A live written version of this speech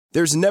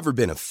There's never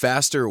been a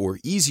faster or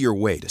easier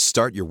way to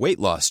start your weight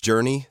loss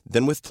journey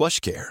than with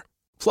PlushCare.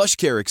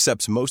 PlushCare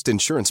accepts most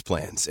insurance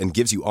plans and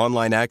gives you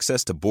online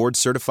access to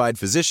board-certified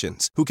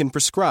physicians who can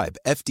prescribe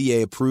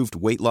FDA-approved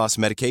weight loss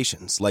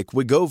medications like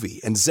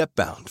Wegovy and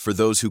Zepbound for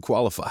those who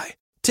qualify.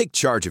 Take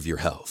charge of your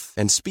health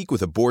and speak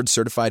with a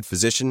board-certified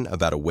physician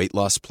about a weight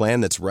loss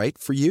plan that's right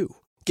for you.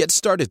 Get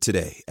started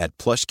today at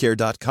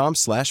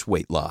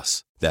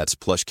plushcare.com/weight-loss. That's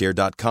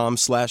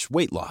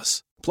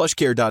plushcare.com/weight-loss.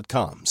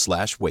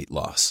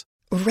 plushcare.com/weight-loss.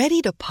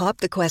 Ready to pop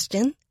the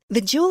question?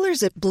 The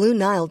jewelers at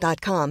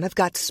BlueNile.com have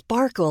got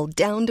sparkle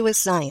down to a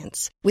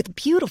science with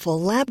beautiful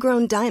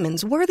lab-grown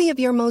diamonds worthy of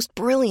your most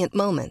brilliant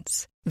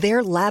moments.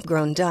 Their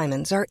lab-grown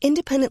diamonds are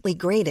independently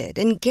graded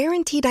and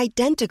guaranteed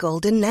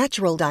identical to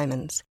natural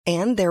diamonds,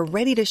 and they're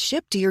ready to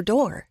ship to your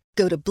door.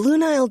 Go to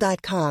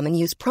BlueNile.com and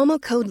use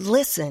promo code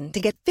LISTEN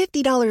to get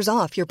 $50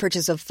 off your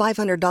purchase of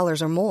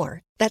 $500 or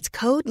more. That's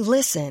code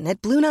LISTEN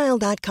at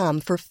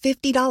BlueNile.com for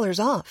 $50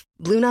 off.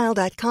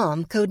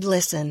 BlueNile.com, code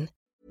LISTEN.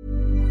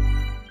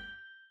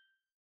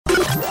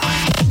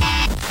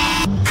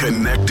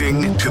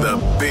 Connecting to the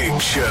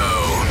big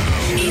show.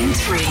 In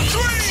 3, 2,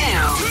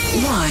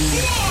 1.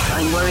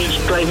 I'm worried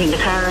driving the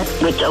car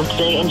without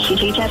the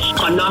NCT test.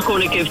 I'm not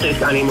going to give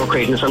this any more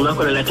credence. I'm not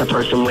going to let that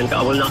person win.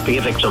 I will not be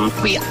a victim.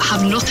 We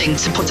have nothing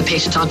to put the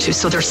patient onto,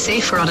 so they're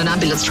safer on an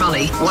ambulance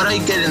trolley. What I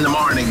get in the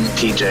morning,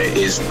 PJ,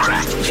 is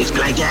crack. It's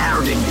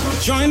blackguarding.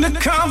 Join the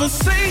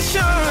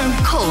conversation.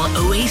 Call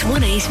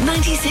 0818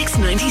 96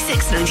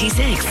 96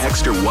 96.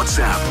 Text or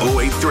WhatsApp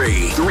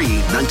 083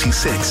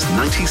 396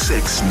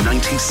 96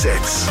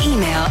 96.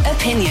 Email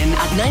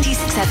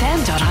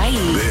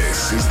opinion@96fm.ie.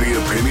 This is the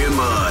Opinion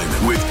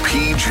Line with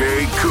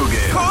PJ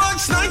Coogan.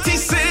 Cork's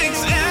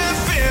 96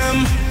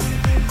 FM.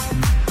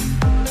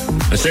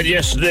 I said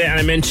yesterday, and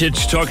I meant it,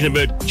 talking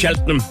about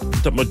Cheltenham,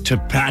 talking about to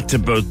Pat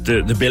about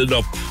the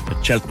build-up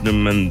at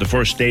Cheltenham, and the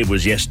first day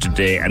was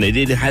yesterday, and I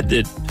had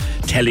the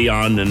telly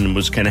on and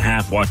was kind of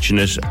half watching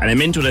it, and I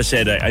meant what I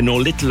said. I know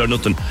little or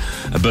nothing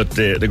about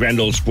the grand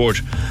old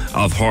sport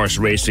of horse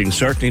racing,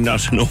 certainly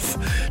not enough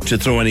to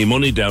throw any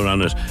money down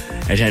on it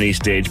at any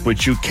stage,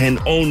 but you can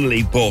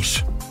only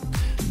but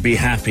be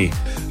happy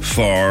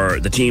for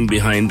the team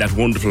behind that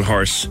wonderful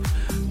horse,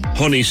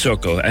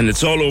 Honeysuckle, and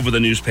it's all over the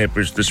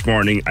newspapers this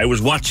morning. I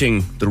was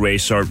watching the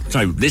race,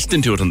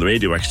 listening to it on the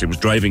radio actually. I was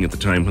driving at the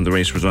time when the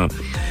race was on,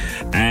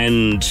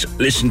 and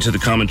listened to the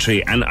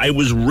commentary, and I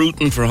was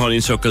rooting for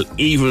Honeysuckle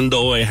even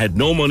though I had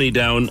no money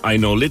down. I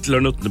know little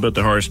or nothing about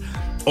the horse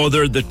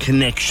other than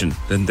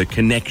the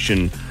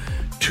connection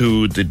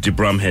to the de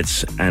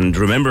Bromheads, and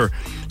remember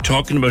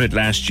talking about it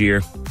last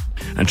year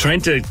and trying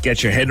to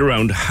get your head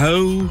around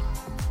how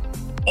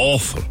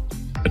awful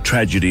a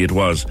tragedy it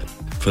was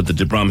for the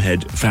de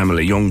Bromhead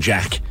family. Young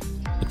Jack,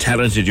 a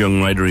talented young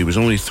rider, he was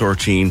only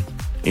 13,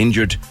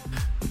 injured,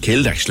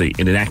 killed actually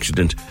in an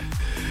accident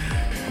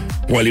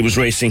while he was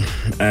racing,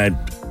 and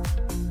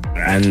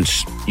an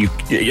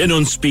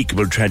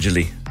unspeakable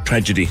tragedy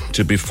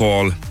to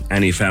befall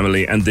any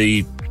family. And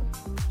the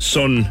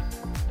Sun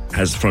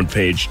has the front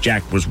page.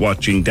 Jack was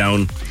watching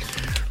down,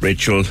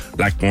 Rachel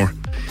Blackmore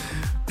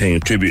paying a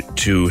tribute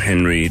to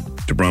Henry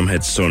de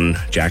Bromhead's son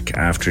Jack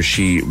after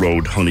she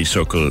rode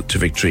Honeysuckle to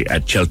victory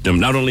at Cheltenham.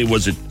 Not only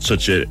was it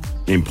such an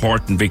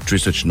important victory,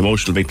 such an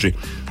emotional victory,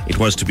 it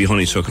was to be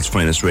Honeysuckle's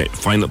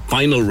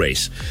final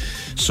race.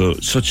 So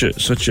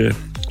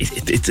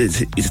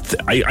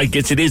I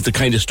guess it is the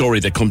kind of story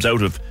that comes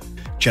out of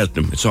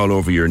Cheltenham. It's all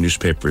over your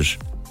newspapers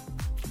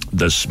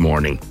this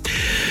morning.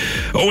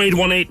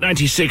 0818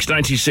 96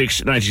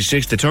 96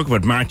 96. They talk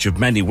about March of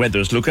Many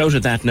Weathers. Look out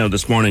at that now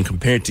this morning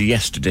compared to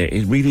yesterday.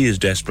 It really is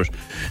desperate.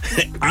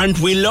 Aren't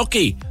we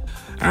lucky?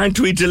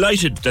 Aren't we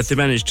delighted that they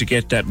managed to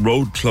get that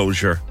road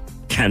closure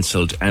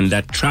cancelled and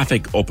that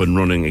traffic up and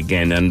running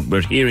again? And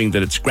we're hearing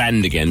that it's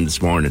grand again this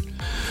morning.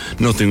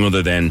 Nothing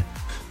other than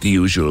the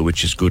usual,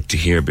 which is good to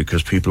hear,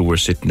 because people were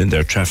sitting in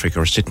their traffic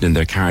or sitting in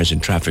their cars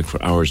in traffic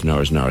for hours and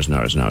hours and hours and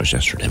hours and hours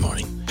yesterday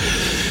morning.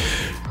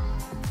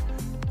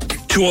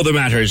 Two other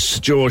matters.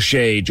 Joe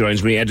O'Shea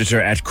joins me,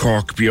 editor at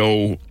Cork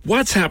Bio.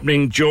 What's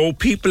happening, Joe?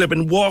 People have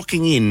been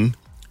walking in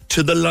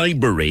to the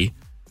library,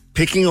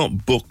 picking up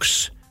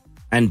books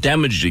and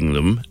damaging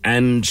them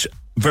and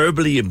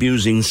verbally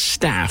abusing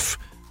staff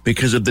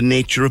because of the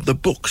nature of the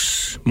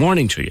books.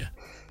 Morning to you.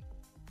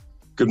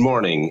 Good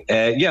morning.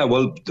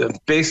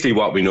 Basically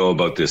what we know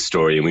about this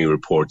story, and we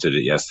reported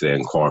it yesterday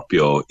in Cork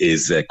Bio,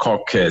 is that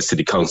Cork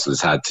City Council has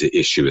had to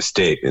issue a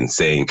statement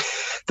saying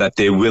that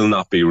they will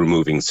not be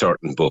removing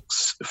certain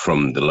books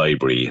from the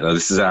library. Now,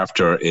 this is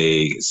after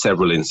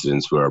several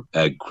incidents where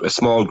a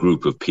small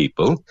group of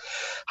people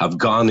have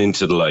gone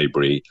into the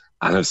library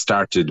and have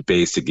started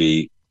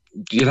basically,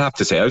 you'll have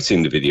to say, I've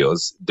seen the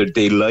videos.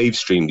 They live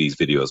stream these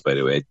videos, by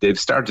the way. They've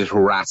started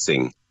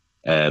harassing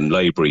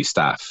library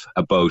staff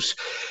about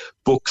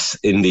books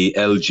in the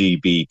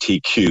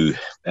LGBTQ,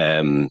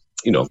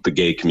 the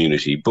gay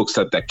community, books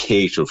that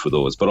cater for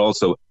those, but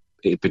also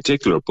a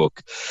particular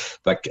book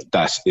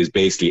that is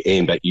basically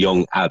aimed at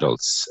young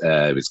adults.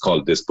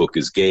 This book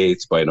is Gay.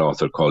 It's by an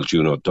author called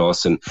Juno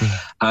Dawson.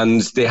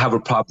 And they have a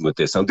problem with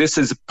this. Now, this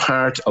is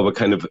part of a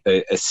kind of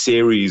a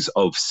series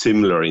of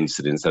similar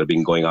incidents that have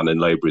been going on in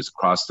libraries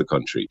across the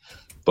country.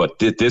 But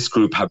this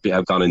group have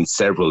gone in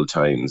several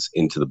times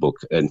into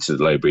the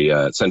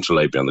library, Central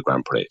Library on the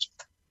Grand Parade.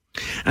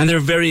 And they're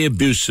very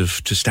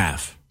abusive to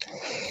staff.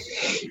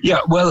 Yeah,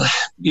 well,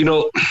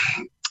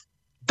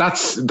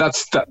 that's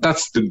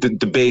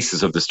the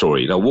basis of the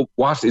story. Now,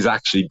 what is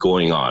actually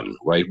going on,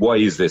 right? Why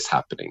is this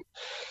happening?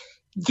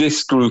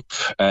 This group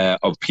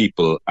of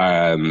people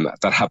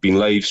that have been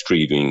live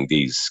streaming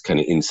these kind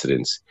of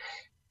incidents,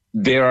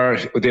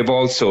 they've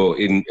also,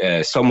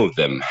 some of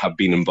them have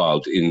been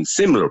involved in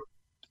similar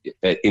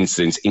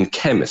incidents in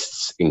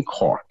chemists in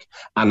Cork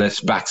and at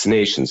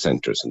vaccination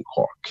centres in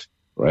Cork,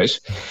 right?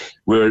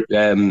 Where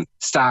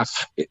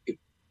staff,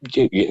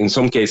 in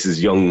some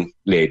cases young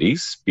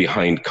ladies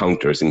behind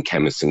counters in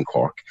chemists in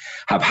Cork,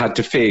 have had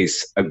to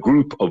face a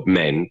group of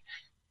men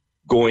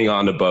going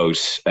on about,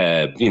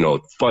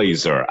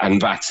 Pfizer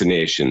and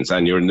vaccinations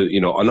and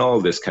and all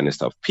this kind of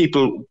stuff.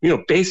 People,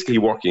 basically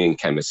working in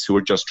chemists who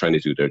are just trying to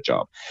do their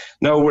job.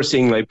 Now we're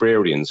seeing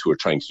librarians who are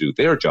trying to do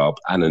their job,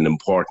 and an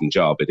important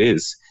job it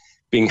is,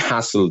 being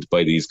hassled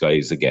by these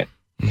guys again.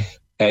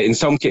 In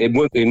some case,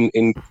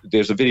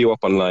 there's a video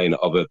up online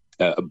of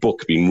a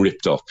book being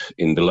ripped up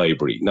in the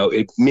library. Now,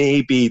 it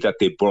may be that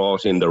they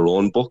brought in their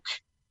own book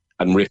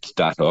and ripped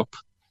that up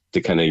to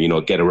kind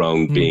of, get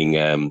around getting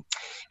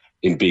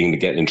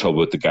in trouble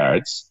with the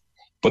guards.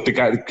 But the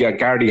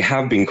Gardaí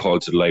have been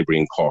called to the library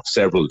in Cork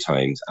several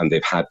times, and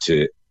they've had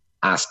to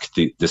ask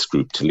this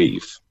group to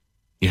leave.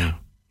 Yeah.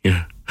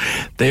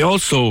 They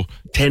also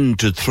tend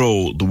to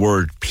throw the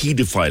word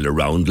paedophile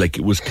around like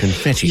it was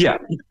confetti.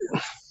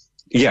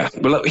 Yeah,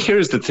 well,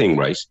 here's the thing,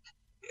 right?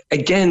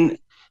 Again,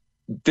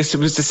 this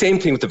was the same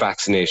thing with the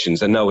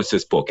vaccinations, and now it's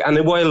this book. And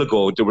a while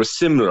ago, there were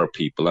similar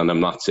people, and I'm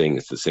not saying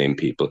it's the same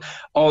people,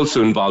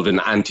 also involved in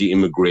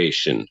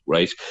anti-immigration,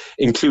 right?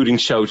 Including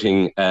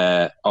shouting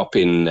up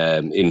in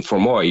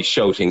Fermoy,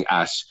 shouting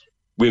at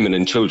women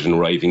and children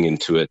arriving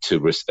into a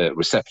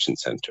reception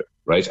centre,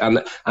 right?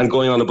 And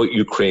going on about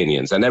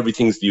Ukrainians, and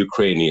everything's the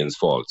Ukrainians'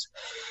 fault.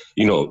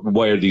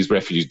 Why are these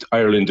refugees?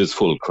 Ireland is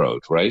full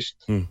crowd, right?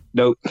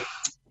 Now,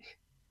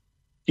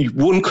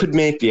 one could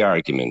make the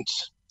argument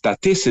that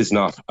this is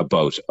not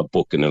about a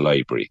book in a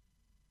library,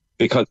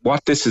 because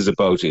what this is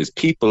about is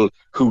people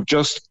who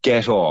just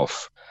get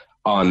off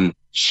on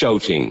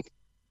shouting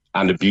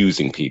and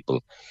abusing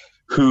people,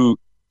 who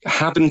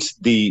haven't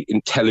the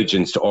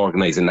intelligence to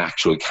organise an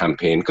actual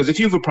campaign. Because if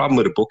you have a problem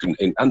with a book,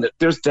 and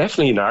there's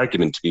definitely an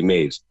argument to be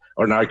made,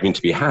 or an argument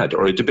to be had,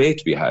 or a debate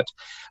to be had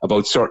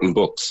about certain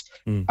books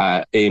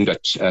aimed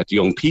at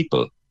young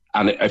people,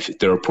 and if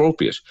they're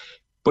appropriate.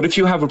 But if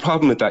you have a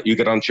problem with that, you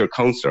get onto your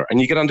councillor,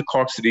 and you get onto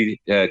Cork City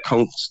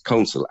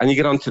Council, and you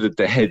get onto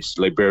the head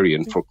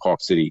librarian for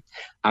Cork City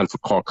and for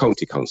Cork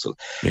County Council.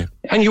 Yeah.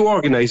 And you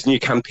organise and you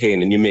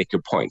campaign and you make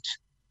your point.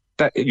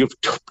 That you're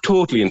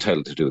totally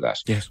entitled to do that.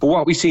 Yes. But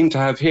what we seem to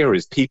have here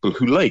is people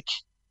who like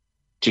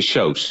to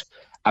shout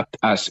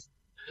at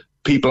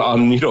people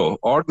on,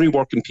 ordinary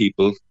working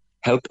people,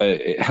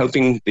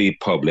 helping the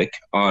public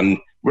on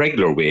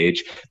regular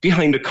wage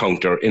behind a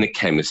counter in a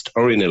chemist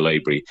or in a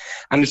library.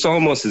 And it's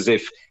almost as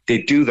if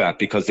they do that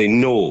because they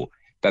know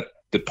that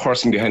the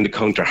person behind the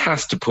counter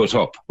has to put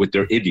up with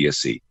their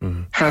idiocy,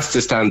 has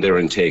to stand there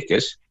and take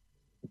it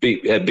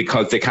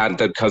because they can't,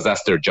 because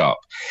that's their job.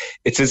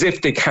 It's as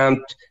if they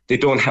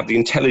don't have the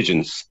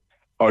intelligence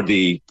or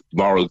the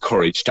moral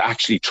courage to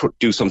actually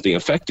do something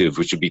effective,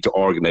 which would be to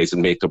organise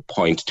and make a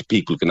point to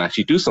people who can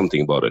actually do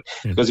something about it.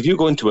 Because if you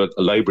go into a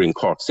library in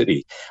Cork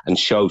City and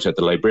shout at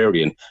the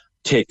librarian,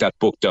 take that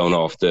book down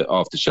off the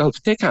shelf,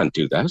 they can't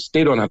do that.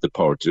 They don't have the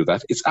power to do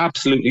that. It's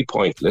absolutely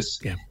pointless.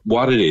 Yeah.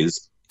 What it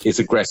is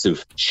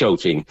aggressive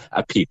shouting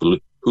at people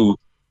who,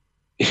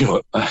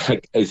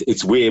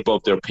 it's way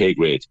above their pay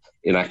grade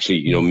in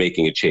actually,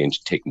 making a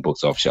change, taking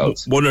books off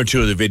shelves. One or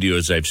two of the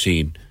videos I've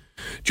seen,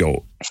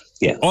 Joe,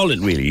 all it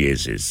really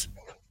is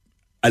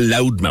a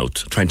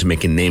loudmouth trying to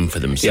make a name for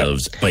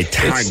themselves by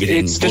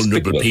targeting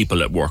vulnerable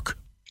people at work.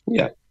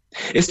 Yeah,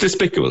 it's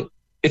despicable.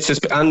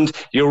 And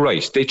you're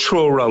right, they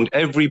throw around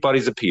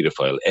everybody's a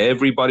paedophile,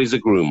 everybody's a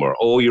groomer,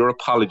 you're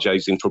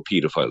apologising for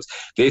paedophiles.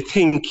 They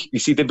think,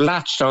 they've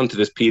latched onto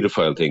this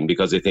paedophile thing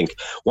because they think,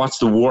 what's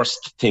the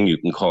worst thing you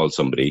can call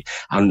somebody?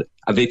 And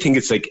they think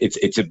it's like,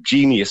 it's a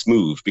genius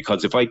move,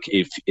 because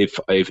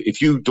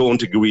if you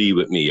don't agree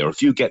with me, or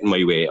if you get in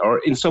my way, or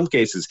in some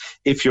cases,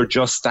 if you're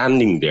just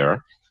standing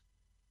there,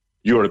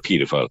 you're a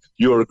paedophile,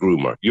 you're a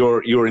groomer,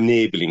 you're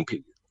enabling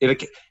people.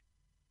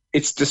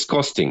 It's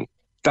disgusting.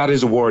 That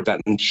is a word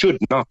that should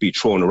not be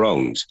thrown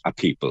around at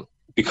people,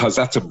 because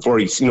that's a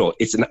very, it's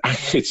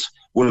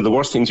one of the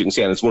worst things you can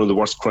say, and it's one of the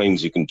worst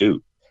crimes you can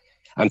do.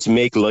 And to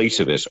make light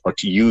of it or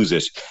to use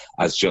it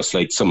as just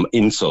like some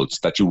insults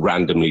that you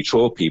randomly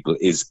throw at people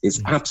is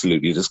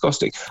absolutely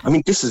disgusting. I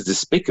mean, this is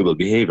despicable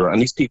behaviour,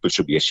 and these people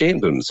should be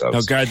ashamed of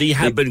themselves. Now, Gardaí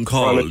have been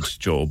called,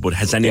 Joe, but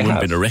has anyone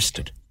been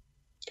arrested?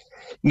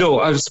 No,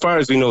 as far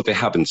as we know, they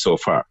haven't so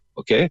far,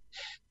 okay?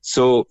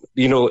 So,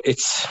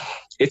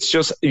 it's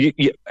just,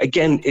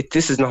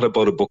 this is not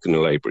about a book in a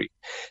library.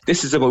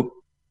 This is about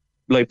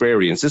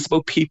librarians. It's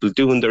about people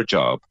doing their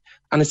job,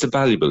 and it's a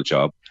valuable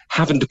job,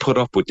 having to put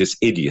up with this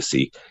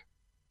idiocy,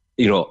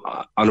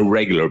 on a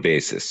regular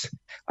basis.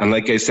 And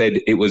like I said,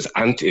 it was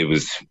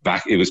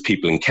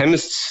people in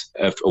chemists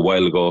a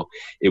while ago.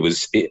 It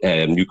was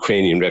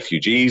Ukrainian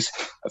refugees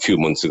a few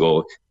months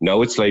ago.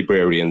 Now it's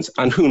librarians,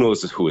 and who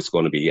knows who it's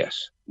going to be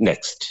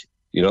next.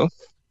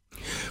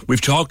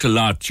 We've talked a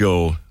lot,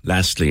 Joe,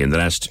 lastly, in the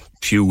last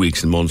few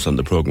weeks and months on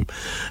the programme,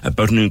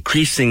 about an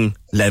increasing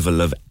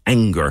level of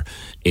anger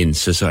in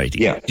society.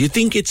 Yeah. Do you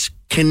think it's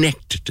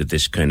connected to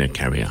this kind of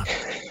carry-on?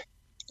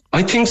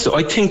 I think so.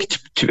 I think,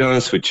 to be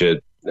honest with you,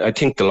 I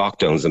think the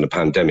lockdowns and the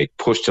pandemic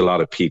pushed a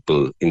lot of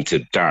people into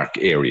dark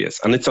areas,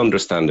 and it's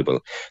understandable.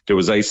 There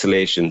was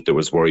isolation, there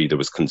was worry, there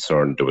was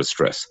concern, there was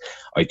stress.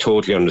 I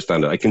totally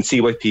understand it. I can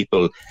see why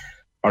people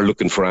are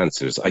looking for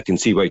answers. I can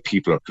see why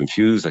people are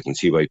confused. I can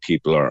see why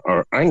people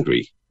are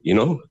angry,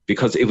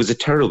 because it was a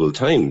terrible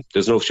time.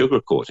 There's no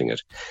sugarcoating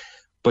it.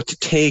 But to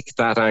take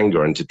that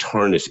anger and to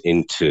turn it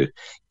into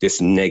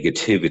this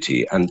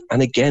negativity, and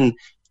again,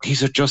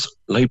 these are just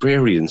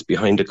librarians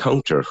behind a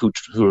counter who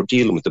are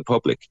dealing with the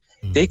public.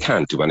 They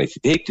can't do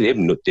anything.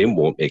 They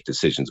won't make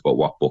decisions about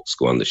what books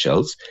go on the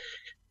shelves.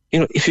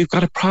 If you've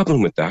got a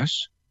problem with that,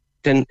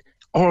 then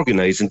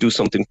organise and do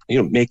something,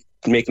 make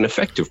an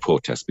effective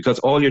protest, because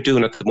all you're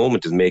doing at the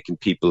moment is making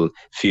people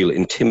feel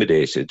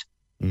intimidated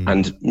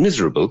and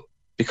miserable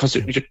because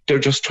they're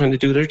just trying to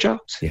do their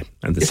jobs. Yeah,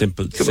 and the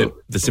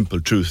simple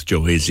truth,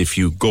 Joe, is if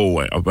you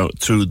go about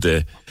through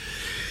the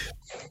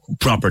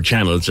proper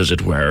channels, as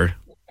it were,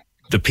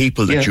 the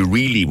people that you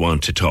really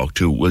want to talk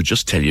to will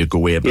just tell you, go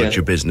away about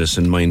your business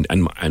and mind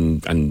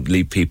and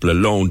leave people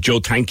alone. Joe,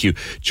 thank you.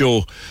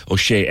 Joe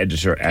O'Shea,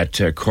 editor at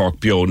Cork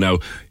Bio. Now,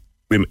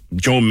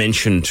 Joe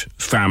mentioned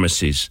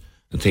pharmacies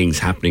and things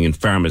happening in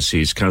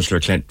pharmacies. Councillor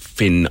Colette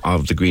Finn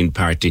of the Green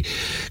Party.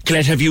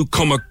 Colette, have you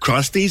come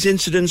across these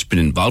incidents, been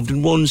involved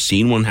in one,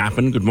 seen one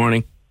happen? Good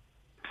morning.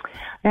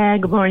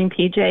 Good morning,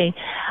 PJ.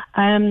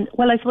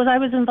 Well, I suppose I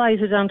was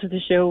invited onto the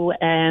show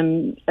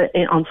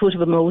on foot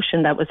of a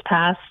motion that was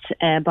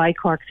passed by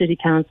Cork City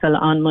Council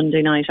on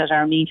Monday night at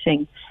our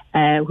meeting,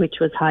 which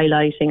was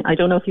highlighting, I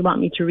don't know if you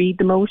want me to read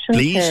the motion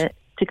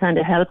to kind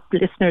of help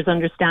listeners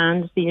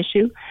understand the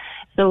issue.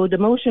 So the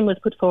motion was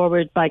put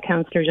forward by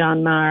Councillor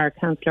John Maher,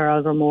 Councillor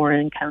Oliver Moore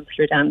and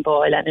Councillor Dan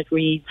Boyle, and it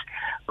reads,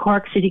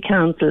 Cork City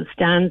Council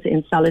stands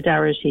in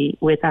solidarity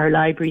with our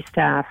library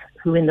staff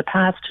who in the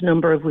past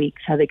number of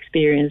weeks have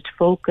experienced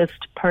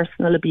focused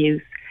personal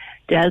abuse,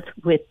 dealt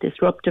with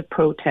disruptive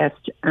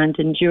protest and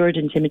endured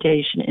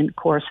intimidation in the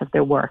course of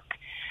their work.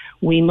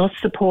 We must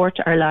support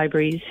our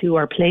libraries, who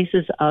are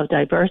places of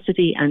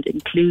diversity and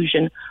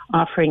inclusion,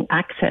 offering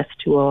access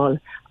to all.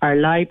 Our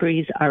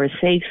libraries are a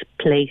safe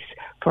place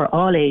for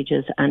all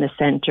ages and a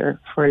centre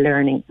for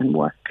learning and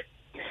work.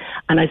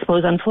 And I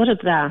suppose on foot of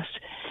that,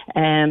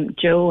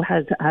 Joe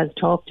has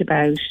talked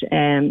about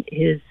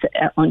his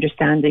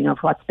understanding of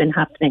what's been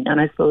happening, and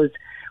I suppose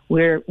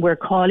we're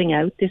calling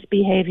out this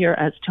behaviour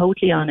as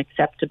totally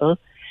unacceptable.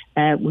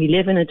 We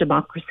live in a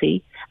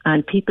democracy,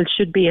 and people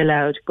should be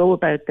allowed to go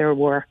about their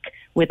work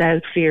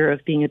without fear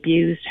of being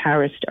abused,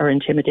 harassed or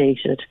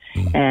intimidated,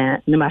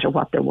 no matter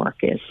what their work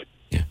is.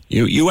 Yeah.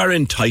 You are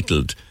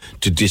entitled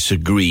to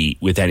disagree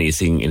with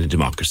anything in a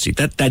democracy.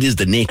 That is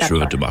the nature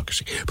of a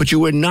democracy. But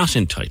you are not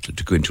entitled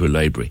to go into a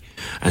library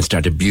and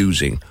start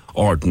abusing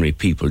ordinary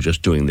people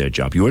just doing their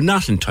job. You are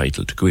not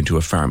entitled to go into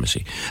a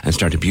pharmacy and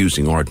start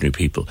abusing ordinary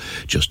people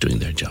just doing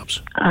their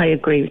jobs. I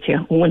agree with you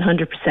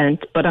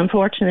 100%. But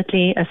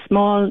unfortunately, a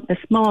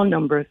small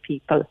number of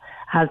people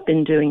have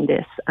been doing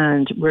this,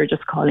 and we're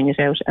just calling it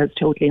out as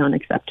totally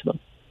unacceptable.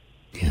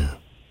 Yeah.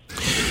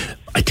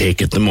 I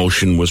take it the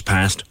motion was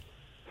passed?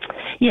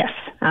 Yes,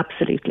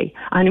 absolutely.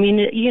 And I mean,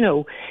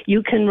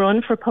 you can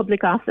run for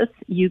public office,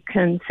 you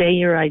can say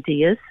your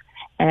ideas,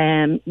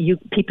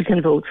 people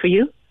can vote for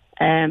you,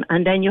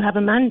 and then you have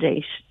a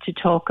mandate to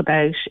talk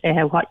about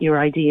what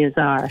your ideas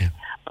are. Yeah.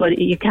 But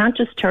you can't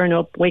just turn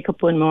up, wake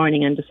up one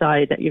morning and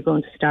decide that you're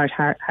going to start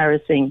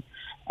harassing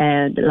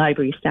the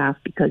library staff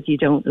because you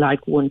don't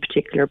like one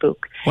particular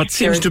book. What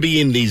seems to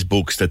be in these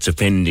books that's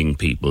offending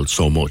people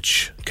so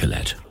much,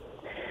 Colette?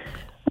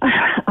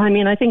 I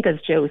mean, I think,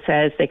 as Joe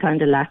says, they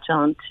kind of latch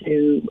on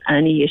to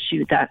any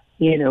issue that,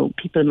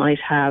 people might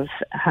have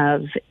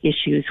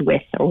issues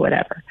with or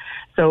whatever.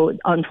 So,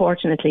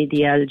 unfortunately,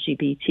 the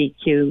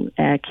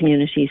LGBTQ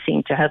community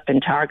seem to have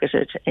been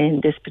targeted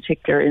in this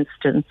particular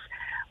instance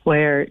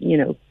where,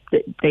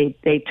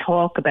 they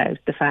talk about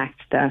the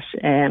fact that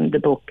the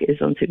book is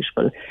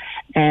unsuitable.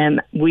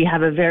 We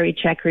have a very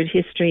checkered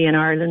history in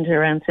Ireland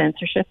around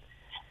censorship.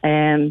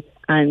 And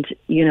And,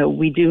 you know,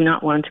 we do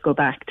not want to go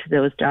back to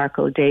those dark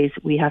old days.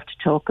 We have to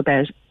talk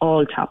about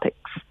all topics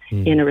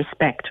in a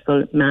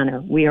respectful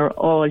manner. We are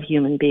all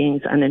human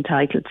beings and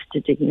entitled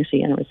to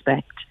dignity and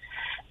respect.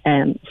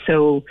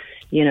 So,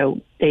 you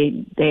know,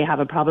 they have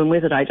a problem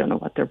with it. I don't know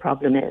what their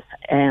problem is.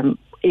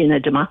 In a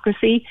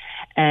democracy,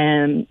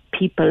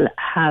 people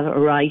have a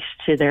right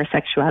to their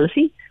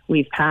sexuality.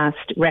 We've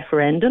passed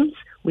referendums.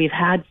 We've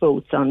had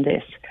votes on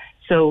this.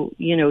 So,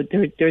 you know,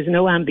 there's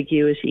no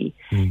ambiguity.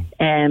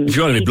 If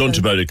you want to be blunt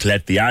about it,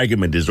 Colette, the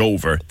argument is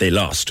over. They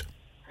lost.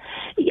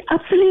 Yeah,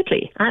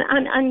 absolutely.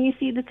 And you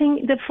see,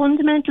 the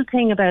fundamental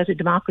thing about a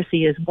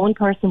democracy is one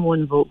person,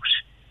 one vote.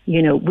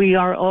 You know, we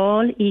are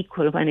all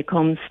equal when it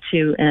comes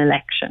to an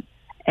election.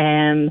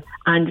 And,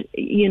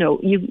 you know,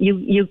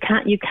 you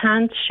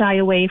can't shy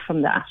away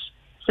from that.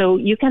 So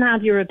you can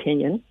have your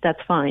opinion,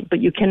 that's fine, but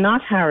you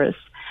cannot harass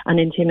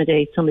and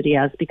intimidate somebody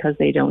else because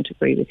they don't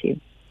agree with you.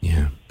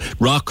 Yeah.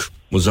 Rock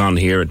was on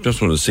here. I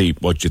just want to see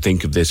what you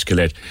think of this,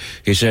 Colette.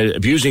 He said,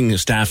 abusing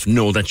staff,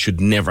 no, that should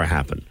never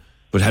happen.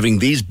 But having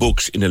these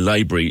books in a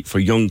library for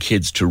young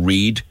kids to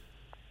read,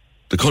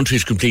 the country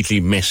is completely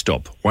messed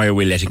up. Why are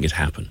we letting it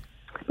happen?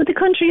 But the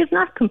country is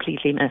not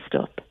completely messed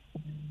up.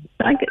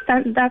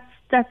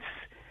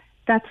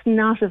 That's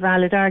not a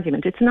valid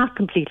argument. It's not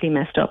completely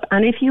messed up.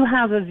 And if you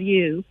have a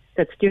view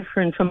that's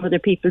different from other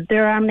people,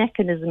 there are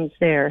mechanisms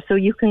there. So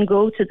you can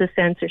go to the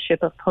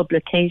Censorship of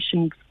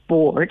Publications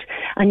Board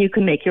and you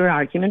can make your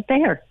argument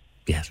there.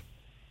 Yes.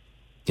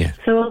 Yeah.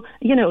 So,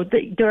 you know,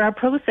 there are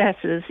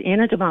processes in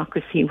a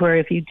democracy where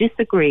if you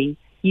disagree,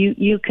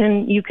 you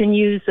can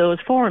use those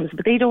forums,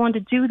 but they don't want to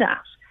do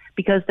that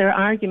because their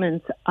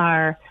arguments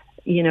are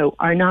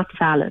not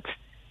valid.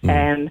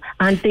 And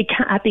they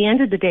can, at the end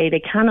of the day, they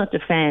cannot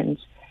defend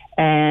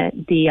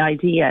the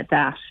idea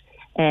that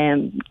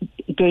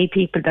gay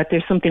people, that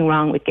there's something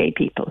wrong with gay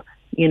people.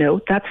 You know,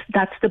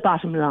 that's the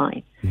bottom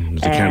line. They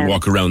can't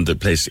walk around the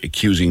place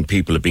accusing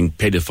people of being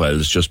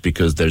pedophiles just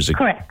because there's a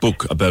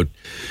book about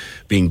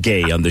being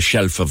gay on the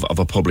shelf of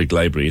a public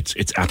library.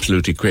 It's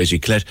absolutely crazy.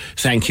 Colette,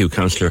 thank you,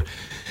 Councillor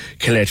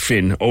Colette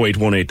Finn,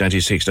 0818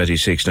 96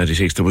 96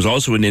 96. There was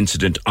also an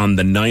incident on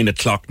the 9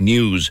 o'clock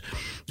news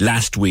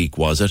last week,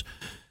 was it?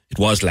 It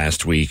was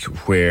last week,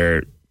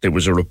 where there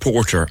was a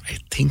reporter, I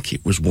think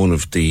it was one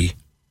of the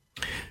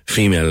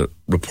female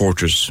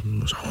reporters,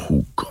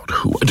 who,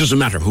 it doesn't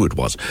matter who it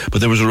was,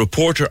 but there was a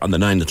reporter on the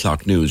 9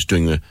 o'clock news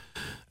doing a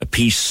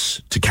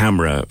piece to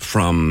camera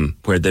from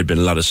where there'd been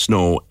a lot of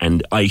snow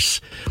and ice.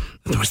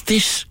 There was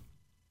this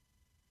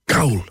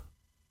goal,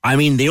 I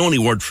mean the only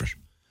word for it,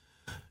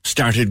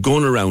 started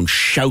going around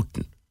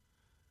shouting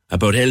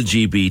about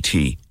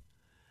LGBT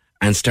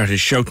and started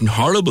shouting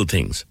horrible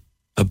things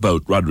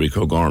about Roderick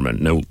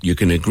O'Gorman. Now, you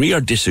can agree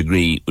or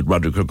disagree with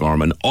Roderick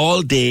O'Gorman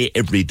all day,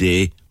 every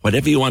day,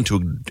 whatever you want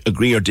to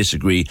agree or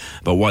disagree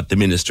about what the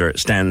minister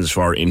stands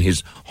for in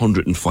his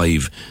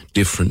 105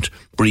 different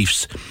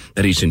briefs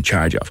that he's in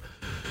charge of.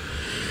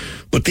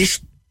 But this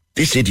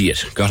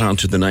idiot got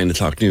onto the 9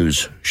 o'clock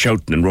news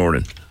shouting and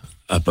roaring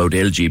about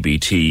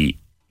LGBT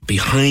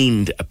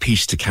behind a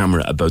piece to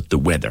camera about the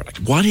weather. Like,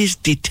 what is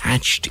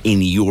detached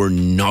in your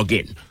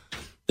noggin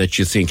that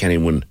you think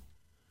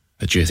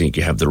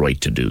you have the right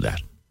to do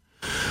that?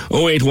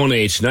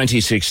 0818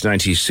 96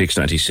 96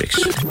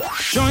 96.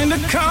 Join the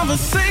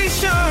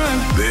conversation.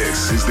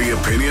 This is the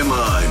Opinion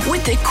Line.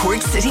 With the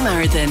Cork City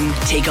Marathon,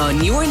 take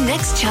on your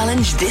next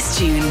challenge this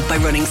June by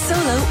running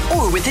solo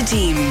or with a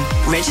team.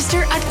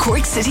 Register at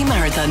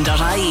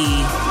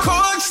corkcitymarathon.ie.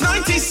 Cork's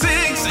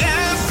 96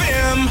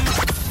 FM.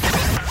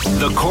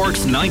 The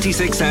Cork's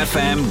 96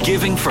 FM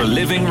Giving for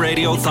Living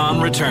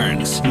Radiothon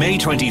returns May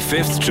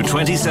 25th to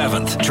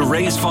 27th to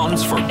raise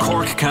funds for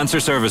Cork Cancer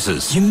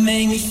Services. You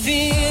make me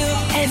feel.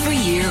 Every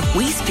year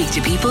we speak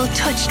to people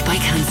touched by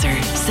cancer.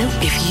 So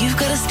if you've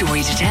got a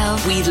story to tell,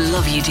 we'd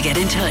love you to get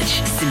in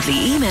touch.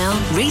 Simply email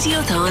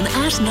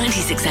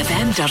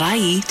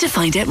radiothon@96fm.ie to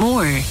find out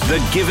more.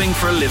 The Giving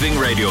for Living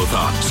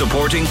Radiothon,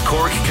 supporting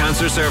Cork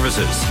Cancer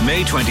Services,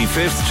 May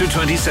 25th to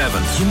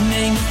 27th. You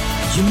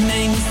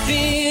make me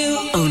feel.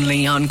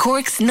 Only on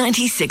Cork's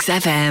 96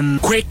 FM.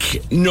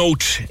 Quick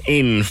note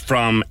in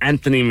from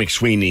Anthony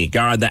McSweeney,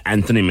 Garda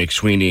Anthony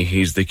McSweeney.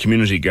 He's the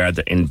community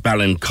Garda in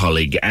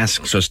Ballincollig.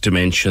 Asks us to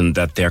mention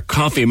that their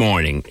coffee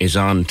morning is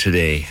on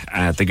today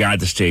at the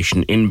Garda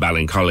station in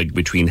Ballincollig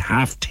between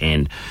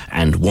 10:30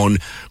 and 1,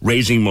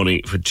 raising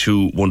money for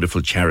two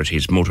wonderful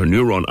charities, Motor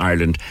Neuron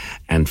Ireland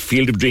and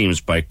Field of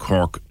Dreams by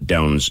Cork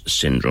Downs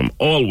Syndrome.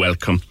 All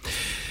welcome.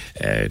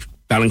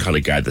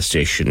 Ballincollig Garda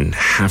Station,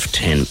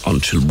 10:30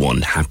 until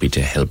 1. Happy to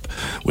help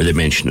with a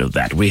mention of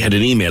that. We had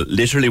an email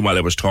literally while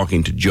I was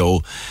talking to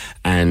Joe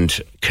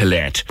and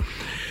Colette.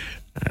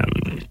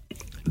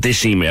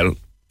 This email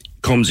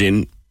comes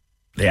in.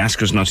 They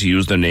ask us not to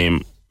use their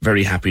name.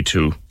 Very happy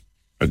to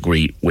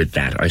agree with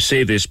that. I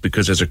say this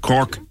because as a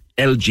Cork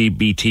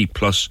LGBT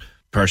plus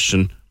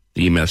person,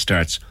 the email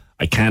starts,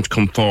 I can't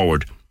come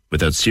forward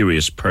without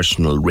serious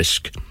personal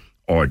risk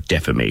or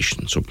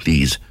defamation. So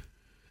please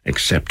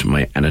accept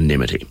my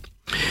anonymity.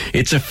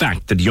 It's a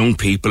fact that young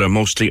people are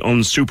mostly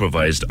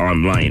unsupervised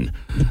online.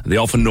 They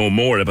often know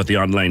more about the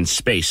online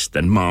space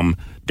than mom,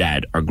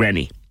 dad or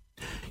granny.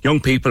 Young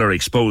people are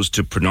exposed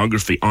to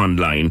pornography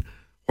online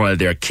while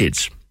they're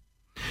kids.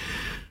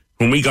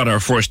 When we got our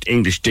first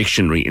English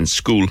dictionary in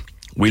school,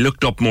 we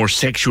looked up more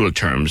sexual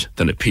terms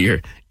than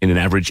appear in an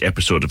average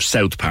episode of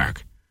South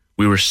Park.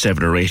 We were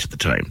 7 or 8 at the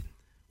time.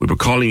 We were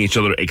calling each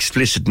other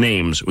explicit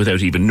names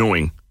without even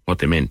knowing what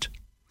they meant.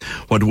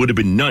 What would have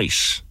been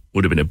nice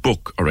would have been a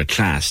book or a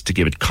class to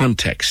give it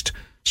context,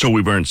 so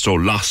we weren't so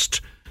lost,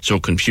 so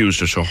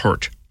confused or so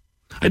hurt.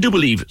 I do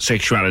believe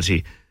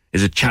sexuality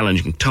is a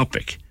challenging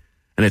topic,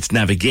 and its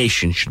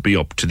navigation should be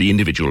up to the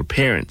individual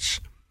parents.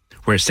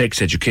 Where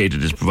sex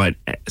education is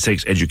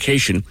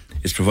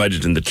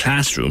provided in the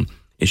classroom,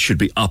 it should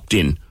be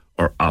opt-in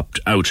or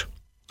opt-out.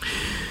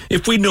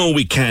 If we know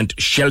we can't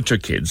shelter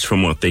kids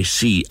from what they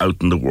see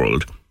out in the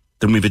world,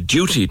 then we've a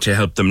duty to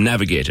help them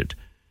navigate it.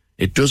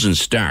 It doesn't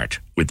start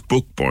with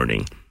book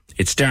burning.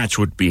 It starts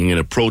with being an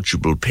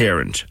approachable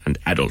parent and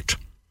adult.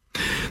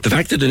 The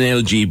fact that an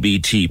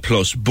LGBT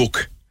plus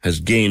book has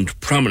gained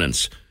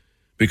prominence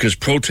because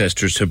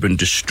protesters have been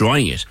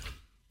destroying it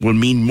will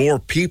mean more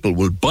people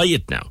will buy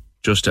it now,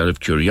 just out of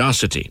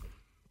curiosity.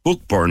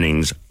 Book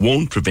burnings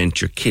won't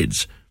prevent your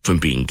kids from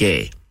being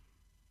gay.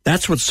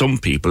 That's what some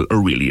people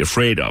are really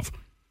afraid of.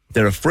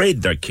 They're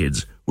afraid their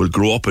kids will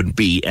grow up and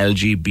be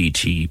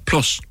LGBT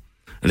plus,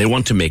 and they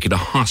want to make it a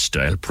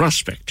hostile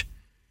prospect.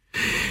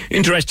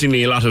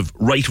 Interestingly, a lot of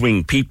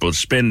right-wing people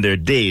spend their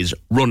days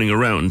running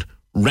around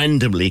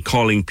randomly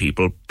calling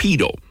people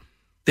pedo.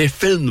 They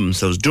film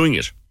themselves doing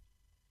it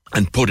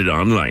and put it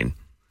online.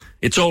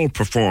 It's all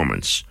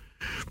performance.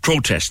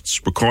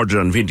 Protests recorded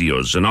on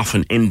videos and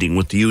often ending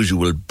with the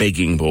usual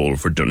begging bowl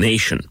for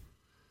donation.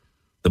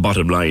 The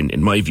bottom line,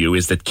 in my view,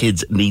 is that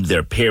kids need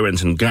their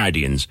parents and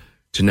guardians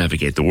to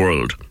navigate the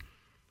world.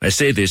 I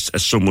say this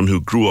as someone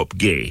who grew up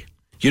gay.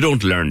 You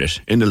don't learn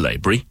it in a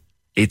library.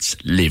 It's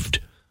lived.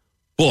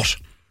 But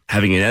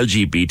having an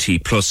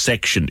LGBT plus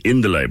section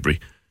in the library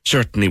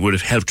certainly would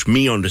have helped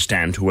me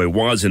understand who I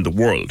was in the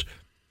world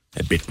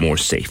a bit more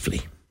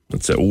safely.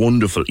 That's a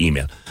wonderful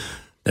email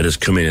that has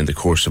come in the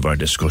course of our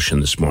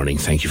discussion this morning.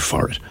 Thank you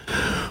for it.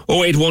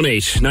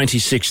 0818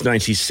 96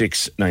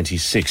 96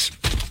 96.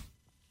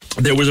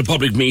 There was a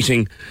public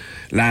meeting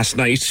last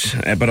night.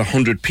 About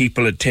 100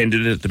 people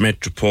attended it at the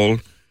Metropole.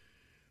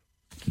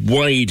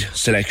 Wide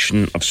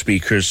selection of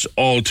speakers,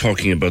 all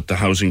talking about the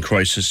housing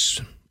crisis.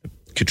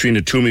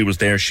 Katrina Toomey was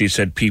there. She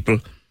said people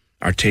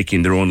are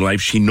taking their own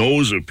lives. She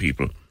knows of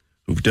people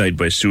who've died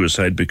by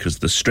suicide because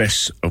the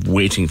stress of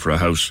waiting for a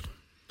house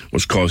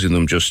was causing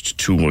them just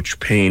too much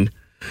pain.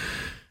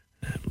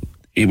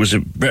 It was a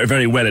very,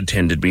 very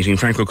well-attended meeting.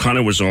 Frank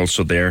O'Connor was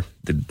also there,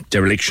 the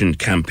dereliction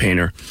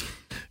campaigner.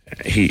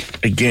 He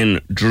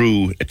again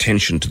drew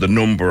attention to the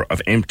number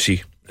of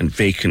empty and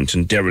vacant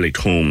and derelict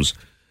homes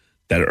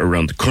that are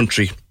around the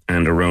country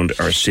and around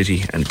our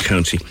city and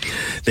county.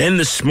 Then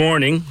this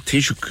morning,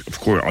 Taoiseach, of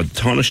course,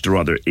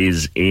 Taoiseach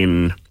is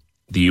in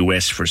the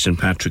US for St.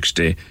 Patrick's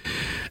Day,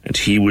 and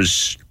he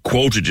was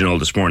quoted in all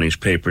this morning's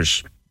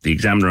papers, the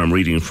Examiner I'm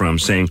reading from,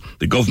 saying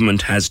the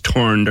government has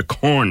turned a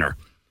corner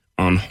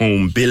on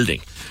home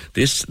building.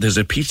 There's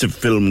a piece of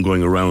film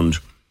going around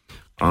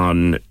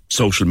on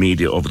social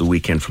media over the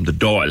weekend from the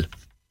Dáil,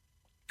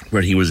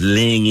 where he was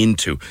laying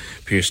into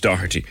Pearse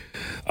Doherty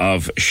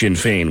of Sinn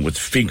Féin with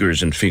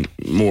figures and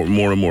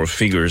more and more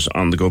figures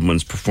on the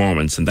government's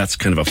performance, and that's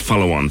kind of a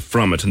follow-on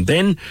from it. And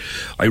then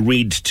I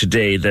read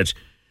today that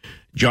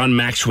John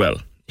Maxwell,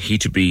 he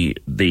to be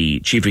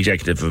the chief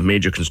executive of a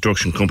major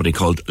construction company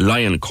called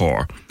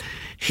Lioncore,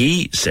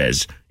 he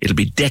says it'll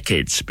be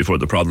decades before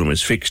the problem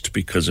is fixed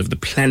because of the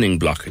planning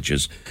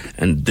blockages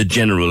and the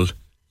general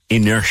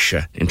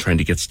inertia in trying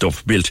to get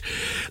stuff built.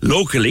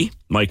 Locally,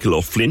 Michael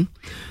O'Flynn,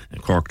 a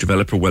Cork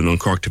developer, well-known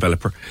Cork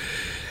developer,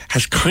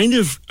 has kind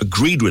of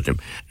agreed with him.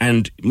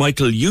 And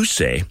Michael, you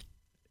say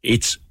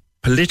it's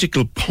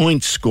political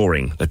point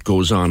scoring that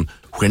goes on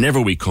whenever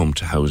we come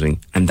to housing,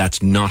 and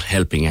that's not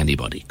helping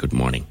anybody. Good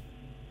morning.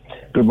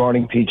 Good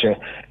morning, PJ.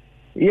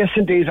 Yes,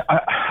 indeed.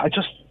 I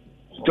just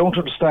don't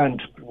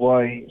understand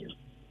why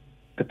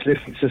the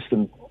political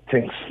system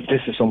thinks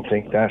this is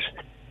something that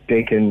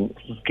they can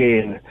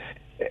gain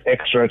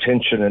extra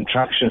attention and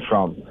traction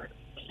from.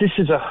 This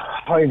is a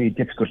highly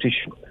difficult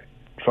issue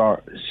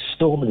for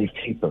so many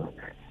people,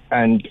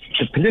 and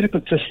the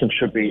political system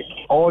should be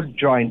all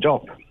joined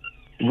up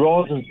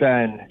rather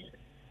than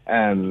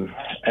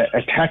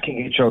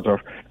attacking each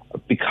other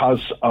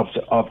because of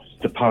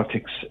the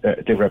politics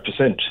they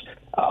represent.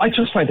 I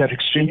just find that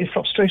extremely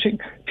frustrating.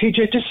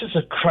 PJ, this is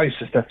a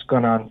crisis that's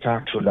gone on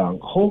far too long.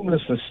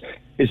 Homelessness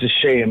is a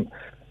shame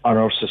on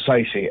our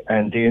society,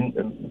 and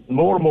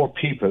more and more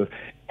people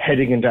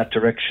heading in that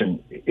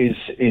direction is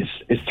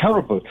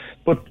terrible.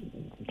 But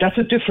that's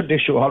a different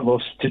issue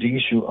almost to the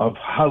issue of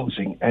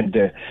housing and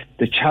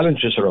the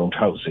challenges around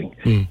housing.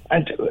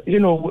 And you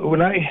know,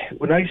 when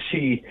I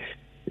see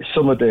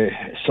some of the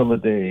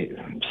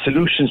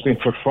solutions being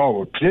put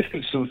forward,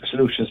 political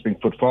solutions being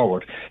put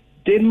forward,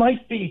 They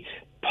might be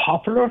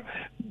popular,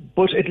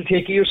 but it'll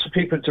take years for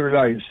people to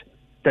realise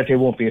that they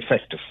won't be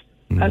effective.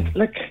 And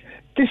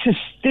this is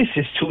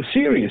too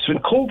serious. When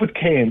COVID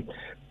came,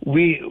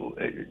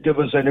 there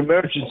was an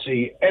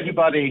emergency.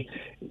 Everybody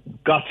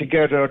got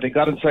together. They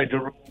got inside the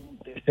room.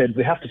 They said,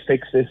 we have to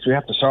fix this. We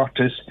have to sort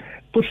this.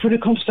 But when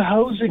it comes to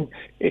housing,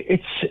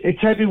 it's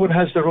everyone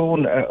has their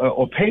own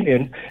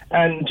opinion.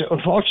 And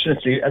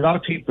unfortunately, a lot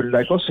of people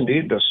like us in the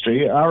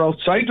industry are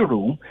outside the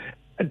room.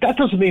 That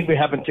doesn't mean we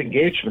haven't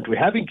engagement. We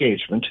have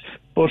engagement,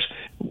 but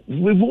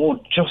we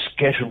won't just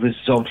get a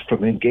result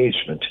from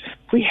engagement.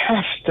 We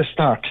have to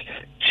start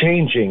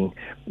changing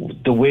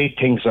the way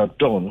things are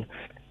done,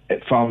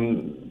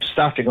 from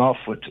starting off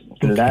with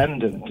the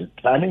land and the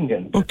planning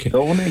and the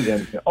zoning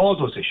and all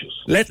those issues.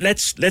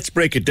 Let's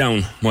break it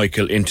down,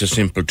 Michael, into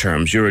simple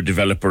terms. You're a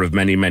developer of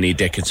many, many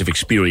decades of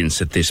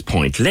experience at this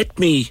point. Let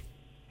me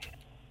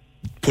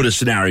put a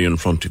scenario in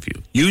front of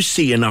you. You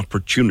see an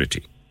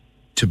opportunity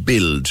to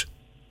build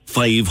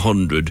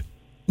 500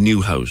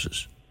 new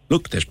houses.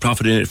 Look, there's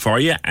profit in it for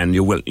you, and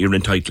you're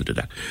entitled to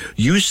that.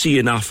 You see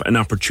an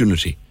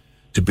opportunity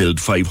to build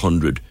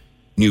 500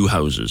 new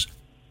houses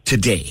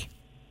today.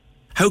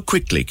 How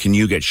quickly can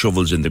you get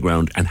shovels in the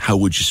ground, and how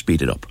would you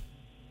speed it up?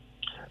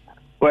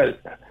 Well,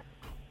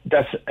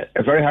 that's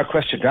a very hard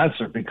question to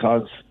answer,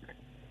 because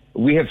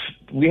we have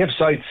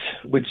sites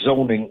with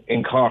zoning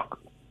in Cork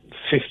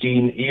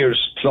 15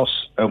 years plus,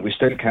 and we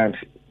still can't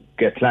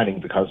get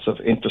planning because of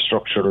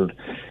infrastructural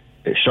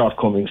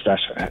shortcomings that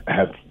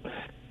have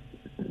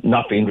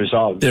not been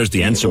resolved. There's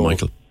the answer,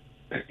 Michael.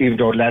 Even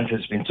though land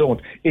has been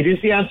zoned. It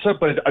is the answer,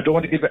 but I don't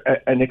want to give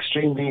an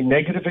extremely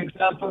negative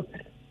example.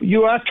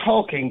 You are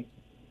talking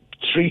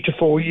 3 to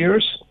 4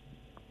 years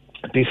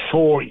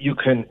before you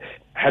can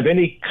have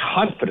any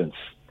confidence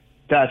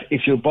that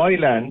if you buy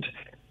land,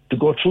 to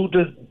go through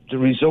the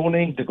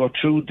rezoning, to go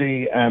through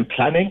the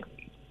planning,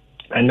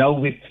 and now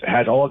we've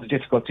had all the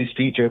difficulties,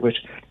 PJ, with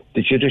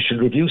the judicial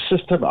review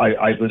system.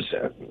 I was,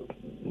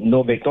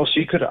 make no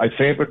secret, I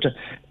favoured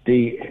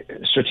the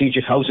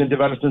strategic housing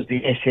developments,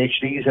 the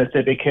SHDs as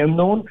they became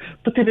known,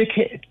 but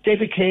they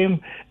became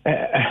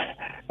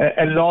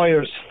a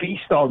lawyer's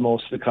feast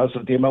almost, because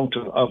of the amount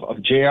of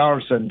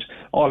JRs and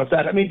all of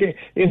that. I mean,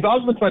 the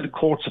involvement by the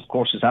courts, of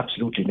course, is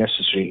absolutely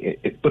necessary,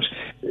 but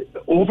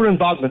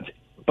over-involvement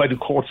by the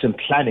courts in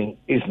planning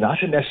is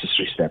not a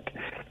necessary step.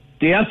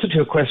 The answer to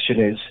your question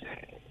is,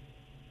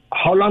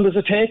 how long does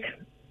it take?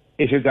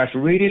 If you got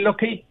really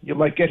lucky, you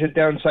might get it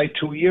there inside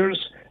 2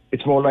 years.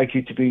 It's more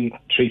likely to be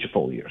 3 to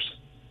 4 years.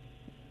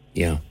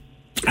 Yeah.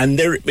 And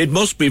it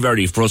must be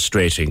very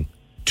frustrating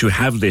to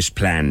have this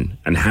plan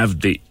and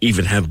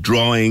even have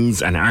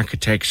drawings and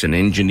architects and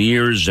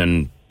engineers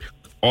and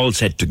all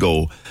set to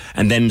go,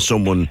 and then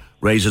someone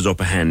raises up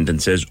a hand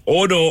and says,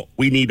 oh no,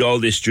 we need all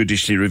this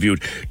judicially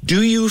reviewed.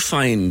 Do you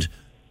find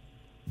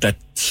that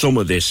some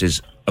of this is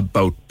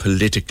about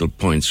political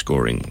point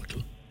scoring?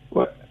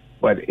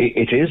 Well,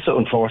 it is,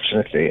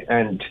 unfortunately,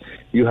 and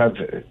you have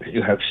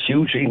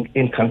huge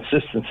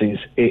inconsistencies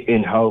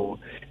in how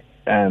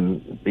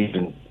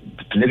even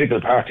political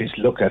parties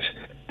look at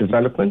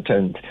development.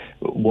 And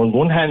on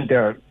one hand,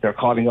 they're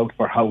calling out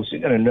for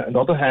housing, and on the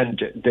other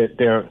hand,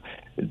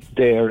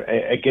 they're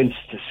against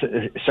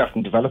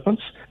certain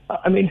developments.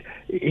 I mean,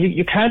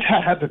 you can't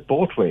have it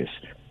both ways.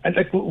 And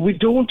we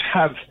don't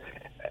have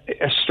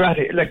a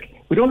strategy.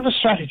 We don't have a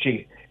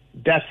strategy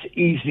that's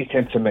easy to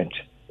implement.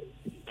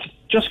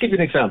 Just give you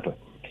an example.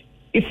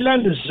 If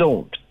land is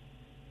zoned,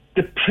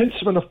 the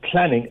principle of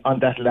planning on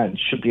that land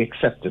should be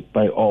accepted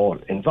by all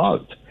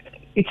involved.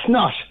 It's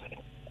not.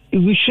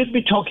 We should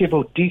be talking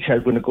about detail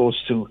when it goes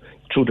through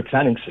the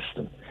planning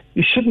system.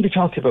 You shouldn't be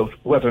talking about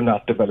whether or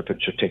not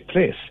development should take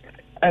place.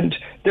 And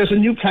there's a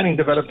new planning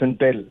development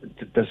bill.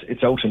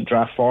 It's out in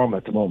draft form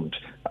at the moment.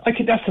 I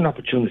think that's an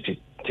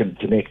opportunity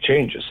to make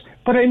changes.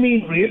 But I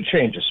mean real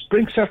changes.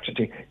 Bring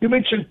certainty. You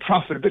mentioned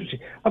profitability.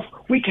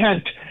 We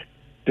can't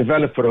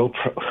develop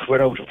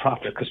without a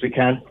profit, because we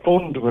can't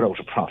fund without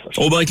a profit.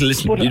 Oh, Michael,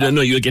 listen,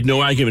 you'll get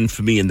no argument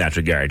from me in that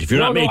regard. If you're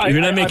not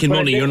making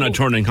money, you're not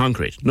turning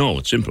concrete. No,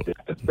 it's simple.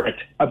 Right.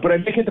 But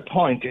I'm making the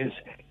point is,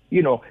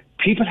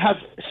 people have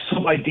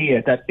some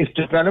idea that if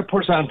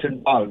developers aren't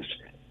involved,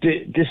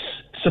 this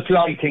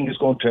supply thing is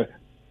going to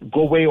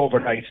go away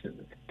overnight.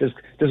 There's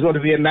going to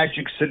be a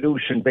magic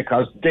solution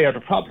because they're the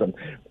problem.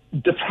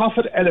 The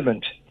profit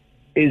element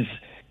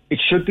it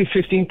should be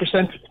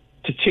 15%.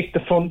 To tick the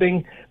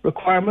funding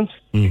requirements.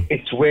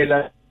 It's way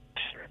less.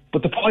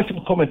 But the point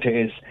I'm coming to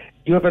is,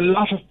 you have a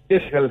lot of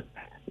difficult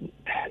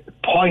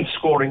point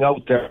scoring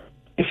out there.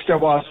 If there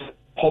was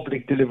a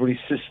public delivery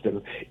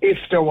system, if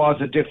there was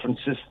a different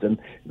system,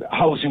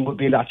 housing would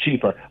be a lot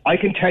cheaper. I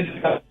can tell you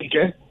that,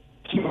 PJ,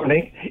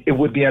 it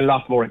would be a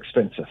lot more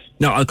expensive.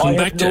 Now, I'll come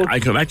back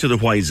to the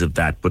whys of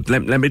that, but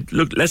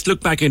let's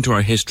look back into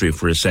our history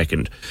for a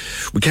second.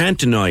 We can't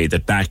deny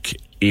that back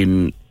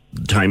in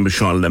the time of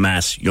Sean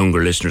Lamass,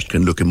 younger listeners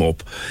can look him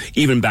up,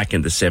 even back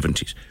in the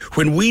 70s,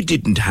 when we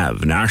didn't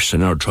have an arse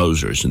in our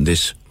trousers in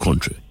this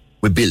country,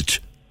 we built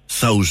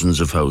thousands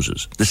of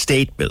houses. The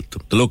state built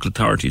them. The local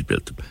authorities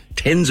built them.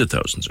 Tens of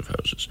thousands of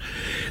houses.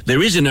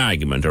 There is an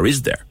argument, or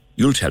is there?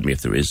 You'll tell me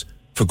if there is,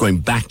 for going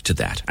back to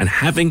that and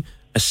having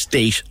a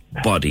state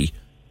body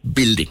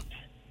building.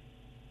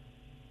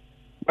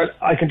 Well,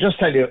 I can just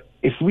tell you,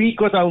 if we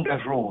go down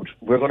that road,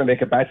 we're going to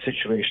make a bad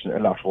situation a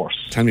lot worse.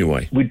 Tell me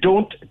why.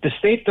 The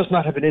state does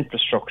not have an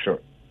infrastructure.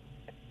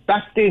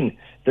 Back then,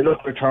 the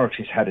local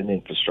authorities had an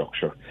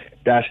infrastructure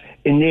that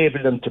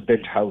enabled them to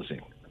build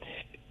housing.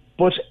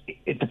 But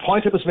the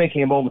point I was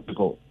making a moment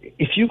ago,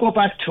 if you go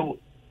back to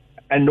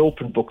an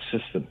open book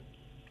system,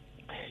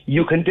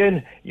 you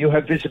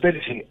have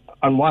visibility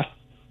on what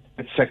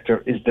the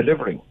sector is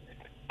delivering.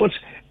 But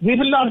we have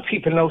a lot of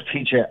people now,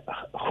 TJ,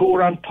 who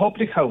are on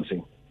public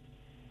housing.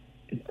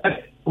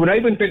 When I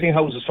went building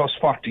houses first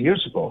 40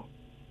 years ago,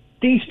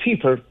 these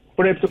people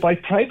were able to buy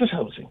private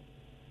housing.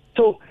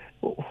 So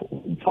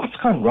what's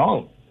gone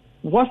wrong?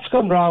 What's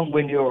gone wrong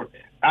when your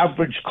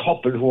average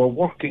couple who are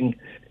working,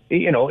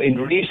 in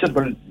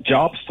reasonable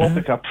jobs,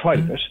 public or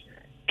private,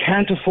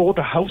 can't afford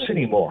a house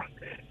anymore?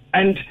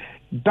 And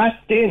back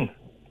then,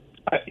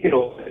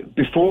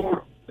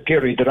 before the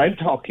period that I'm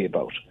talking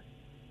about,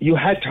 you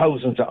had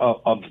thousands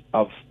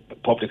of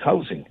public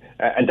housing,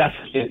 and that's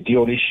the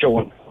only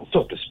show,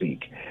 so to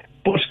speak.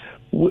 But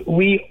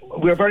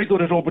we're very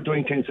good at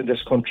overdoing things in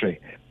this country.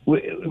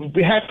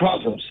 We had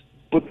problems,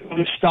 but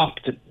we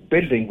stopped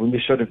building when we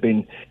should have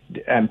been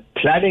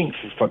planning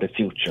for the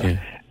future. Yeah.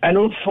 And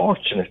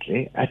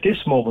unfortunately, at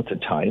this moment in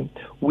time,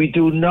 we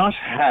do not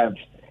have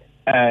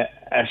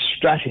a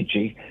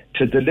strategy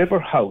to deliver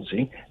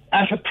housing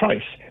at a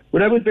price.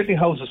 When I was building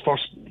houses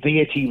first,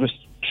 VAT was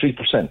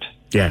 3%.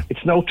 Yeah.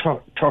 It's now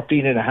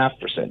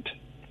 13.5%.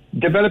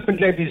 Development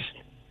levies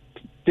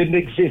didn't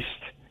exist.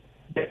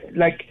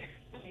 Like,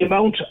 the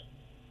amount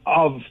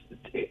of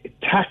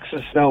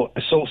taxes now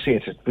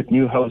associated with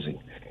new housing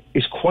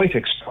is quite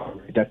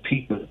extraordinary that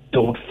people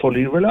don't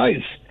fully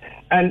realise.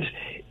 And,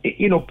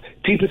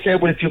 people say,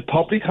 well, if you have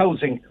public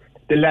housing,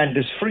 the land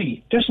is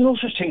free. There's no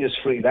such thing as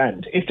free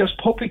land. If there's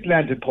public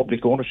land and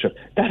public ownership,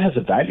 that has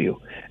a value.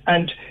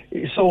 And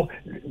so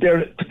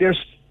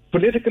there's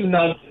political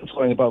nonsense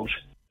going about.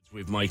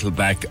 We've Michael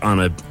back on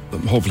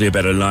hopefully a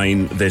better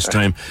line this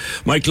time.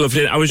 Michael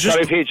O'Flynn, I was just...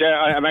 Sorry, PJ,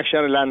 I'm actually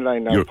on a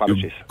landline now.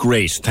 Apologies. You're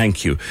great,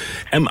 thank you.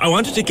 I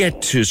wanted to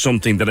get to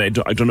something that I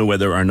don't know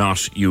whether or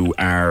not you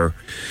are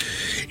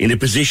in a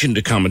position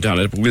to comment on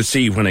it, but we'll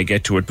see when I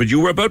get to it. But you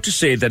were about to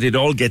say that it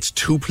all gets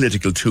too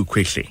political too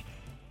quickly.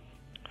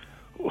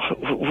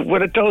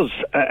 Well, it does,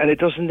 and it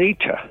doesn't need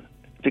to,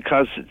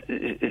 because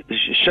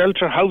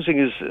shelter housing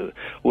is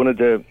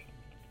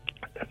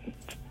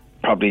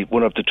probably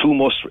one of the two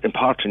most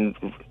important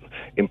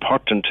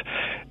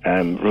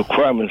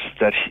requirements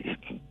that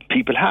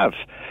people have.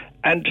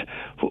 And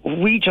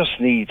we just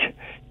need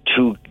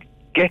to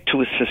get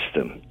to a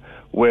system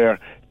where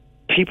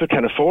people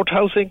can afford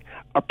housing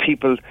or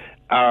people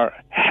are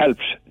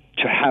helped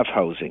to have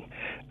housing.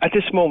 At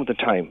this moment in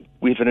time,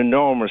 we have an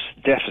enormous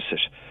deficit.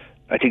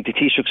 I think the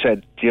Taoiseach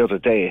said the other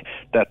day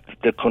that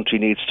the country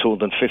needs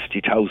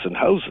 250,000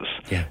 houses.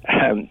 Yeah.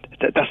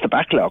 That's the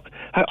backlog.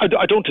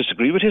 I don't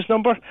disagree with his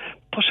number,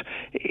 but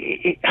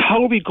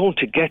how are we going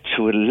to get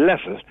to a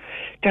level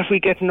that we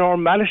get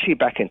normality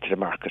back into the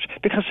market?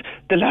 Because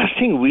the last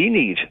thing we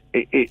need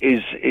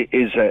is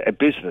a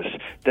business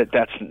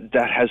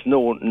that has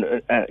no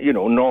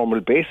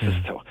normal basis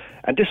to.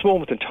 At this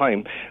moment in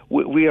time,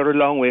 we are a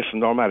long way from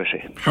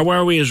normality. How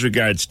are we as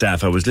regards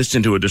staff? I was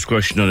listening to a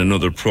discussion on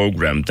another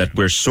programme that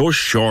we're so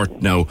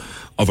short now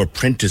of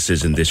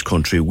apprentices in this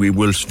country. We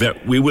will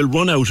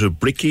run out of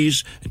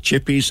brickies and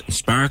chippies and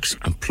sparks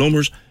and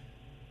plumbers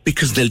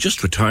because they'll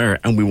just retire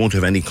and we won't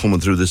have any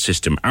coming through the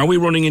system. Are we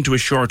running into a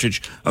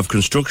shortage of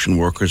construction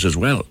workers as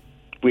well?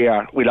 We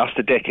are. We lost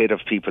a decade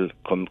of people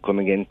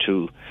coming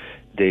into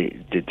the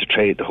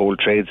trade, the whole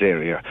trades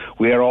area.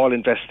 We are all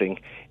investing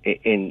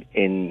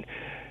in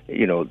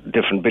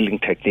different building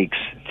techniques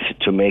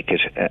to make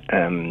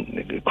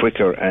it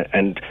quicker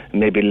and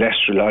maybe less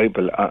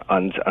reliable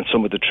on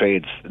some of the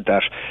trades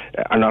that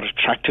are not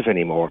attractive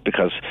anymore,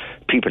 because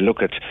people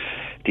look at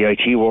the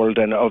IT world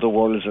and other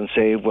worlds and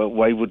say, well,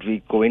 why would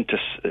we go into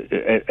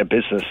a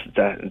business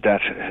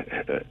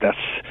that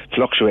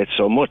fluctuates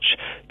so much?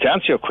 To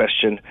answer your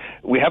question,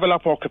 we have a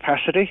lot more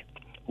capacity.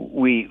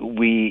 We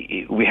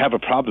have a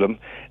problem.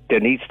 There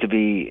needs to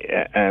be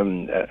a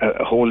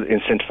whole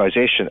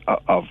incentivization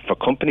for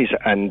companies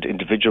and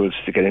individuals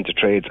to get into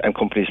trades and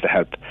companies to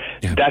help.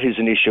 Yeah. That is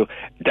an issue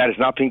that is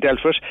not being dealt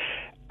with,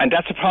 and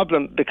that's a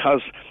problem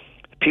because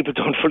people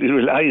don't fully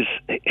realise.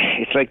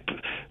 It's like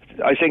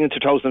I think in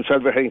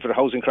 2012 we're heading for the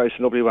housing crisis.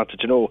 Nobody wanted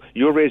to know.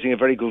 You're raising a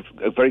very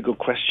good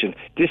question.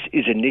 This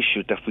is an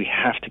issue that we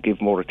have to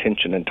give more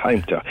attention and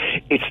time to.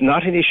 It's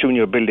not an issue when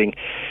you're building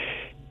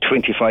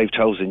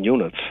 25,000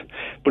 units,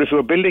 but if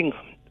we're building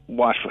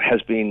what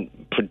has been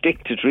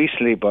predicted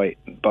recently by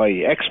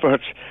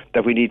experts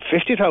that we need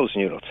 50,000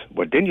 units,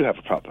 well, then you have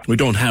a problem. We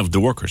don't have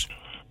the workers.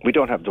 We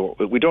don't have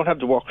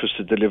the workers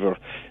to deliver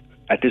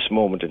at this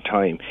moment in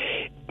time.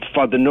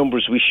 for the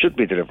numbers we should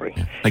be delivering.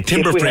 Yeah. Like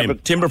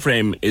timber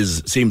frame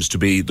seems to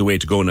be the way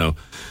to go now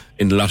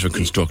in a lot of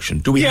construction.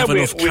 Do we have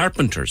enough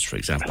carpenters, for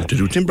example, to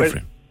do timber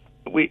frame?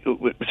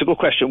 It's a good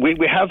question.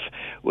 We have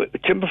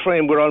timber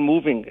frame. We're all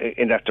moving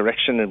in that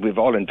direction, and we've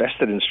all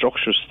invested in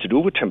structures to do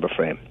with timber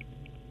frame.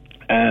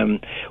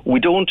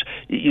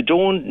 You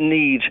don't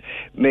need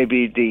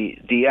maybe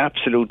the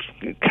absolute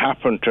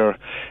carpenter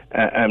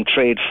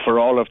trade for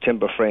all of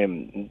timber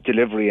frame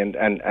delivery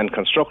and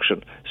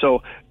construction.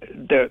 So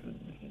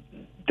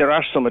there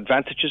are some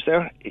advantages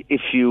there.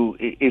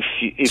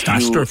 It's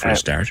faster for a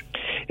start.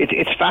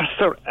 It's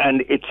faster,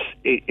 and it's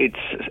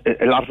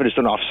a lot of it is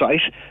done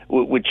off-site,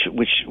 which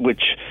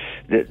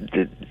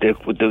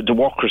the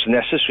workers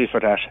necessary for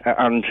that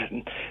and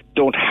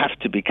don't have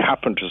to be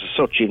carpenters as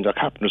such. Even though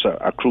carpenters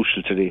are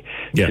crucial to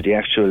the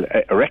actual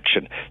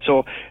erection.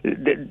 So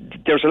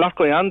there's a lot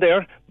going on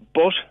there.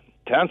 But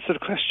to answer the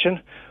question,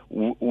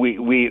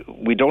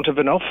 we don't have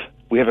enough.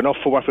 We have enough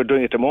for what we're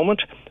doing at the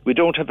moment. We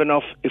don't have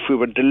enough if we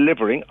were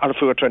delivering, or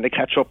if we were trying to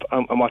catch up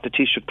on what the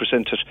Taoiseach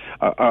presented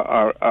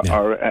or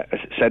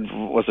said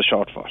was a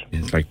shortfall.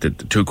 It's like the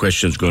two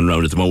questions going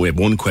around at the moment. We have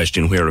one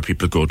question, where are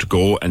people going to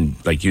go? And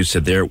like you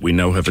said there, we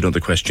now have another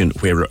question,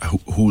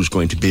 who's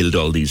going to build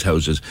all these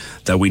houses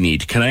that we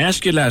need? Can I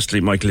ask you lastly,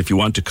 Michael, if you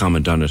want to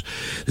comment on it,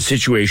 the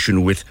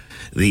situation with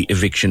the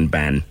eviction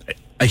ban,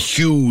 a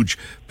huge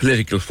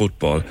political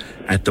football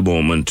at the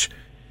moment,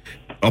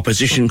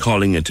 opposition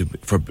calling it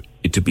for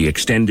it to be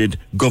extended,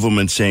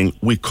 government saying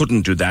we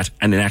couldn't do that,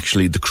 and then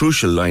actually the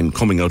crucial line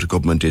coming out of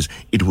government is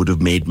it would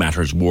have made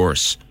matters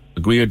worse.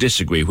 Agree or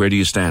disagree? Where do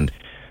you stand?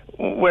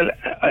 Well,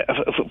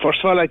 first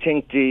of all, I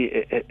think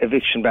the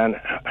eviction ban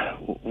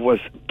was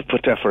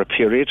put there for a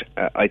period.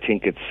 I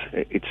think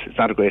it's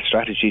not a great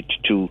strategy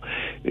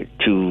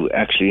to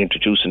actually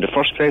introduce in the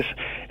first place.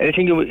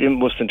 Anything you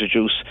must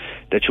introduce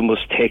that you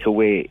must take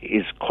away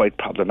is quite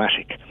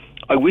problematic.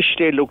 I wish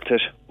they looked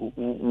at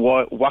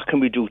what can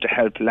we do to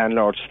help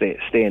landlords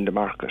stay in the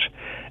market,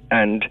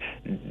 and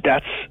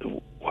that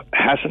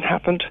hasn't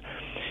happened.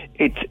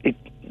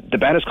 The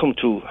ban has come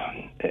to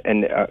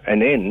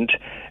an end,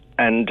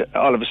 and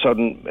all of a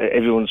sudden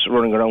everyone's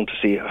running around to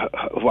see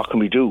what can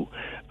we do.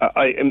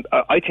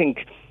 I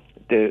think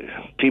the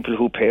people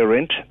who pay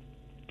rent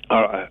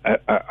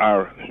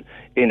are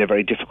in a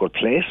very difficult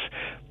place.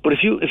 But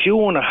if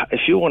you own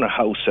a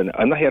house, and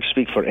I'm not here to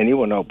speak for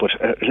anyone now, but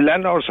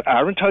landlords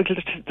are entitled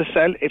to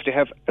sell if they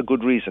have a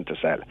good reason to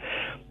sell.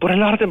 But a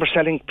lot of them are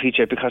selling,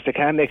 PJ, because they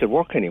can't make it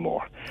work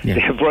anymore. Yeah.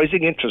 They have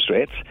rising interest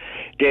rates.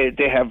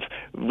 They have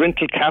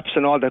rental caps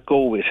and all that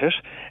go with it,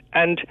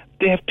 and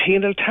they have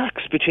penal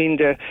tax between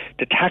the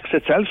tax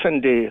itself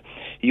and the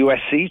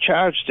USC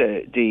charge,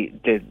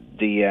 the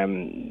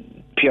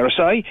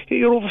PRSI.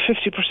 You're over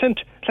 50%.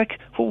 Like,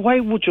 well, why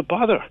would you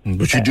bother?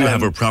 But you do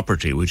have a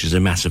property, which is a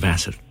massive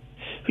asset.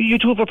 You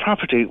do have a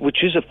property,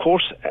 which is, of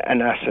course,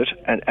 an asset,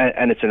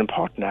 and it's an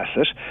important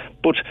asset.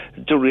 But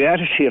the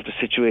reality of the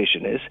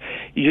situation is,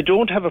 you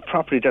don't have a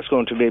property that's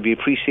going to maybe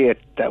appreciate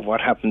that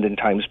what happened in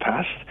times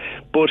past.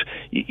 But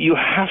you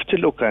have to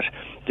look at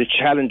the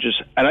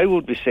challenges. And I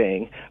would be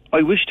saying,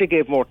 I wish they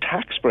gave more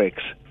tax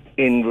breaks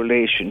in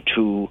relation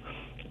to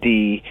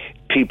the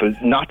people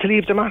not to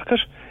leave the market.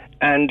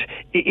 And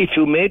if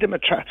you made them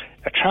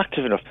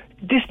attractive enough,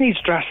 this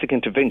needs drastic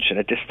intervention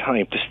at this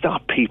time to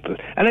stop people.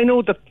 And I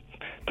know the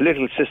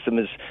political system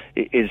is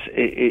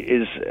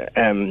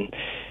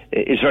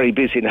very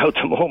busy now at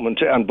the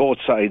moment on both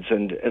sides,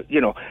 and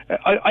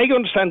I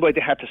understand why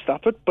they had to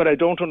stop it, but I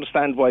don't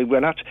understand why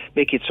we're not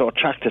making it so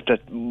attractive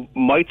that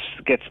might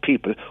get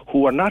people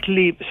who are not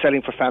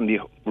selling for family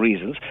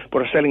reasons,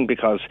 but are selling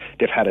because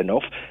they've had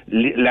enough.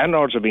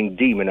 Landlords are being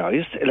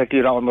demonised. Like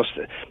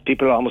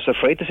people are almost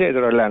afraid to say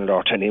they're a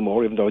landlord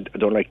anymore, even though I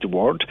don't like the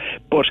word.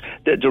 But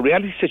the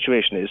reality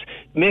situation is,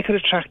 make it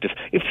attractive.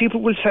 If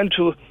people will sell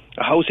to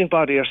a housing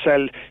body or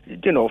sell,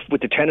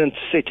 with the tenants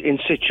in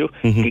situ,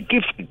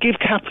 give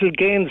capital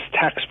gains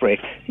tax break.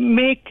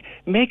 Make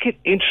it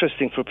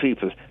interesting for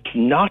people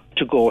not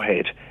to go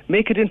ahead.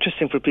 Make it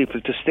interesting for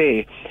people to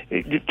stay,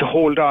 to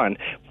hold on.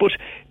 But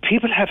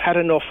people have had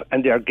enough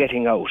and they are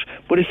getting out.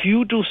 But if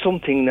you do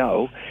something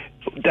now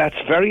that's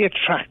very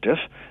attractive,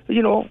 we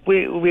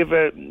have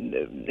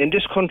in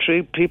this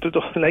country, people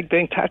don't like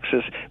paying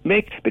taxes.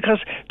 Because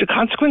the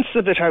consequences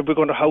of it are we're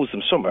going to house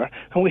them somewhere,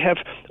 and we have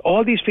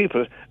all these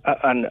people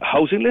on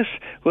housing lists.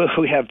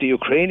 We have the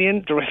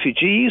Ukrainian, the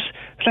refugees.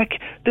 It's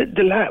like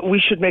we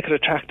should make it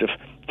attractive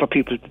for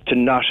people to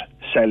not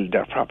sell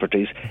their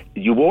properties.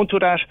 You won't do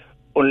that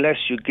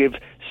unless you give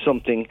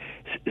something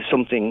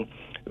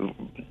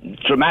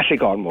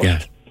dramatic almost. Yeah.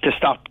 To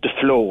stop the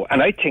flow.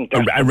 And I think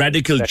a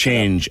radical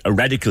change,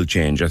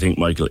 I think,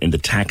 Michael, in the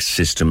tax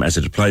system as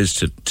it applies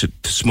to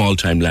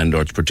small-time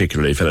landlords,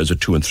 particularly fellows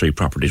with 2 and 3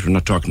 properties. We're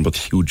not talking about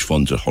huge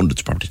funds or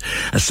hundreds of properties.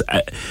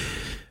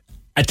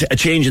 A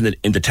change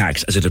in the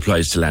tax as it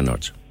applies to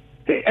landlords.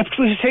 As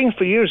we were saying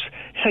for years,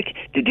 it's like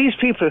these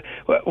people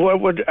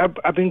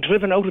are being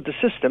driven out of the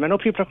system. I know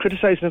people are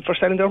criticising them for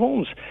selling their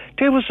homes.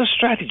 There was a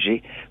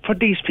strategy for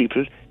these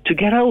people to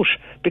get out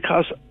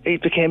because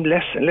it became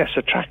less and less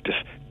attractive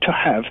to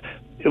have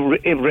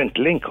a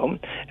rental income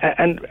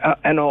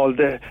and all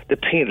the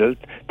penal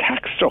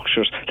tax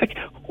structures. Like,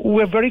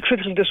 we're very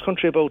critical in this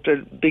country about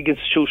the big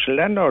institutional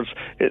landlords,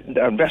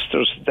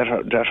 investors that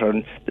are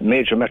in the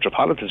major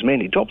metropolitans,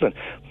 mainly Dublin.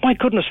 My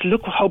goodness,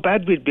 look how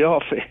bad we'd be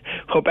off,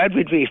 how bad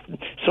we'd be if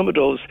some of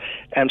those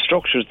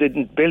structures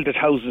didn't build the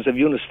thousands of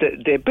units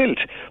they built.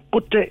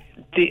 But the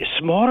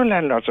smaller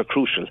landlords are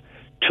crucial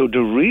to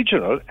the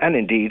regional and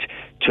indeed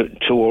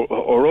to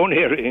our own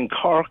area in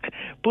Cork,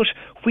 but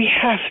we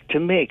have to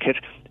make it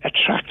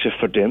attractive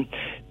for them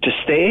to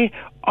stay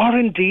or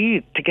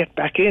indeed to get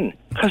back in,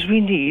 because we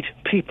need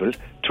people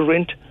to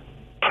rent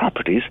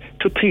properties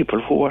to people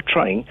who are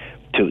trying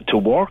to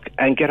work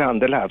and get on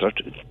the ladder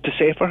to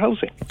safer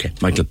housing. Okay,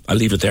 Michael, I'll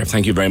leave it there.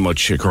 Thank you very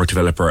much, Cork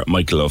developer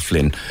Michael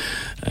O'Flynn.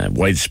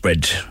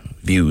 Widespread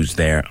views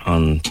there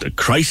on the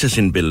crisis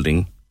in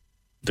building,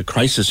 the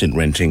crisis in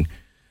renting,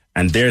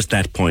 and there's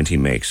that point he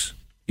makes.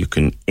 You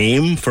can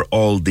aim for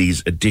all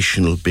these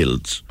additional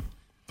builds.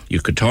 You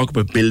could talk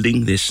about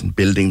building this and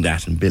building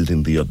that and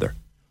building the other.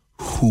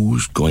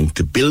 Who's going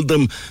to build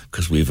them?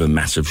 Because we have a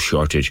massive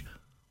shortage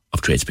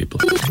of tradespeople.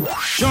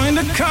 Join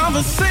the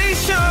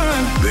conversation.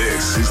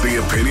 This is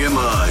the Opinion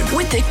Line.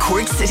 With the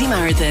Cork City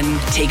Marathon,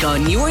 take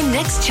on your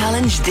next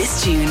challenge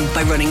this June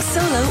by running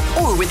solo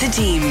or with a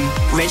team.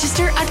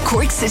 Register at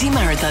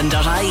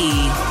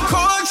corkcitymarathon.ie.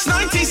 Cork's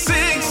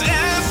 96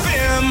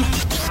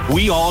 FM.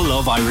 We all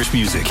love Irish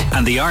music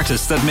and the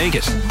artists that make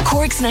it.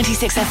 Cork's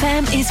 96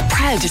 FM is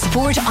proud to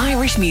support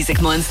Irish Music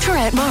Month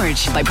throughout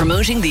March by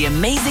promoting the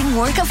amazing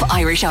work of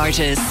Irish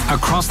artists.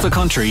 Across the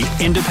country,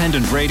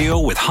 independent radio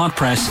with Hot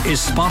Press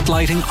is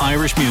spotlighting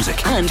Irish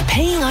music and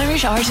paying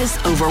Irish artists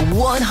over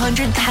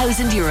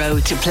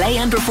 €100,000 to play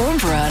and perform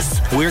for us.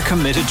 We're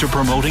committed to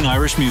promoting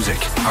Irish music.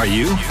 Are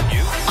you?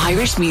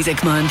 Irish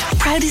Music Month,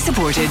 proudly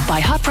supported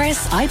by Hot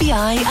Press, IBI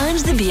and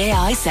the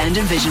BAI Sound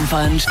and Vision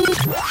Fund.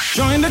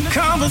 Join the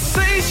conversation.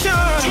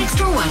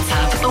 Text or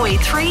WhatsApp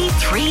 083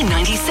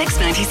 396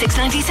 96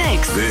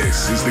 96.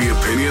 This is the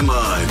Opinion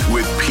Line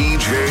with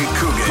PJ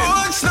Coogan.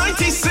 Cork's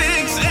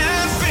 96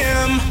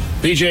 FM.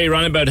 PJ,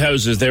 roundabout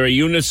houses, there are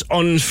units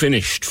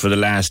unfinished for the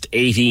last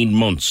 18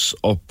 months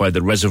up by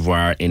the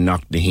reservoir in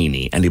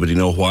Knocknaheeny. Anybody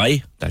know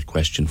why? That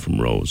question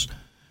from Rose.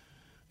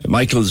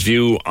 Michael's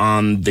view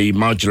on the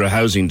modular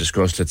housing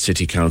discussed at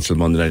City Council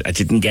Monday night. I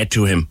didn't get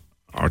to him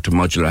or to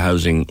modular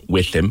housing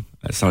with him.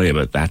 Sorry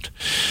about that.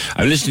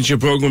 I'm listening to your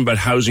programme about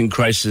housing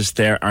crisis.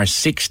 There are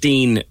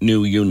 16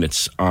 new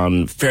units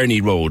on Fernie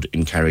Road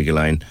in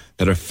Carrigaline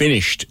that are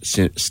finished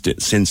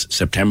since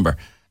September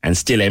and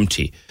still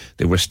empty.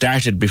 They were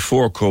started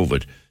before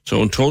COVID.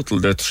 So in total,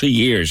 they're 3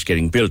 years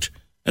getting built.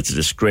 That's a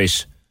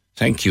disgrace.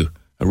 Thank you.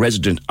 A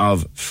resident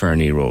of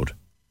Fernie Road.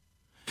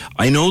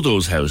 I know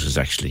those houses,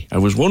 actually. I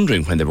was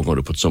wondering when they were going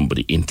to put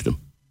somebody into them.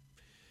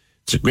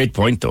 It's a great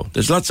point, though.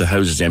 There's lots of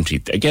houses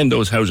empty. Again,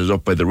 those houses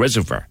up by the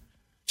reservoir,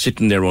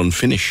 sitting there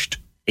unfinished.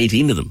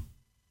 18 of them.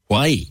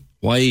 Why?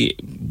 Why?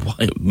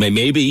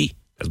 Maybe,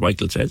 as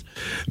Michael says,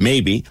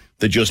 maybe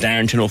there just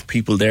aren't enough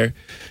people there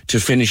to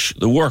finish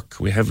the work.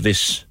 We have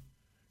this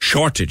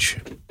shortage,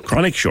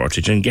 chronic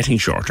shortage, and getting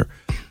shorter,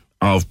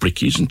 of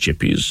brickies and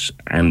chippies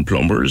and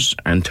plumbers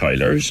and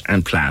tilers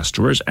and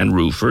plasterers and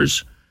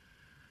roofers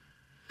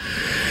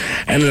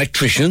and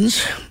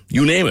electricians,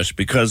 you name it,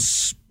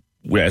 because,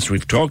 as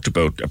we've talked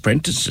about,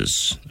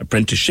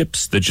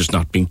 apprenticeships, they're just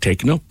not being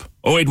taken up.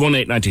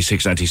 0818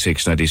 96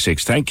 96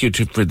 96. Thank you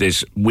for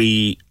this.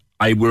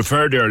 I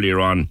referred earlier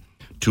on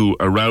to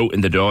a row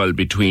in the Dáil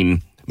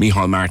between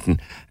Micheál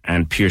Martin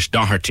and Pearse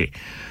Doherty.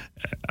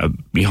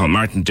 Micheál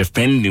Martin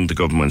defending the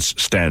government's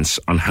stance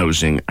on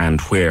housing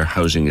and where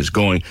housing is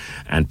going,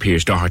 and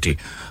Pearse Doherty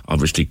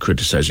obviously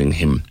criticising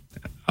him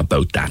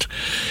about that.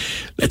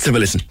 Let's have a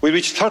listen. We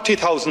reached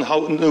 30,000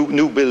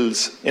 new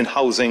builds in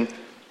housing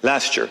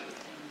last year.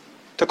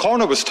 The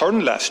corner was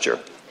turned last year.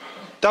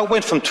 That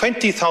went from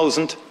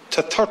 20,000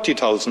 to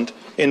 30,000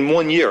 in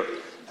 1 year.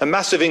 A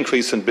massive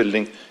increase in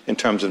building in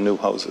terms of new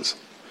houses.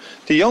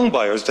 The young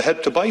buyers, the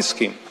Help to Buy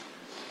scheme.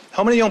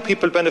 How many young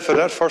people benefit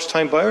that,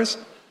 first-time buyers?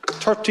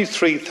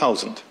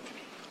 33,000.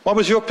 What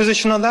was your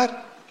position on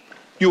that?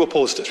 You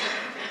opposed it.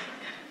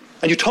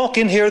 And you talk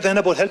in here then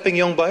about helping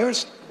young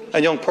buyers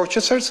and young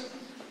purchasers?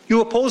 You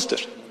opposed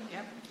it.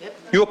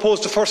 You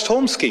opposed the First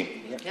Home scheme.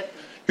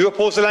 You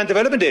opposed the Land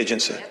Development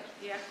Agency.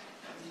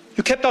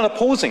 You kept on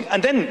opposing.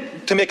 And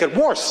then, to make it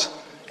worse,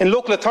 in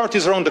local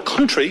authorities around the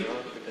country,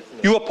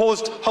 you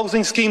opposed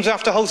housing schemes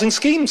after housing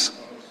schemes.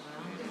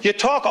 You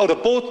talk out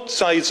of both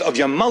sides of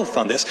your mouth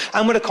on this.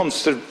 And when it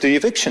comes to the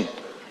eviction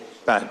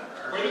ban,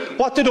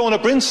 what did Ona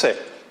Bryn say?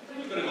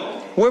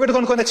 Where were they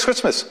going to go next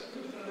Christmas?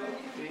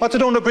 What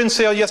did Ona Bryn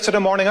say on Yesterday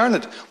Morning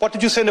Ireland? What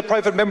did you say in the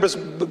private member's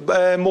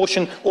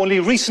motion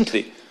only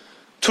recently?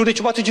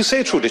 What did you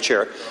say through the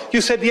chair? You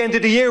said the end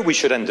of the year we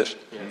should end it.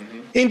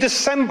 In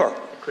December,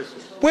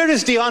 Where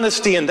is the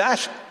honesty in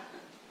that?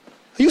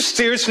 Are you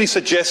seriously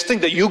suggesting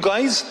that you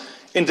guys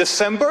in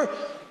December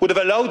would have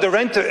allowed the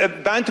rent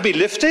ban to be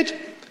lifted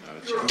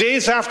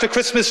days after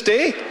Christmas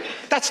Day?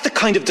 That's the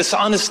kind of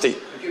dishonesty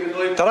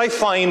that I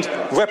find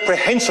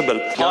reprehensible.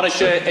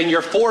 Taoiseach, in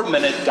your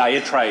 4-minute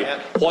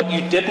diatribe, what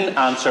you didn't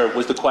answer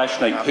was the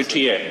question I put to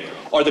you,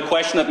 or the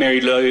question that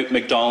Mary Lou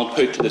McDonald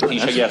put to the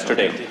Taoiseach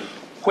yesterday.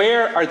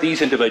 Where are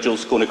these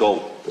individuals going to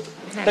go?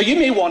 Now, you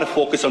may want to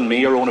focus on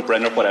me or Ona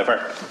Brennan or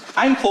whatever.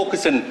 I'm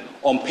focusing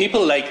on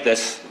people like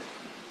this.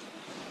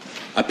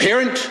 A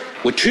parent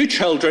with 2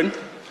 children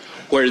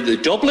where the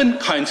Dublin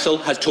Council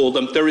has told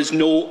them there is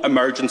no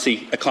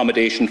emergency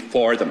accommodation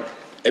for them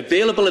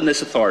available in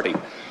this authority,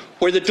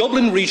 where the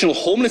Dublin Regional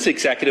Homeless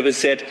Executive has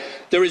said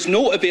there is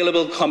no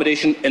available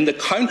accommodation in the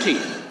county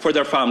for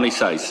their family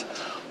size,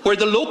 where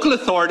the local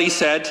authority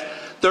said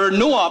there are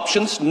no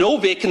options, no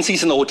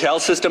vacancies in the hotel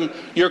system.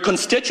 Your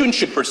constituents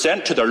should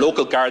present to their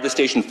local Garda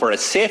station for a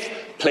safe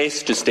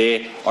place to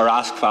stay or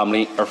ask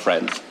family or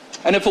friends.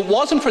 And if it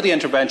wasn't for the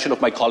intervention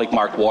of my colleague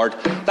Mark Ward,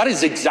 that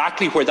is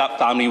exactly where that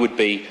family would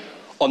be,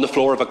 on the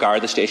floor of a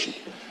Garda station.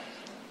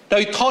 Now,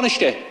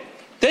 Taoiseach,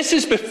 this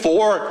is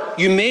before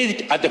you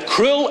made the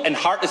cruel and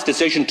heartless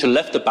decision to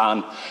lift the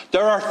ban.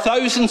 There are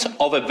thousands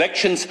of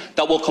evictions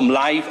that will come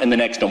live in the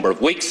next number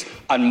of weeks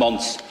and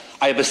months.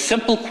 I have a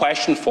simple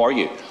question for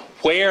you.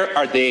 Where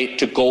are they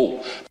to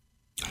go?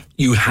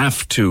 You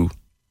have to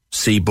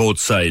see both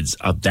sides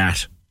of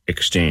that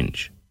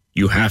exchange.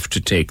 You have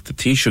to take the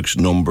Taoiseach's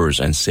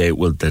numbers and say,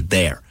 well, they're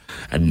there,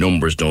 and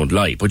numbers don't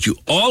lie. But you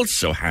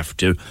also have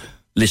to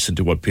listen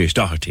to what Pearse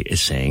Doherty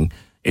is saying.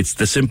 It's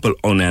the simple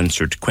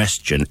unanswered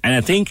question. And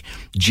I think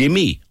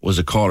Jimmy was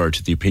a caller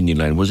to the opinion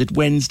line. Was it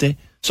Wednesday?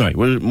 Sorry,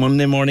 was it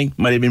Monday morning?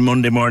 Might have been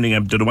Monday morning. I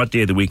don't know what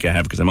day of the week I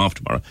have because I'm off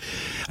tomorrow.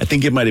 I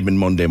think it might have been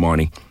Monday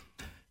morning.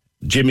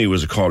 Jimmy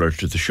was a caller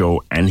to the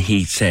show, and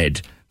he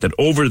said that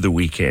over the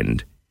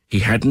weekend he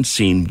hadn't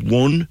seen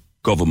one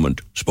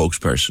government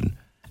spokesperson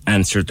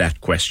answer that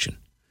question.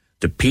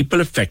 The people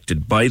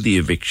affected by the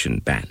eviction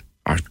ban,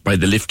 or by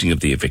the lifting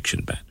of the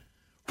eviction ban,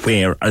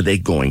 where are they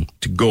going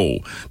to go?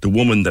 The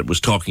woman that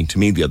was talking to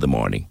me the other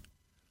morning,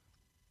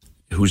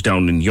 who's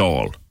down in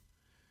Youghal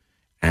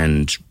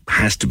and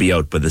has to be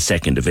out by the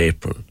 2nd of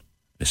April,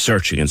 is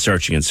searching and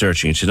searching and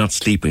searching, and she's not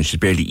sleeping, she's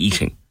barely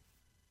eating.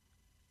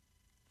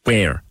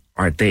 Where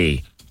are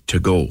they to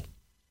go?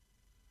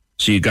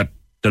 So you got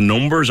the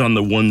numbers on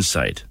the one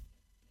side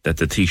that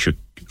the Taoiseach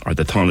or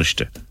the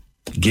Taoiseach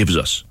gives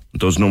us.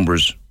 Those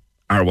numbers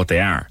are what they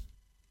are.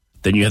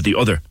 Then you have the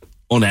other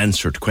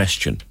unanswered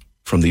question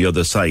from the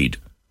other side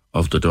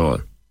of the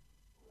door.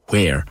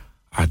 Where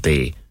are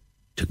they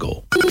to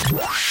go?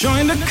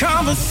 Join the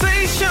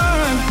conversation.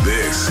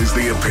 This is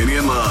the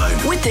Opinion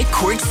Line. With the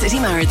Cork City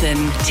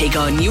Marathon, take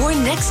on your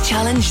next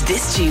challenge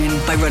this June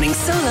by running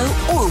solo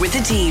or with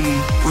a team.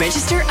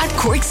 Register at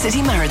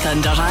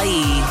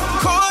corkcitymarathon.ie.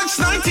 Cork's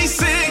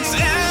 96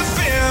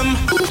 FM.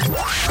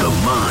 The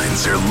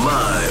lines are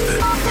live.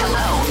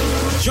 Hello.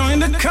 Join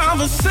the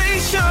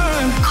conversation.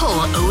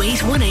 Call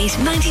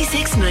 0818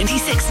 96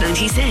 96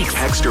 96.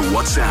 Text or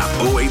WhatsApp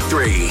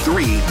 083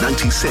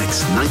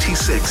 396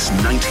 96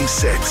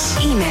 96.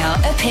 Email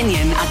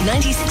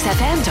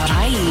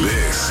opinion@96fm.ie.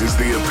 This is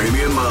the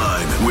Opinion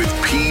Line with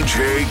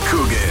PJ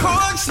Coogan.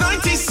 Cork's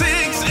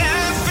 96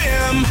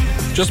 FM.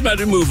 Just about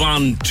to move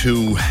on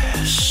to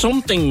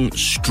something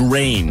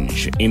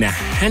strange in a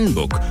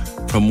handbook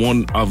from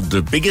one of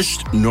the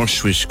biggest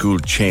nursery school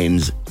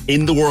chains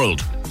in the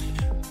world.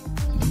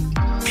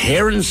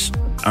 Parents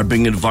are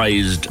being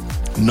advised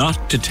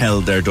not to tell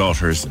their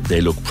daughters they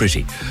look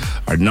pretty,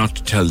 or not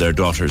to tell their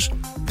daughters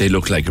they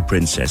look like a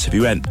princess. Have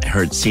you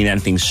seen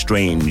anything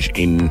strange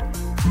in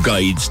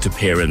guides to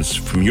parents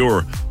from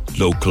your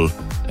local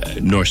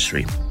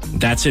nursery?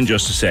 That's in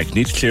just a sec.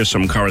 Need to clear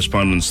some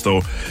correspondence,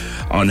 though,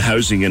 on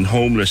housing and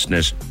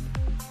homelessness.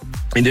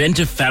 In the event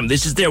of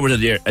this is there with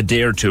a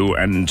day or two,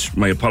 and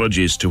my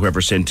apologies to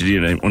whoever sent it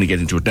in. I'm only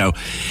getting to it now.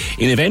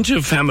 In the event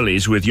of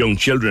families with young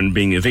children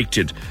being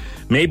evicted,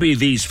 maybe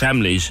these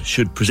families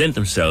should present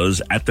themselves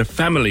at the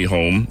family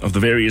home of the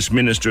various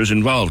ministers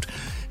involved,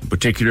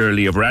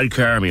 particularly of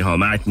Radcar, Micheál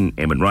Martin,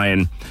 Eamon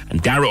Ryan,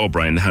 and Dara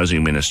O'Brien, the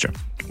housing minister,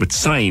 with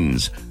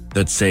signs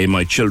that say,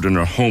 "My children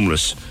are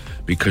homeless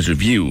because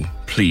of you.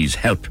 Please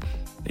help."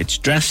 It's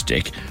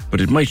drastic,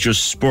 but it might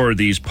just spur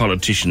these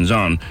politicians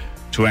on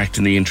to act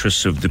in the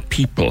interests of the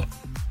people.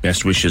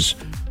 Best wishes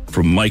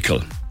from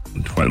Michael.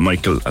 And while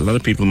Michael, a lot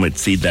of people might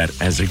see that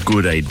as a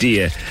good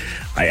idea,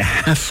 I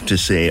have to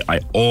say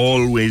I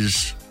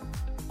always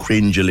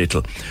cringe a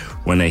little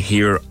when I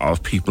hear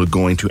of people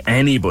going to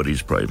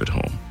anybody's private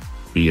home,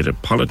 be it a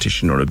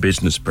politician or a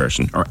business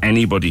person or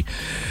anybody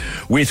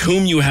with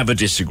whom you have a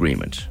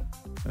disagreement.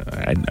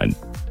 I'm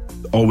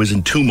always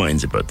in two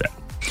minds about that.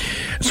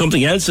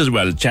 Something else as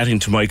well, chatting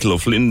to Michael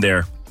O'Flynn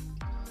there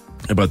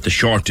about the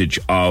shortage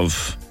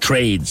of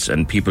trades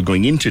and people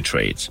going into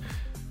trades.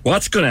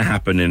 What's going to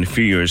happen in a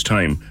few years'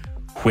 time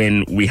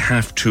when we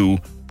have to,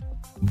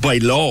 by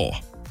law,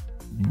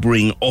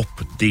 bring up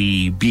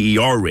the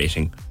BER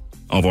rating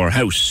of our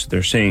house.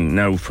 They're saying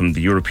now from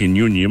the European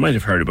Union, you might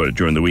have heard about it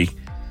during the week,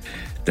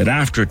 that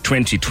after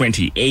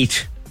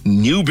 2028,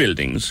 new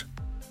buildings,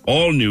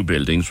 all new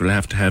buildings will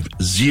have to have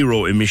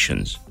zero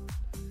emissions.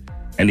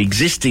 And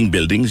existing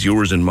buildings,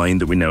 yours and mine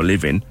that we now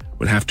live in,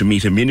 will have to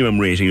meet a minimum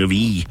rating of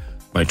E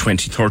by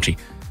 2030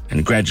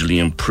 and gradually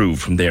improve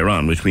from there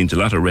on, which means a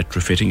lot of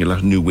retrofitting, a lot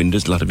of new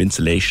windows, a lot of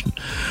insulation.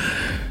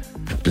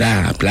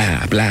 Blah,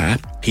 blah, blah.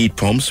 Heat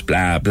pumps,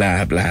 blah,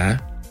 blah, blah.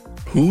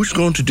 Who's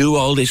going to do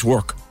all this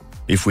work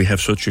if we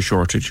have such a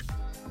shortage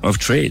of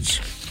trades?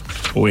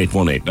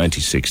 0818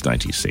 96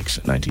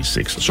 96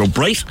 96. So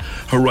Bright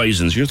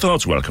Horizons, your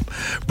thoughts welcome.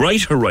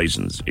 Bright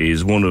Horizons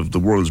is one of the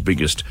world's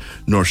biggest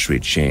nursery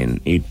chains.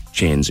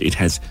 It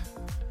has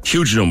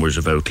huge numbers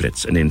of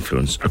outlets and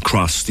influence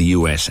across the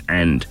US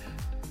and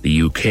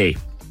the UK.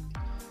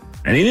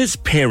 And in its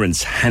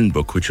parents'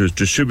 handbook, which was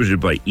distributed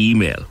by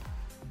email,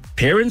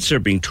 parents are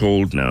being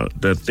told now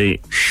that they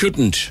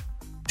shouldn't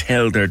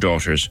tell their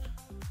daughters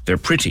they're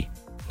pretty.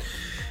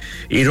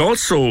 It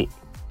also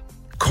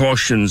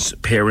cautions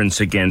parents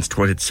against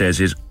what it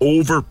says is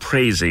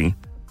overpraising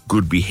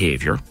good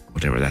behaviour,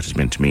 whatever that is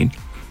meant to mean.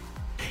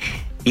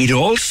 It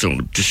also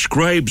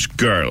describes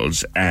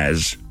girls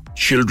as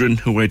children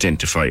who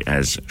identify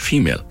as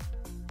female.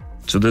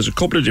 So there's a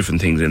couple of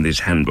different things in this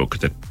handbook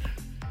that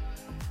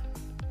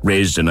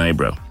raised an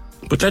eyebrow.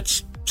 But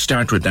let's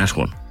start with that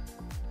one.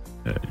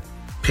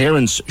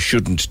 Parents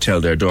shouldn't tell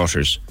their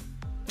daughters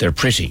they're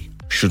pretty,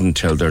 shouldn't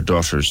tell their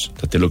daughters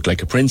that they look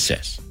like a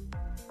princess.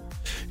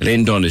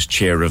 Elaine Dunn is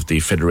chair of the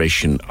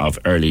Federation of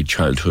Early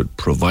Childhood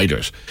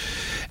Providers.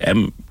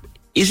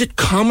 Is it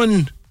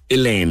common,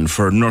 Elaine,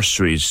 for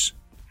nurseries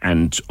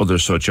and other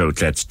such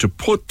outlets to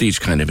put these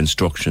kind of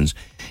instructions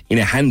in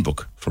a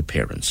handbook for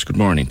parents? Good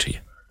morning to you.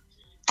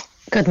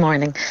 Good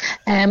morning.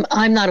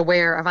 I'm not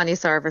aware of any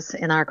service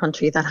in our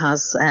country that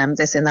has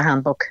this in their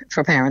handbook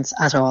for parents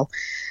at all.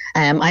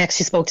 I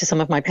actually spoke to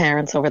some of my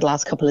parents over the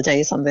last couple of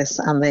days on this,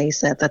 and they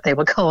said that they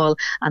would call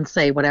and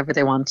say whatever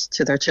they want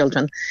to their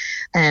children.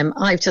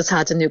 I've just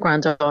had a new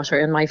granddaughter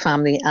in my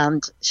family,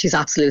 and she's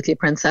absolutely a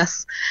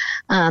princess,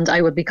 and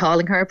I would be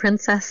calling her a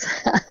princess.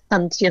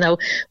 And, you know,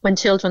 when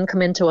children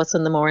come into us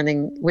in the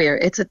morning,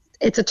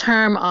 it's a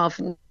term of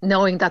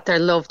knowing that they're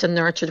loved and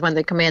nurtured when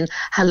they come in.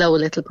 Hello,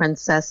 little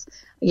princess.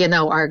 You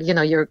know, or, you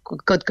know, you're a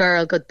good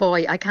girl, good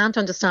boy. I can't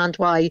understand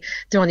why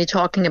they're only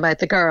talking about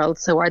the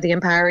girls. So are they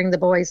empowering the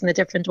boys in a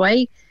different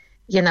way?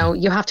 You know,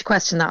 you have to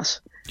question that.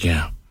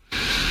 Yeah.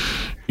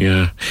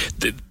 Yeah.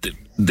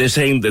 They're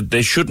saying that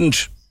they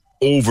shouldn't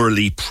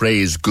overly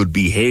praise good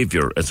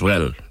behaviour as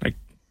well. Like,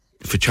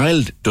 if a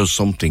child does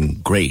something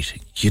great,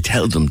 you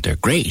tell them they're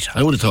great.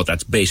 I would have thought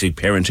that's basic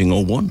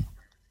parenting 01.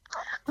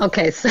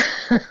 Okay,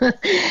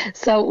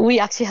 so we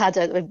actually had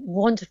a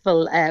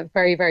wonderful,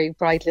 very, very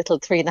bright little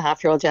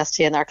 3.5-year-old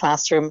yesterday in our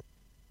classroom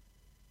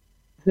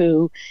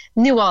who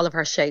knew all of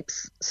her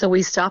shapes. So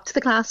we stopped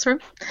the classroom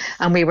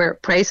and we were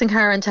praising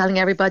her and telling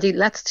everybody,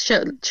 let's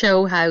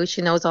show how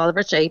she knows all of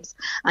her shapes,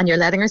 and you're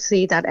letting her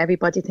see that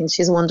everybody thinks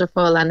she's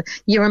wonderful, and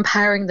you're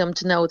empowering them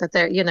to know that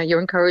they're, you know, you're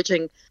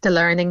encouraging the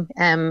learning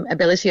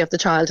ability of the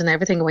child and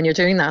everything when you're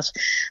doing that.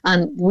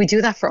 And we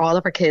do that for all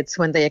of our kids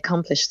when they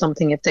accomplish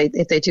something. If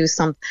they do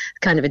some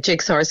kind of a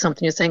jigsaw or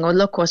something, you're saying, oh,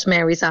 look what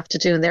Mary's after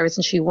doing there,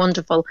 isn't she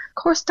wonderful? Of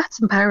course,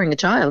 that's empowering a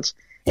child.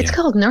 It's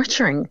called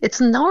nurturing.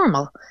 It's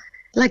normal.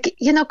 Like,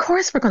 you know, of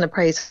course we're going to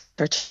praise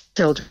our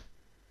children.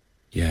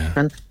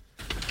 Yeah.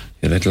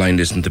 Yeah, that line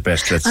isn't the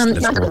best.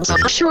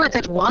 I'm sure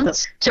they'd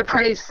want to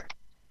praise.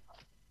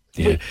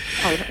 Yeah.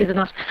 Is it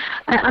not?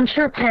 I'm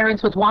sure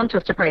parents would want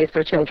us to praise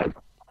their children.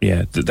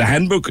 Yeah. The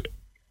handbook,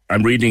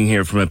 I'm reading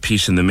here from a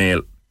piece in the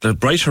Mail, the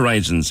Bright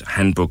Horizons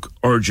handbook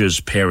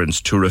urges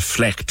parents to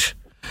reflect.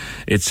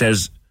 It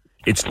says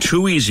it's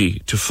too easy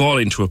to fall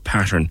into a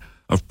pattern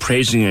of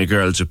praising a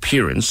girl's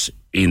appearance,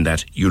 in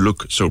that you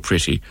look so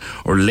pretty,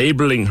 or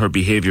labelling her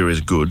behaviour as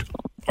good,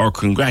 or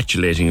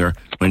congratulating her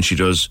when she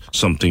does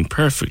something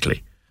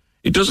perfectly.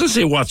 It doesn't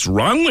say what's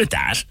wrong with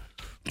that,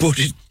 but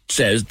it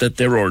says that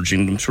they're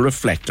urging them to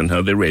reflect on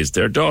how they raise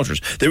their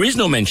daughters. There is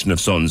no mention of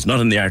sons, not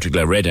in the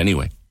article I read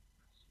anyway.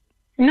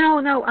 No,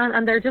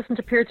 and there doesn't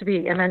appear to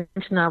be a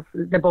mention of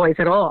the boys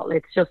at all.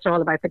 It's just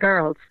all about the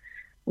girls,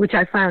 which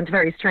I found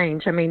very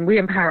strange. I mean, we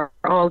empower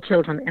all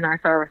children in our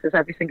services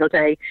every single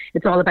day.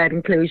 It's all about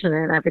inclusion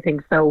and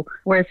everything. So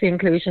where's the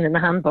inclusion in the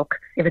handbook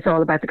if it's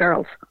all about the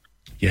girls?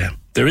 Yeah.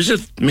 There is a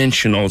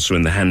mention also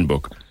in the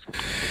handbook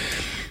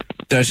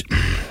that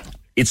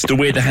it's the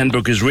way the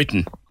handbook is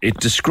written. It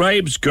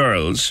describes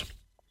girls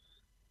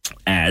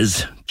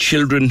as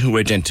children who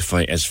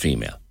identify as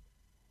female.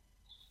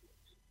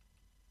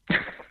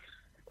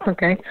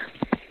 Okay.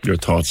 Your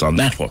thoughts on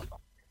that one?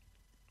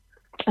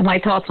 My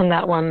thoughts on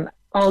that one,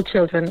 all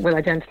children will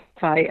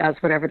identify as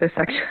whatever their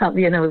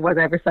sexuality, you know,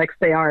 whatever sex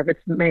they are, if it's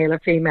male or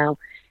female.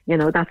 You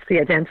know, that's the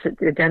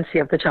identity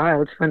of the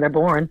child when they're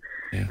born.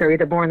 Yeah. They're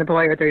either born a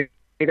boy or they're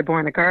either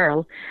born a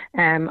girl.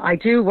 I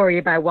do worry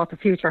about what the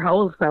future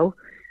holds, though,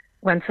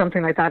 when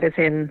something like that is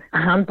in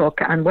a handbook,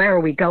 and where are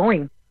we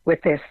going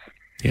with this?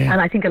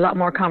 And I think a lot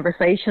more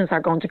conversations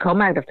are going to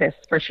come out of this,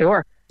 for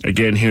sure.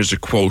 Again, here's a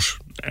quote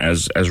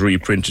as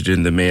reprinted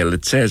in the Mail.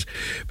 It says,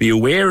 "Be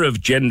aware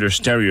of gender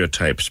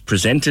stereotypes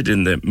presented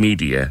in the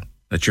media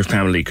that your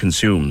family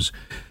consumes.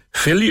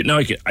 Now,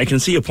 I can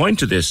see a point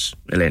to this,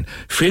 Elaine.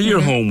 Fill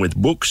your home with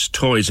books,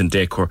 toys and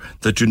decor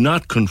that do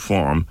not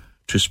conform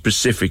to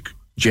specific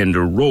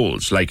gender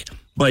roles, like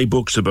buy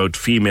books about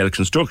female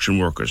construction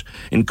workers,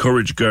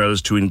 encourage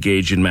girls to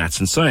engage in maths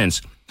and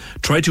science.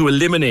 Try to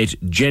eliminate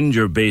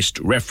gender-based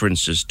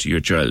references to your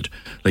child,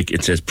 like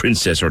it says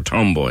princess or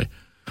tomboy.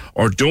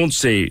 Or don't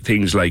say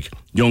things like,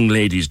 young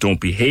ladies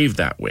don't behave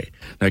that way."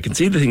 Now, I can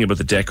see the thing about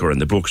the decor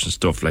and the books and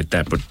stuff like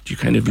that, but you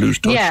kind of lose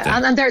touch. Yeah,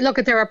 then. and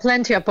there are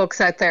plenty of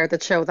books out there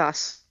that show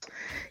that.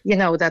 You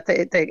know, that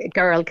the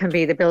girl can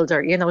be the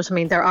builder. You know what I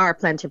mean? There are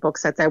plenty of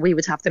books out there. We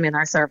would have them in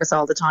our service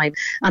all the time.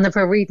 And if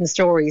we're reading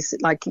stories,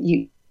 like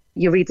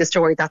you read the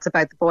story that's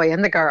about the boy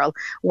and the girl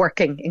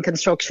working in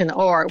construction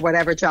or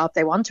whatever job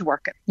they want to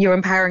work in. You're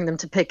empowering them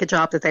to pick a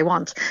job that they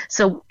want.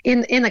 So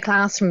in a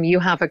classroom, you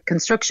have a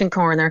construction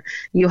corner,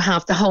 you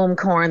have the home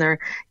corner,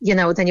 you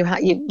know, then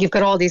you've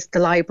got all these, the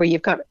library,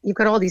 you've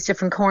got all these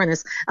different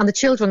corners, and the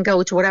children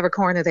go to whatever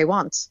corner they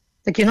want.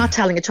 Like, you're not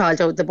telling a child,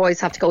 oh, the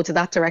boys have to go to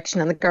that direction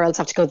and the girls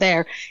have to go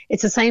there.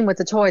 It's the same with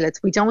the toilets.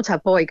 We don't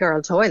have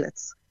boy-girl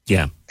toilets.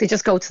 Yeah. They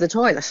just go to the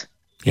toilet.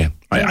 Yeah,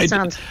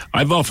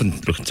 I've often,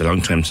 look, it's a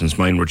long time since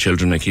mine were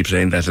children, I keep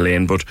saying that,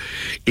 Elaine, but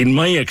in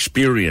my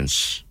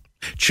experience,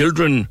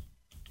 children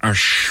are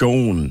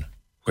shown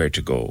where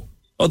to go.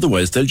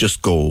 Otherwise, they'll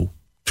just go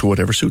to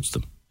whatever suits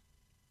them.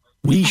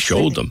 We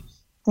show them.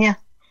 Yeah,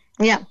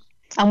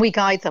 and we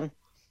guide them.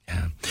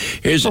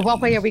 Yeah. So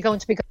what way are we going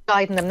to be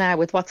guiding them now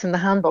with what's in the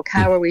handbook?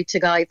 How are we to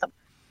guide them?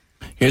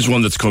 Here's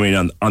one that's coming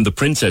on the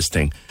princess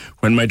thing.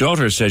 When my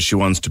daughter says she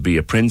wants to be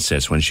a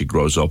princess when she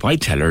grows up, I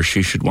tell her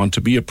she should want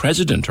to be a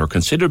president or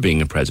consider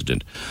being a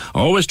president. I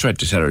always try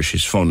to tell her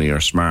she's funny or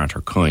smart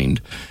or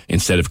kind,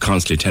 instead of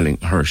constantly telling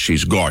her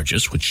she's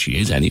gorgeous, which she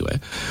is anyway.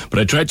 But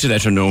I tried to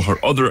let her know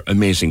her other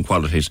amazing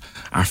qualities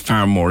are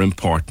far more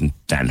important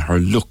than her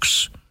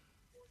looks.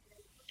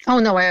 Oh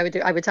no, I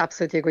would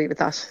absolutely agree with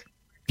that.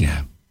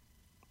 Yeah.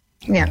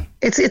 Yeah.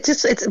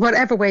 It's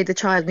whatever way the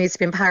child needs to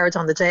be empowered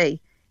on the day.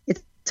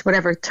 It's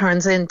whatever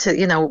turns into,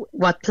 you know,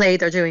 what play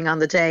they're doing on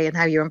the day and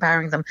how you're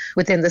empowering them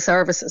within the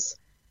services.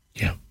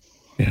 Yeah.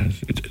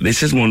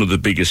 This is one of the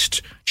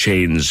biggest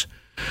chains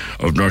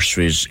of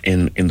nurseries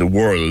in the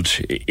world.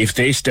 If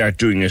they start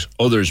doing it,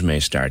 others may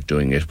start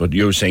doing it, but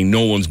you're saying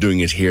no one's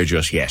doing it here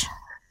just yet.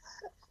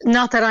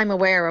 Not that I'm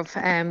aware of.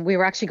 We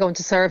were actually going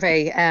to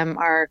survey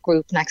our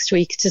group next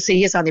week to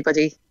see is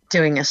anybody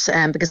doing it,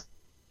 because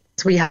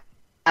we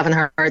haven't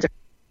heard.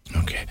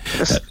 Okay.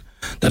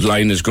 That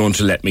line is going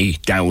to let me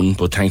down,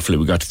 but thankfully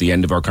we got to the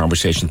end of our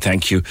conversation.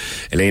 Thank you,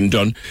 Elaine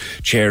Dunn,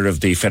 Chair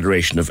of the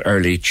Federation of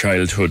Early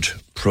Childhood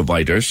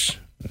Providers.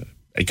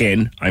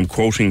 Again, I'm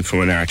quoting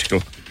from an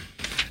article.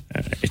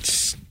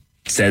 It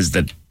says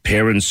that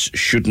parents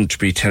shouldn't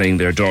be telling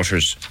their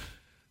daughters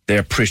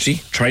they're pretty.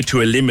 Try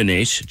to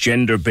eliminate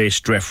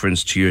gender-based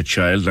reference to your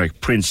child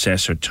like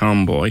princess or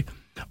tomboy,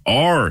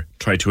 or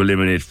try to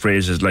eliminate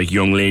phrases like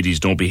young ladies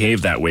don't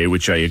behave that way,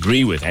 which I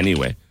agree with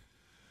anyway.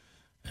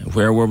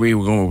 Where were we?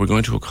 We're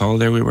going to a call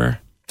there, we were?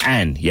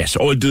 Anne, yes.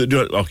 Oh, do it.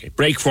 Okay,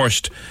 break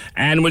first.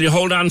 Anne, will you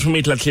hold on for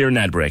me till I clear an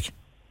ad break?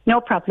 No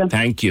problem.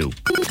 Thank you.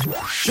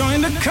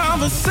 Join the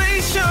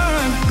conversation.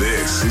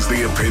 This is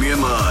the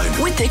Opinion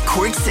Line. With the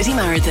Cork City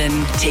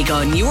Marathon, take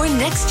on your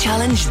next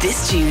challenge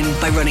this June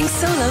by running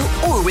solo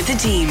or with a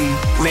team.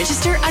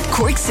 Register at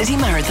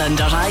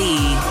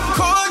corkcitymarathon.ie.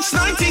 Cork's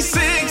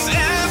 96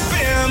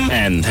 FM.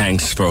 Anne,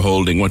 thanks for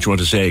holding. What do you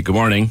want to say? Good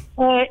morning.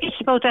 It's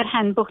about that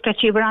handbook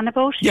that you were on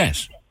about.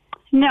 Yes.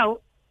 No,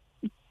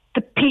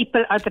 the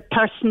people or the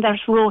person that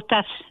wrote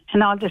that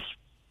and all this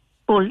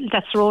bull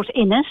that's wrote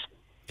in it.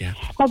 Yeah.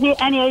 Have you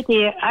any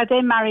idea? Are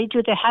they married?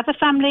 Do they have a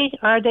family?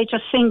 Or are they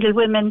just single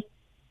women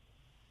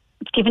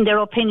giving their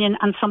opinion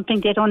on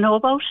something they don't know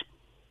about?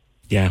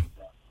 Yeah.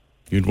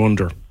 You'd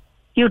wonder.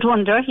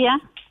 Yeah.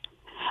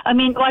 I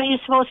mean, what are you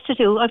supposed to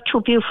do? I have two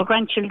beautiful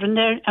grandchildren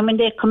there, and when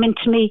they come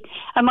into me,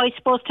 am I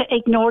supposed to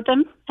ignore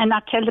them and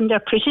not tell them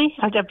they're pretty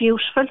or they're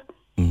beautiful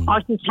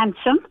or he's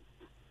handsome?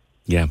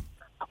 Yeah.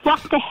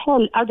 What the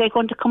hell are they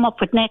going to come up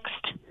with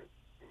next?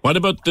 What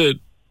about the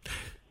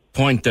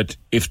point that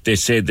if they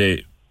say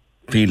they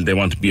feel they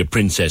want to be a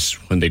princess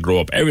when they grow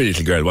up, every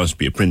little girl wants to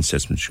be a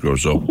princess when she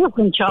grows up. You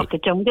can chalk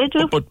it down, they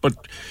do. But would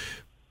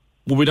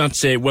we not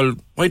say, well,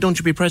 why don't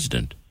you be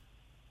president?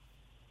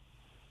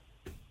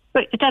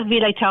 But that'd be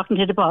like talking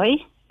to the boy.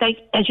 Like,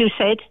 as you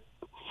said,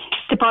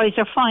 the boys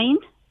are fine,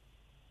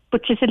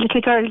 but just the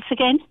little girls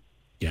again.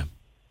 Yeah.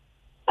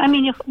 I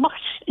mean, what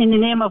in the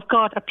name of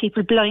God are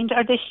people blind?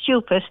 Are they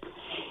stupid?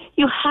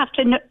 You have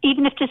to know,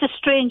 even if there's a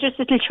stranger's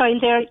little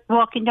child there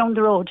walking down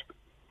the road,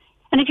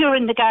 and if you're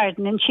in the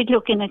garden and she's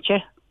looking at you,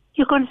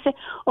 you're going to say,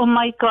 oh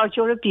my God,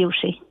 you're a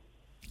beauty.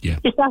 Yeah.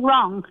 Is that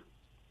wrong?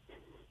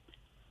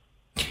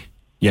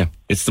 Yeah,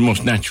 it's the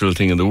most natural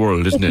thing in the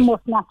world, isn't it? It's the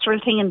most natural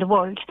thing in the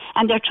world.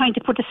 And they're trying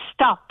to put a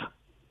stop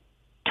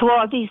to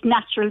all these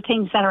natural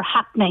things that are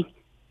happening.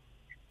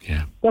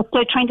 Yeah.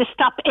 They're trying to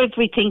stop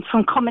everything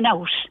from coming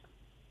out.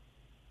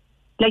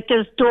 Like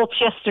there's dopes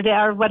yesterday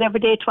or whatever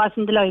day it was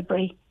in the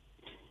library.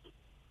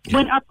 Yeah.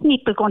 When are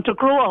people going to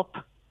grow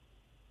up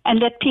and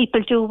let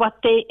people do what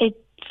they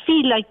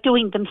feel like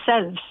doing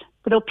themselves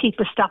without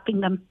people stopping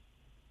them?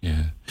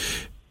 Yeah.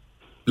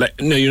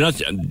 No, you're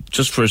not,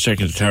 just for a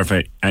second to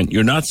clarify, and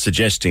you're not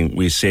suggesting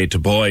we say to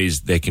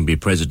boys they can be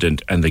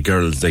president and the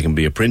girls they can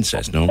be a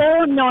princess, no?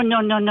 Oh, no.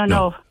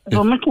 A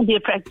woman can be a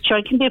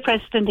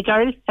president, a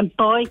girl, and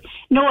boy.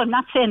 No, I'm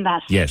not saying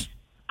that. Yes.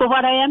 But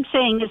what I am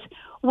saying is,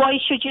 why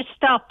should you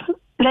stop,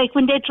 like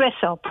when they dress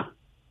up?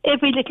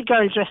 Every little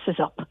girl dresses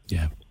up.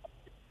 Yeah.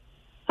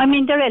 I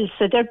mean, they're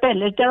Elsa, they're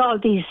Bella, they're all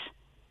these.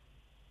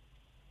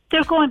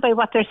 They're going by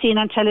what they're seeing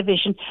on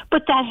television.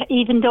 But that,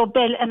 even though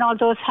Belle and all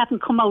those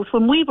hadn't come out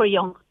when we were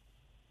young,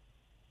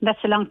 that's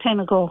a long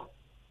time ago.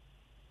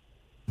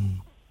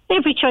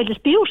 Every child is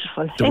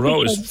beautiful. There were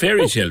always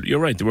fairy tale. You're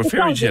right. There were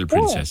fairy tale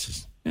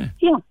princesses.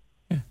 Yeah.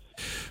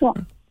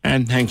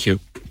 Anne, thank you.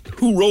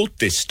 Who wrote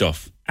this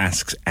stuff?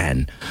 Asks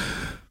Anne.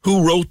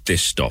 Who wrote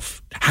this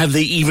stuff? Have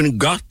they even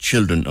got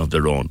children of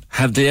their own?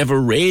 Have they ever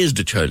raised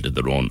a child of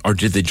their own? Or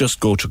did they just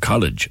go to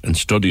college and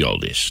study all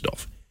this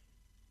stuff?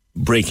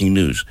 Breaking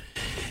news.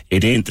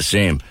 It ain't the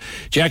same.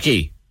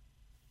 Jackie.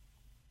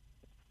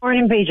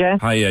 Morning,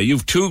 PJ. Hiya.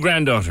 You've 2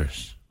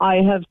 granddaughters. I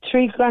have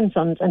 3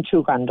 grandsons and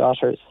 2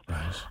 granddaughters.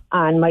 Right.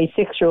 And my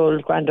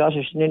 6-year-old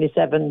granddaughter, she's nearly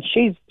 7.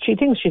 She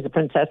thinks she's a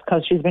princess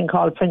because she's been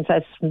called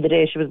princess from the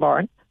day she was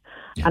born.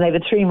 Yeah. And I have a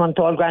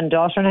 3-month-old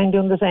granddaughter, and I'm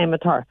doing the same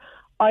with her.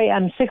 I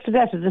am sick to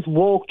death of this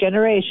woke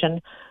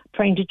generation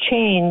trying to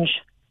change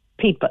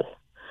people.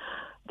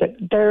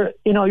 They're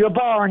you're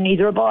born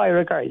either a boy or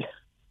a girl.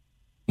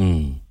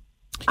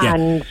 Yeah.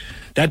 And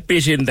that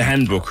bit in the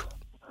handbook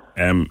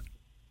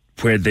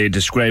where they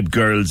describe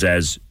girls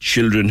as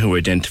children who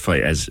identify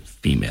as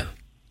female.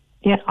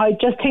 Yeah, I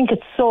just think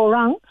it's so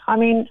wrong. I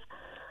mean,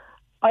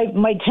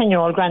 my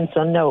 10-year-old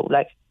grandson,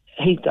 I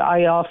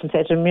often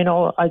say to him,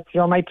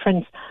 you're my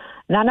prince.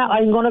 Nana,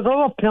 I'm going to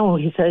grow up now,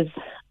 he says,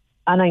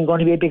 and I'm going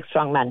to be a big,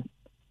 strong man.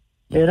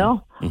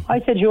 Mm-hmm.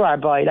 I said, you are,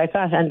 boy, like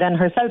that. And then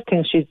herself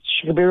thinks she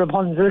could be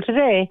Rapunzel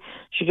today.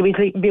 She could be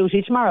Sleeping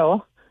Beauty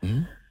tomorrow.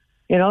 Mm-hmm.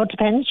 It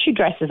depends. She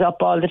dresses up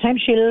all the time.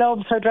 She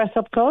loves her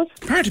dress-up clothes.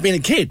 Part of being a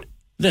kid.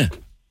 Yeah.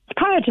 It's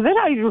part of it.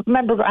 I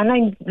remember,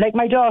 and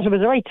my daughter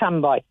was a right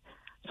tomboy.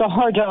 So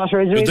her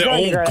daughter is really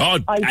girly girl. Oh,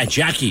 God,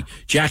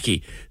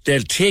 Jackie,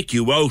 they'll take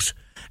you out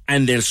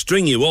and they'll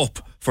string you up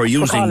for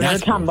using that. Her a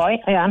tomboy,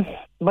 yeah.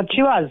 But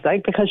she was,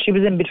 because she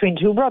was in between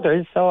 2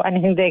 brothers, so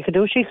anything they could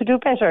do, she could do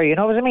better, you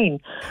know what I mean?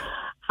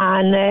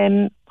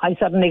 And I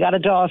suddenly got a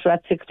daughter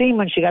at 16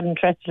 when she got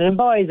interested in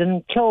boys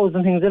and clothes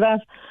and things like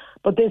that.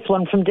 But this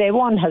one from day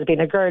one has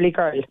been a girly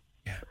girl.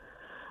 Yeah.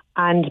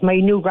 And my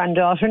new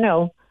granddaughter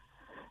now,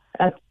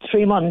 at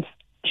 3 months,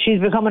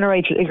 she's becoming a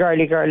right little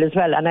girly girl as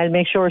well. And I'll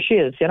make sure she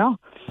is,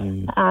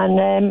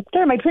 And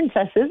they're my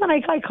princesses, and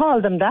I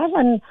call them that.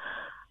 And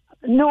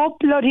no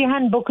bloody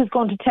handbook is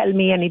going to tell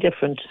me any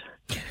different.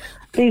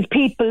 These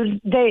people,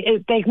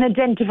 they can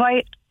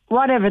identify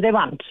whatever they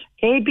want.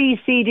 A, B,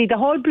 C, D, the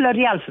whole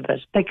bloody alphabet.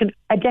 They can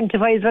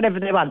identify as whatever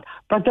they want.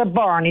 But they're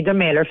born either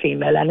male or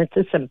female, and it's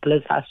as simple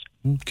as that.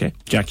 Okay.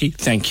 Jackie,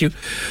 thank you.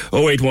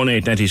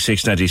 0818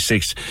 96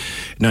 96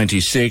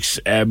 96.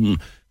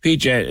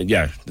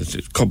 PJ, there's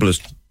a couple of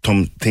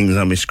things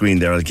on my screen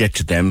there. I'll get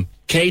to them.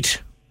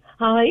 Kate?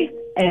 Hi.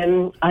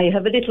 I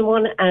have a little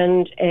one,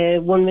 and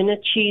 1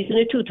 minute she's in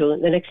a tutu,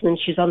 and the next minute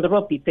she's on the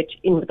rugby pitch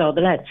in with all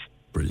the lads.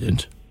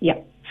 Brilliant. Yeah,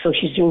 so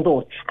she's doing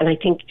both. And I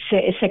think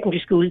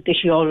secondary school, they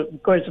should all,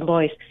 girls and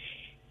boys,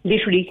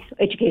 literally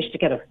educated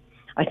together.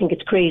 I think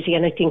it's crazy,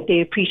 and I think they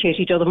appreciate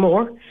each other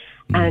more,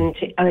 and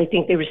I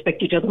think they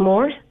respect each other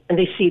more, and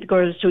they see the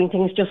girls doing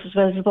things just as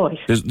well as the boys.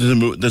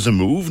 There's a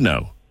move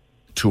now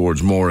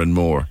towards more and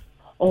more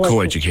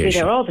co-education. I think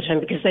they're there all the time,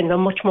 because then they're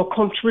much more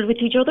comfortable with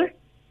each other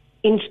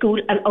in school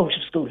and out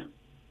of school.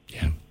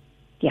 Yeah.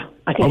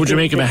 I think. What would you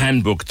make of a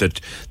handbook that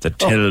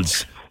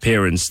tells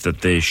parents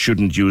that they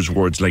shouldn't use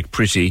words like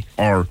pretty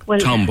or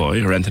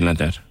tomboy or anything like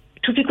that?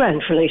 It would be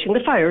grand for lighting the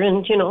fire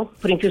and,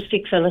 putting 2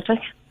 sticks on it.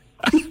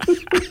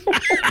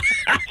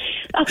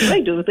 That's what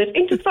I do with it.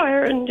 Into the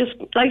fire and just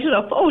light it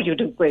up. Oh, you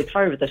do great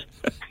fire with it.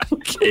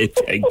 Okay,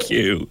 thank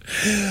you.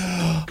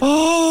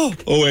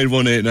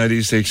 0818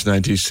 96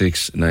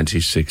 96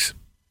 96.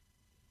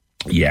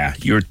 Yeah,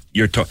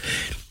 you're talking.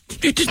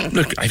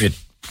 Look, I have a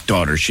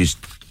daughter. She's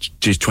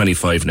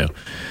 25 now,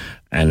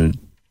 and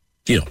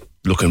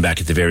looking back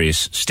at the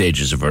various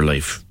stages of her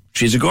life,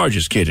 she's a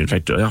gorgeous kid. In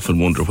fact, I often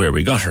wonder where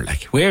we got her.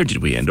 Like, where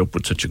did we end up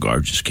with such a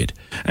gorgeous kid?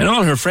 And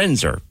all her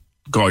friends are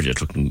gorgeous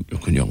looking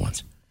young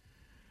ones.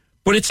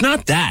 But it's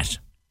not that.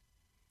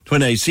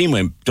 When I see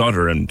my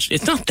daughter, and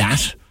it's not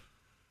that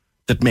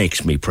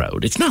makes me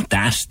proud. It's not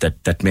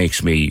that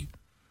makes me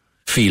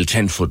feel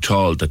 10 foot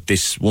tall that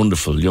this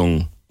wonderful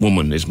young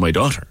woman is my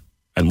daughter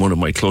and one of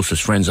my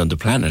closest friends on the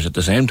planet at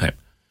the same time.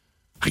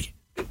 Do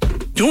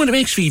you know what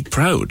makes me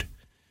proud?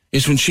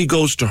 Is when she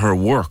goes to her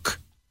work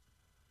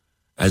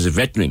as a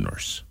veterinary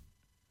nurse,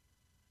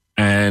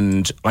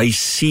 and I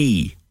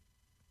see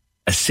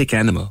a sick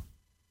animal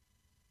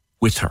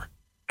with her,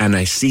 and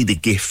I see the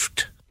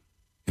gift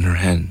in her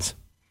hands.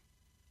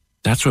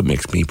 That's what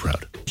makes me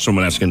proud.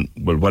 Someone asking,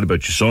 well, what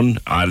about your son?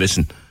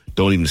 Listen,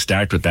 don't even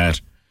start with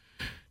that.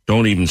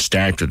 Don't even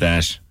start with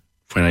that.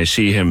 When I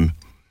see him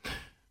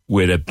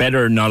with a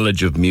better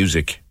knowledge of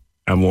music,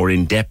 a more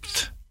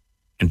in-depth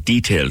and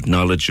detailed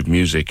knowledge of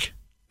music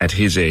at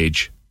his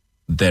age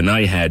than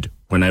I had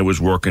when I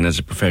was working as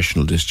a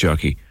professional disc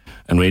jockey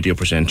and radio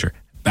presenter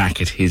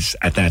back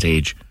at that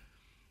age,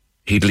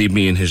 he'd leave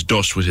me in his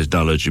dust with his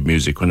knowledge of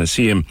music. When I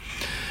see him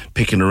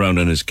picking around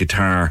on his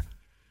guitar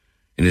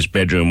in his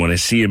bedroom, when I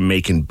see him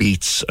making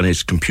beats on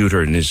his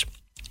computer and his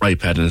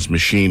iPad and his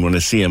machine, when I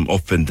see him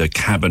up in the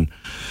cabin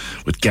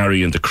with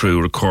Gary and the crew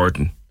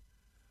recording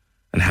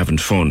and having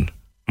fun,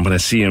 and when I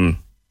see him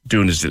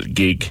doing his little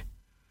gig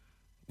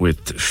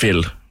with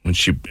Phil when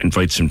she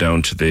invites him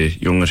down to the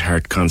Young at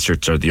Heart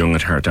concerts or the Young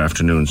at Heart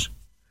afternoons,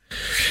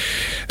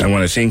 and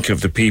when I think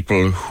of the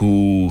people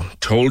who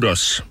told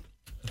us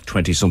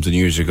 20-something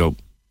years ago,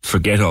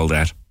 forget all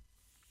that,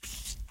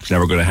 it's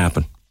never going to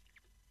happen,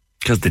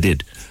 because they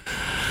did.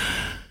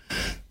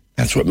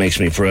 That's what makes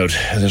me proud.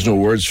 There's no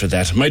words for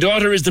that. My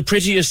daughter is the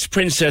prettiest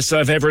princess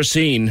I've ever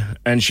seen,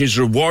 and she's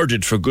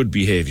rewarded for good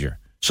behaviour.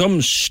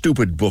 Some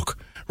stupid book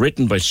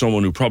written by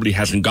someone who probably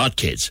hasn't got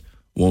kids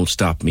won't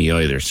stop me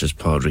either, says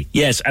Padraig.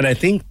 Yes, and I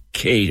think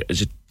Kate,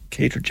 is it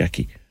Kate or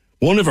Jackie?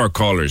 One of our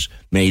callers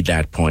made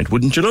that point.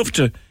 Wouldn't you love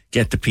to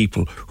get the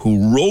people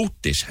who wrote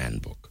this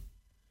handbook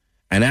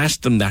and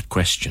ask them that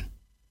question?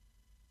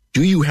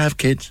 Do you have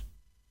kids?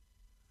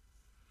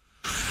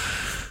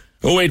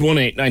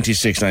 0818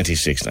 96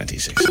 96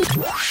 96.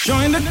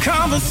 Join the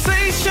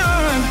conversation.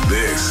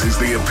 This is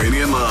the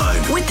Opinion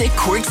Line. With the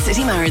Cork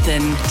City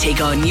Marathon, take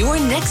on your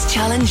next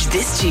challenge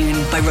this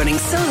June by running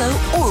solo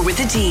or with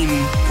a team.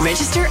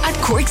 Register at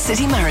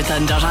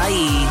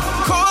corkcitymarathon.ie.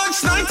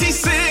 Cork's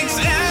 96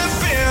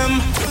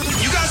 FM.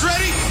 You guys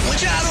ready? We're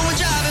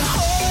driving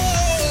home.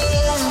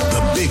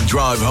 The Big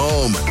Drive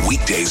Home,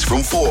 weekdays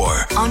from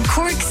 4. On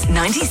Cork's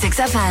 96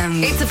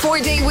 FM. It's a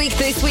 4-day week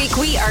this week.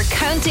 We are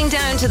counting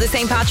down to the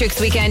St. Patrick's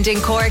weekend in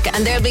Cork,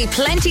 and there'll be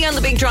plenty on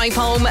the Big Drive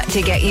Home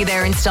to get you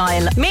there in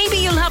style. Maybe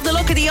you'll have the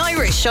look of the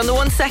Irish on the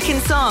 1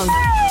 Second song.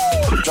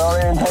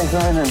 Dorian, thanks for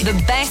having me.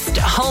 The best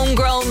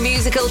homegrown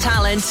musical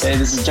talent. Hey,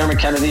 this is Dermot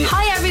Kennedy.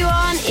 Hi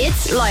everyone,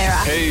 it's Lyra.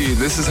 Hey,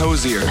 this is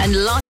Hosier. And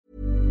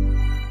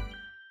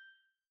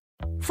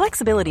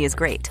Flexibility is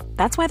great.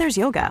 That's why there's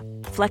yoga.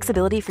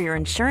 Flexibility for your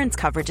insurance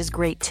coverage is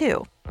great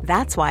too.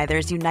 That's why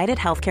there's United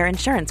Healthcare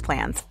Insurance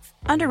Plans.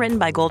 Underwritten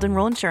by Golden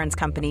Rule Insurance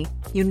Company,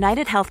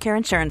 United Healthcare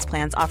Insurance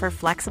Plans offer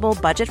flexible,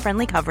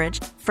 budget-friendly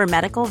coverage for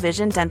medical,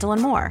 vision, dental,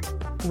 and more.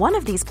 One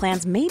of these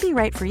plans may be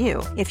right for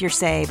you if you're,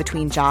 say,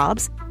 between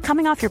jobs,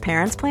 coming off your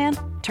parents' plan,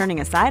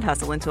 turning a side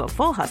hustle into a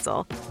full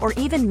hustle, or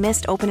even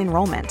missed open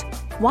enrollment.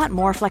 Want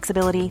more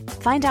flexibility?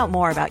 Find out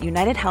more about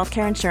United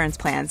Healthcare Insurance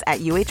Plans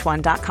at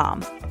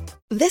uh1.com.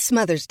 This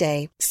Mother's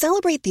Day,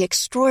 celebrate the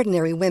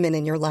extraordinary women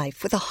in your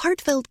life with a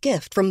heartfelt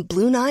gift from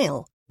Blue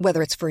Nile.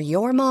 Whether it's for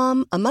your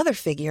mom, a mother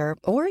figure,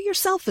 or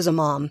yourself as a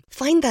mom,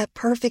 find that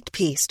perfect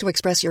piece to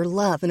express your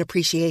love and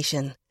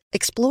appreciation.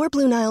 Explore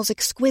Blue Nile's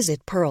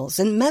exquisite pearls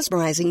and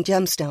mesmerizing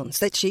gemstones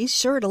that she's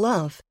sure to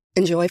love.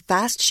 Enjoy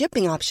fast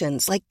shipping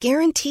options like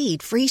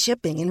guaranteed free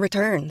shipping and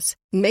returns.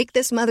 Make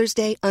this Mother's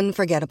Day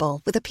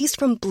unforgettable with a piece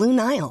from Blue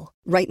Nile.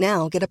 Right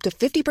now, get up to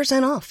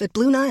 50% off at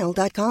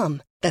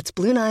BlueNile.com. That's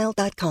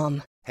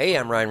BlueNile.com. Hey,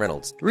 I'm Ryan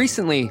Reynolds.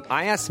 Recently,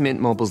 I asked Mint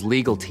Mobile's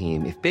legal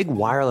team if big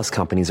wireless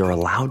companies are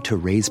allowed to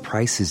raise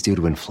prices due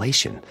to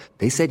inflation.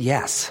 They said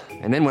yes.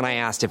 And then when I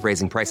asked if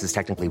raising prices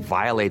technically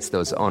violates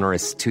those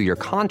onerous 2-year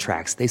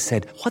contracts, they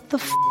said, what the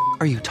f***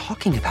 are you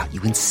talking about,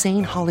 you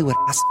insane Hollywood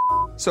ass f-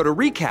 So to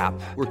recap,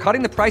 we're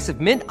cutting the price of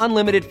Mint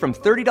Unlimited from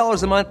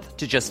 $30 a month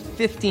to just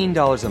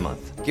 $15 a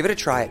month. Give it a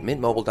try at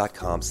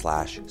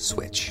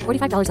mintmobile.com/switch.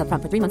 $45 up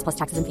front for 3 months plus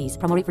taxes and fees.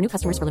 Promo rate for new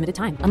customers for limited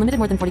time. Unlimited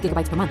more than 40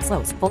 gigabytes per month.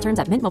 Slows full terms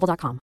at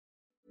mintmobile.com.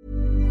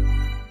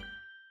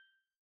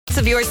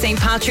 of your St.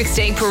 Patrick's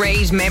Day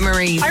parade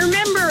memories. I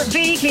remember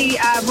vaguely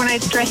when I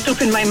dressed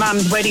up in my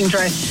mom's wedding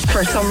dress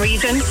for some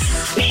reason.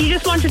 She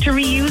just wanted to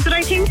reuse it,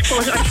 I think.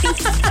 But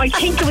I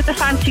think it was a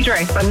fancy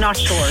dress. I'm not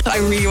sure. I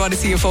really want to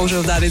see a photo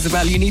of that,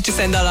 Isabel. You need to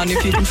send that on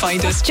if you can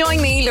find it.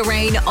 Join me,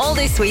 Lorraine, all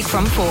this week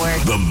from 4.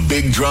 The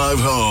Big Drive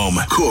Home,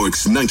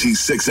 Cork's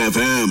 96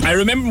 FM. I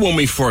remember when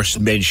we first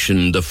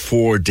mentioned the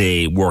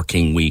 4-day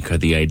working week, or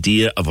the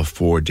idea of a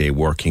 4-day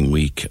working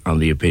week on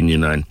the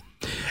Opinion Line.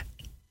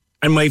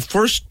 And my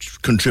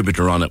first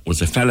contributor on it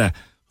was a fella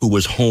who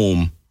was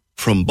home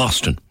from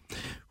Boston,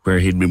 where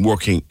he'd been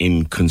working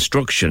in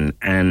construction,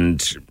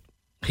 and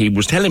he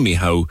was telling me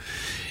how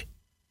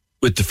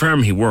with the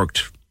firm he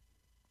worked,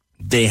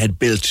 they had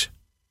built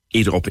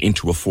it up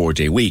into a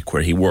 4-day week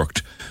where he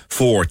worked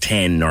 4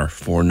 10 or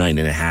 4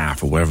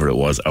 9.5 or whatever it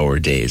was hour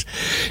days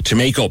to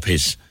make up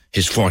his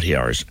 40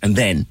 hours. And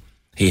then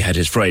he had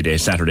his Friday,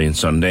 Saturday and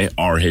Sunday,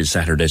 or his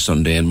Saturday,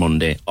 Sunday and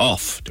Monday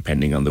off,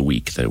 depending on the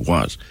week that it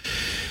was.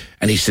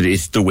 And he said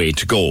it's the way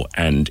to go.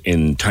 And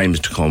in times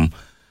to come,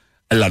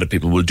 a lot of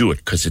people will do it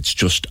because it's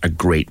just a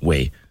great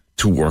way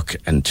to work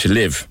and to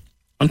live.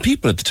 And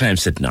people at the time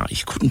said, no,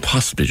 you couldn't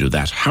possibly do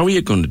that. How are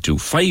you going to do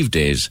 5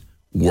 days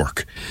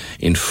work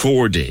in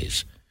 4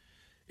 days?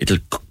 It'll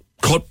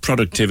cut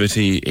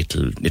productivity.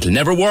 It'll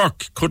never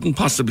work. Couldn't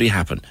possibly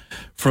happen.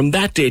 From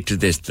that day to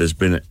this, there's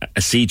been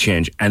a sea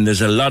change, and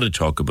there's a lot of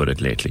talk about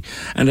it lately.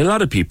 And a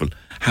lot of people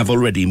have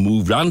already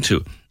moved on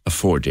to a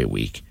 4-day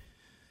week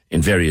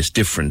in various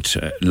different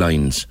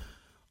lines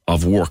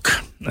of work.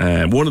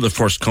 One of the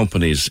first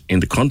companies in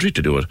the country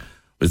to do it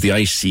was the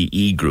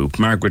ICE Group.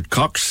 Margaret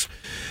Cox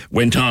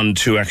went on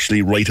to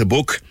actually write a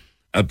book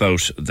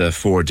about the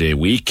 4-day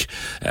week.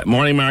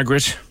 Morning,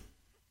 Margaret.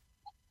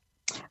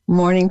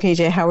 Morning,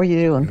 PJ. How are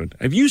you doing?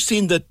 Have you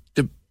seen the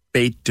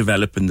debate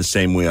develop in the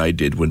same way I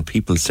did when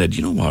people said,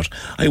 you know what,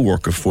 I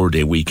work a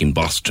 4-day week in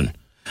Boston,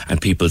 and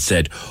people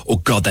said, oh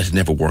God, that'd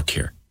never work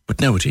here.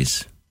 But now it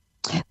is.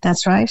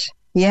 That's right.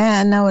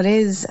 Yeah, now it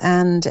is.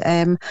 And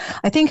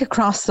I think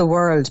across the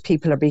world,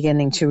 people are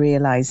beginning to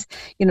realise,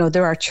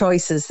 there are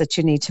choices that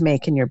you need to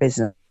make in your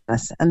business.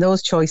 And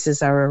those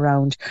choices are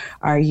around,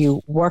 are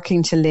you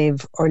working to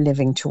live or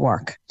living to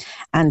work?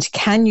 And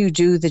can you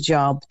do the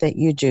job that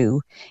you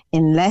do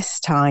in less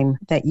time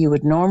that you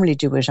would normally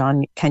do it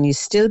on? Can you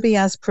still be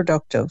as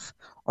productive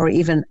or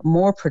even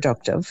more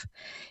productive?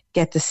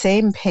 Get the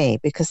same pay,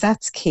 because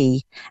that's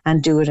key,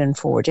 and do it in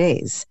 4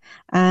 days.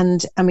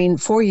 And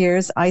 4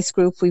 years, ICE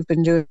Group, we've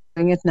been doing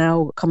it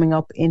now, coming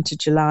up into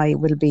July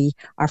will be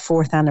our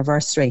 4th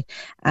anniversary,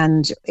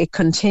 and it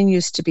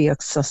continues to be a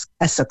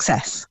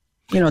success.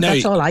 Now,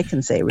 that's all I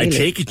can say, really. I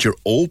take it you're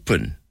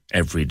open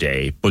every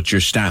day, but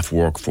your staff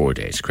work 4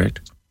 days,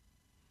 correct?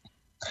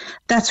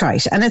 That's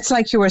right. And it's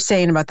like you were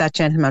saying about that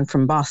gentleman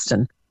from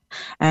Boston.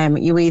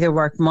 You either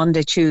work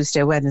Monday,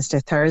 Tuesday, Wednesday,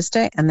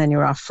 Thursday, and then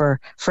you're off for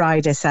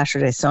Friday,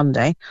 Saturday,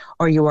 Sunday,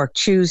 or you work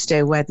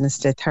Tuesday,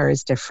 Wednesday,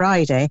 Thursday,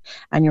 Friday,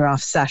 and you're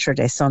off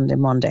Saturday, Sunday,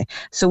 Monday.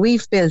 So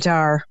we've built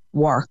our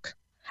work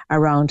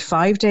around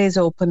 5 days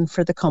open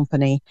for the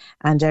company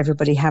and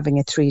everybody having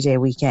a 3-day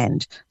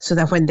weekend, so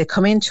that when they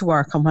come into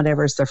work on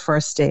whatever's their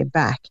first day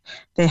back,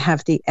 they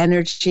have the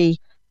energy,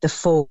 the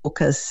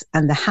focus,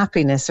 and the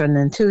happiness and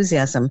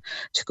enthusiasm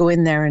to go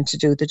in there and to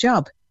do the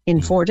job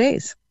in 4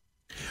 days.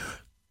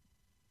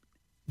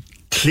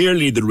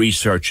 Clearly, the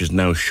research is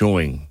now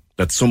showing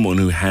that someone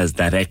who has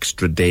that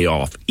extra day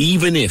off,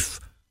 even if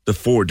the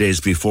 4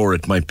 days before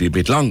it might be a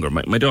bit longer.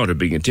 My daughter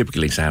being a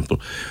typical example,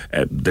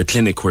 the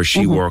clinic where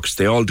she works,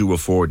 they all do a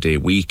 4-day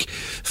week.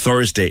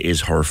 Thursday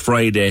is her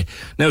Friday.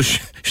 Now,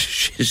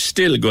 she's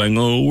still going,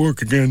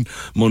 work again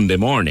Monday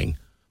morning.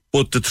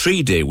 But the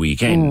 3-day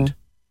weekend,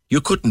 you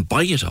couldn't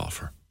buy it off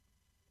her.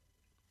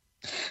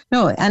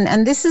 No,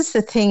 and this is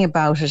the thing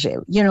about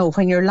it,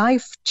 when your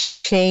life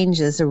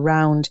changes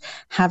around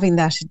having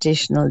that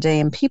additional day,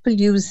 and people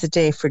use the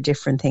day for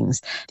different things.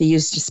 They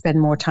use to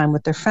spend more time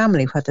with their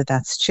family, whether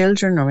that's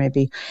children or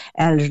maybe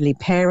elderly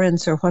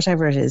parents or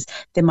whatever it is.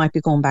 They might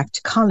be going back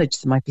to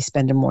college. They might be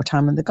spending more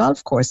time on the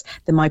golf course.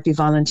 They might be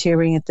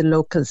volunteering at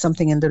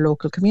something in their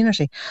local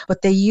community.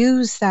 But they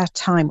use that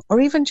time,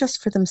 or even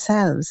just for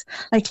themselves.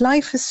 Like,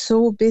 life is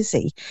so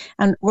busy,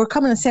 and we're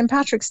coming to St.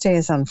 Patrick's Day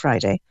is on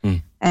Friday.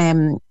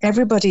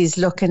 Everybody's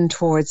looking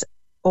towards,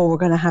 we're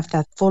going to have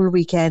that full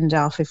weekend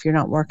off if you're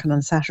not working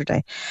on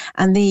Saturday.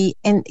 And the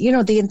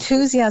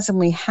enthusiasm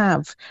we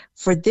have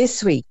for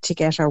this week to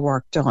get our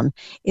work done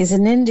is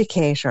an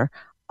indicator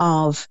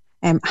of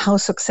how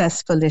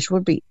successful it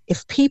would be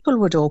if people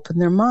would open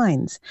their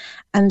minds.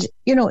 And,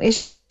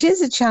 it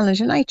is a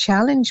challenge, and I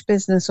challenge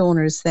business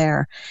owners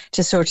there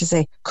to sort of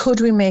say, could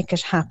we make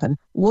it happen?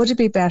 Would it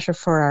be better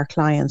for our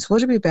clients?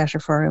 Would it be better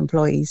for our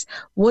employees?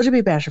 Would it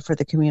be better for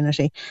the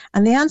community?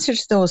 And the answer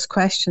to those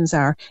questions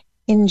are,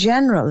 in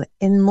general,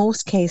 in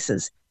most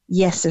cases,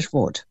 yes, it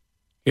would.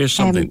 Here's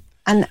something.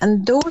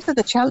 And those are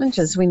the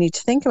challenges we need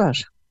to think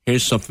about.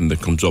 Here's something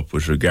that comes up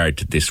with regard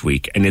to this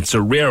week, and it's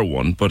a rare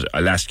one, but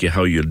I'll ask you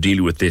how you'll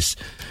deal with this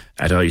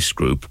at ICE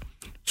Group.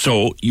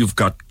 So you've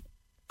got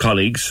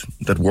colleagues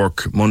that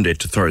work Monday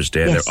to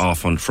Thursday and they're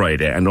off on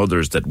Friday, and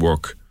others that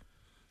work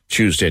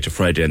Tuesday to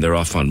Friday and they're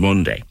off on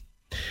Monday.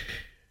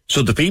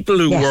 So the people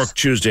who work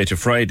Tuesday to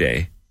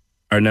Friday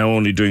are now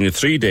only doing a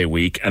 3-day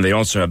week, and they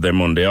also have their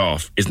Monday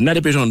off. Isn't that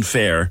a bit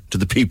unfair to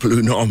the people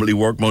who normally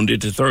work Monday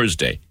to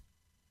Thursday?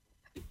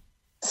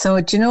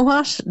 So do you know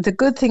what? The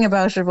good thing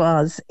about it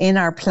was, in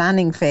our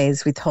planning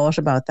phase, we thought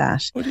about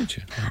that. Oh, did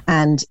you?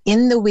 And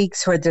in the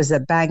weeks where there's a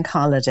bank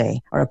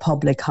holiday or a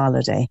public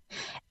holiday,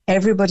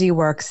 everybody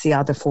works the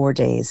other 4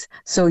 days.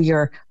 So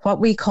what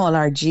we call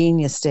our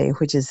genius day,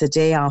 which is the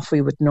day off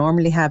we would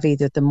normally have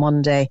either the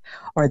Monday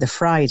or the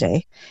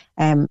Friday,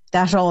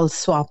 that all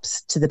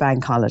swaps to the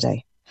bank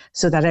holiday,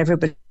 so that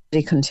everybody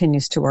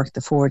continues to work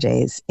the 4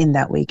 days in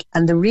that week.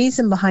 And the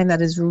reason behind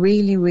that is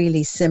really,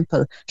 really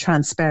simple,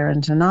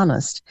 transparent and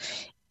honest.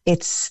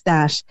 It's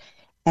that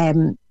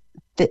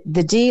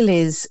the deal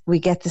is we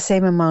get the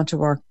same amount of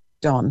work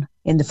done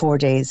in the 4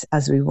 days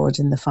as we would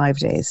in the 5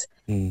 days.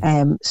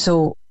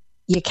 So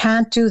you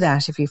can't do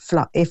that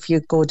if you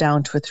go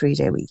down to a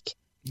 3-day week.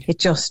 It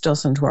just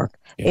doesn't work.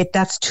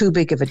 That's too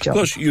big of a jump.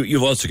 Plus,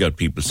 you've also got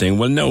people saying,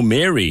 well, no,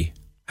 Mary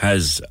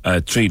has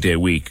a 3-day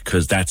week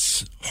because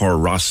that's her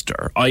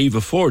roster. I have a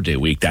 4-day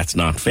week. That's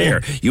not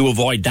fair. Yeah. You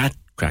avoid that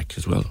crack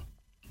as well.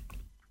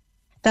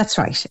 That's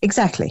right,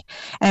 exactly.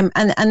 And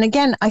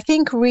again, I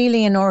think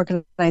really in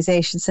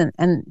organisations,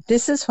 and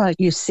this is what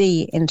you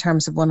see in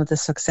terms of one of the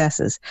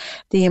successes,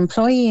 the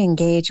employee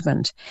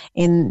engagement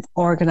in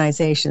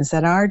organisations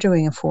that are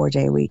doing a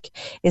 4-day week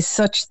is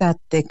such that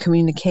the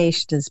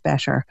communication is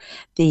better,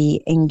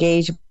 the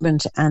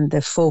engagement and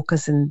the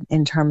focus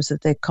in terms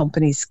of the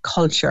company's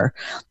culture,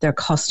 their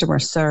customer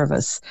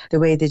service, the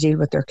way they deal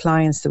with their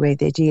clients, the way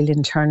they deal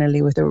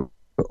internally with their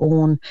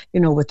own,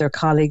 with their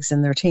colleagues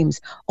and their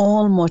teams,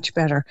 all much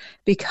better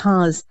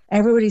because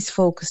everybody's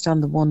focused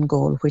on the one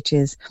goal, which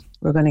is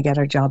we're going to get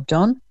our job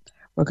done.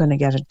 We're going to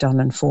get it done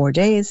in 4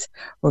 days.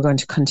 We're going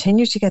to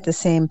continue to get the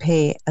same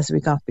pay as we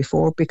got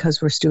before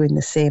because we're doing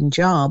the same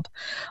job,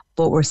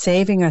 but we're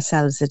saving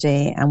ourselves a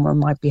day and we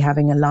might be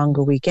having a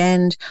longer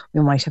weekend.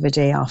 We might have a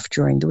day off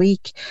during the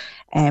week.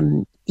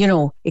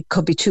 It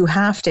could be 2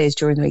 half days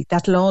during the week.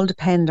 That'll all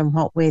depend on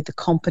what way the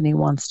company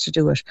wants to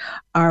do it.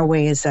 Our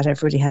way is that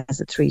everybody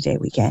has a 3-day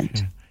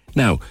weekend.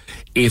 Now,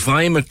 if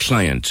I'm a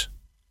client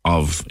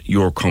of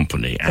your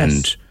company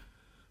and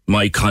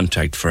my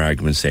contact, for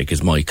argument's sake,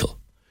 is Michael,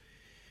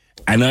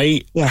 and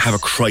I have a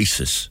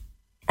crisis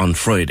on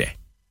Friday,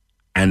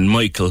 and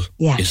Michael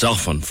is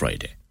off on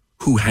Friday,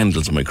 who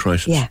handles my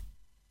crisis? Yeah.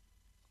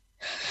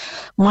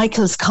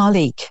 Michael's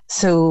colleague.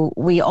 So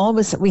we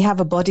have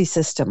a buddy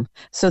system.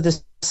 So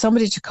there's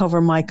somebody to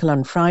cover Michael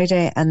on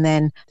Friday, and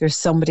then there's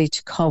somebody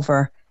to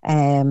cover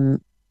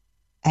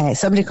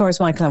somebody covers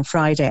Michael on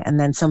Friday, and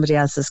then somebody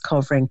else is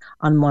covering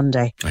on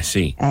Monday. I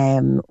see.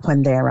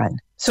 When they're in.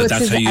 So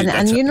that's how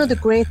the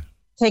great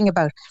thing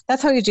about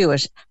that's how you do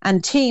it.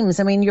 And Teams,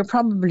 you're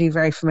probably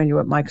very familiar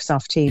with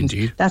Microsoft Teams.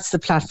 Indeed. That's the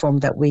platform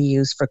that we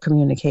use for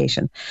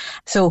communication.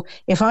 So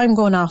if I'm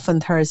going off on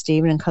Thursday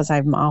evening because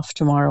I'm off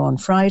tomorrow on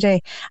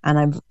Friday and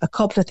I've a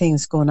couple of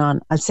things going on,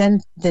 I'll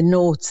send the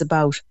notes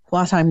about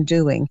what I'm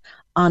doing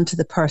onto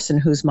the person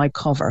who's my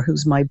cover,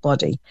 who's my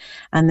buddy,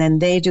 and then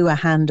they do a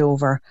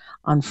handover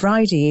on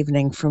Friday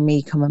evening for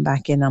me coming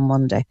back in on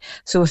Monday.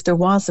 So if there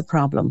was a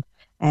problem,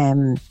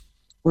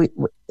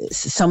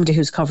 somebody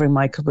who's covering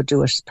Michael would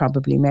do it,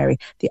 probably Mary.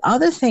 The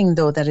other thing,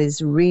 though, that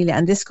is really,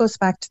 and this goes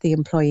back to the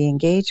employee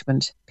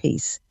engagement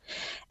piece,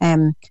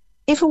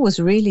 if it was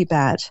really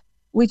bad,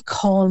 we'd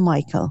call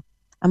Michael,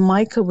 and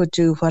Michael would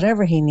do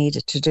whatever he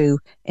needed to do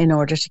in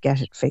order to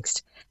get it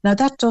fixed. Now,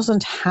 that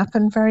doesn't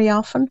happen very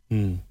often,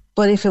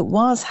 but if it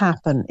were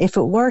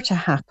to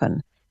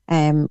happen,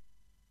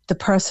 the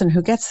person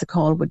who gets the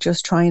call would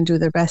just try and do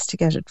their best to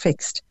get it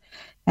fixed.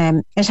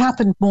 It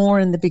happened more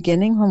in the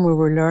beginning when we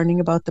were learning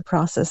about the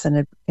process,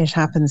 and it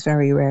happens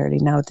very rarely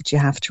now that you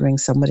have to ring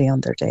somebody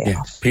on their day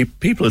off.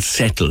 People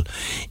settle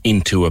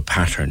into a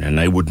pattern, and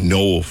I would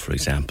know, for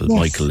example,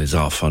 Michael is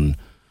off on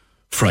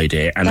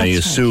Friday, and I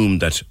assume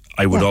that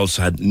I would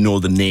also know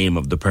the name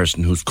of the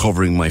person who's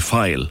covering my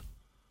file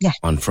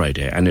on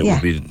Friday, and it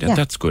would be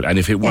that's good. And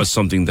if it was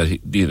something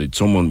that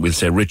someone will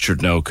say,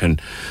 Richard now can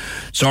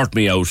sort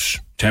me out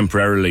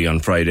temporarily on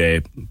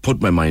Friday, put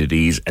my mind at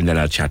ease, and then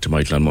I'll chat to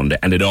Michael on Monday,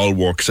 and it all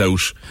works out.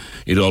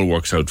 It all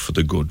works out for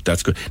the good.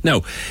 That's good.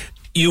 Now,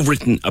 you've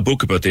written a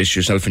book about this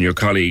yourself and your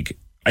colleague.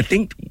 I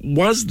think,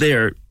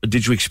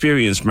 did you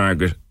experience,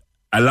 Margaret,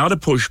 a lot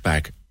of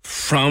pushback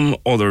from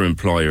other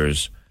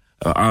employers?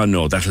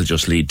 No, that'll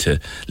just lead to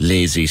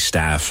lazy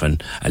staff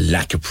and a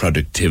lack of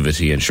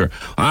productivity. And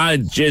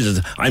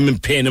Jesus, I'm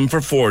paying him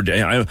for 4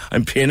 days.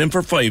 I'm paying him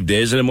for 5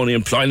 days, and I'm only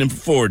employing him for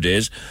 4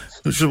 days.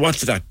 So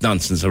what's that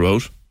nonsense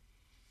about?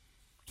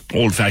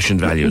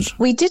 Old-fashioned values.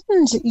 We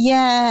didn't,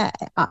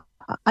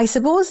 I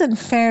suppose in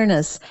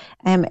fairness,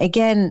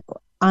 again,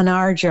 on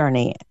our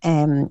journey,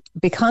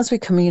 because we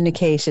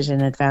communicated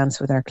in advance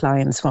with our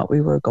clients what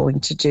we were going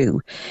to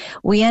do,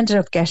 we ended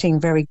up getting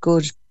very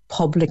good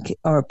public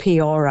or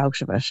PR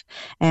out of it.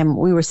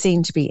 We were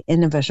seen to be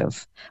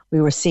innovative. We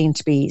were seen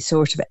to be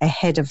sort of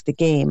ahead of the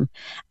game,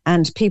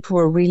 and people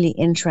were really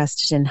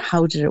interested in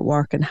how did it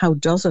work and how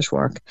does it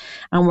work.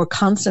 And we're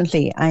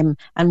constantly, and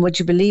would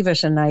you believe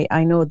it, and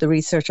I know the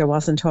researcher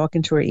wasn't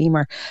talking to her,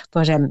 Emer,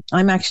 but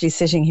I'm actually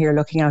sitting here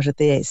looking out at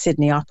the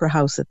Sydney Opera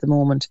House at the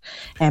moment,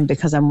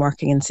 because I'm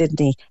working in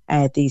Sydney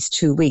these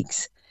 2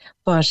 weeks.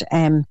 But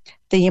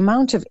the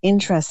amount of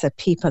interest that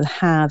people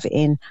have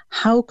in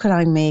how could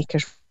I make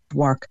it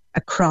work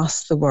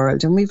across the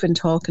world, and we've been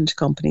talking to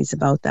companies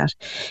about that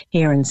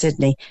here in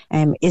Sydney.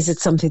 Is it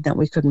something that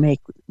we could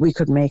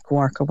make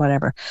work or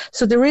whatever?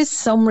 So there is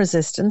some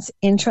resistance.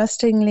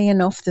 Interestingly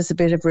enough, there's a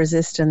bit of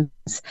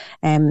resistance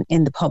in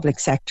the public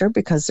sector,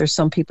 because there's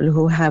some people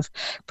who have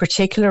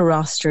particular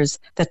rosters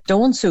that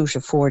don't suit a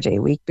 4-day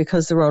week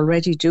because they're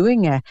already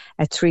doing a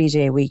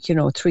 3-day week, 3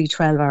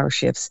 12-hour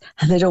shifts,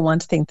 and they don't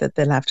want to think that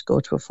they'll have to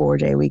go to a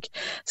 4-day week.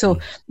 So,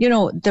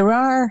 there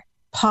are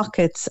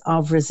pockets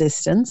of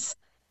resistance,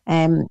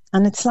 and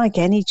it's like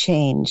any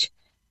change.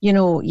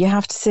 you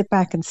have to sit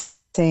back and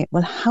say,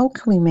 well, how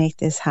can we make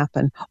this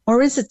happen?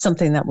 Or is it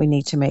something that we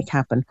need to make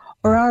happen?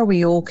 Or are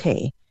we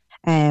okay?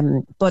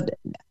 But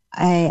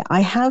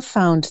I have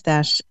found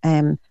that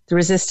the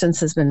resistance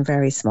has been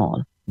very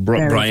small.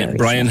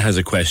 Brian has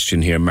a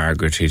question here,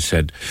 Margaret. He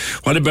said,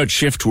 what about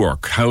shift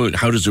work? How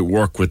does it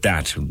work with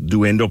that? Do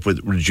we end up with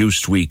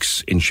reduced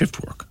weeks in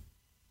shift work?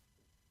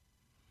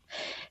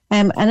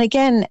 And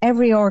again,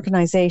 every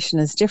organisation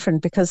is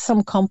different, because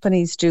some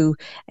companies do,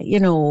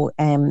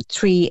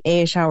 3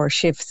 8-hour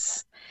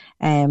shifts.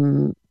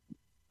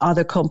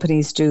 Other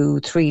companies do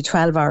 3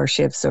 12-hour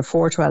shifts or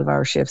 4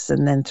 12-hour shifts,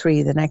 and then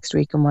 3 the next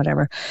week and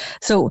whatever.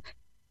 So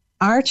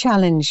our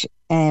challenge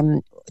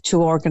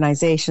to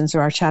organisations,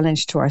 or our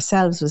challenge to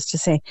ourselves, was to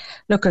say,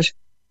 look,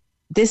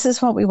 this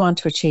is what we want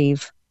to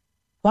achieve.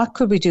 What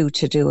could we do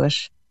to do it?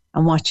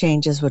 And what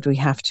changes would we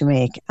have to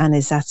make? And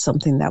is that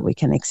something that we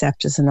can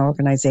accept as an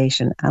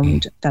organisation,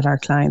 and that our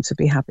clients would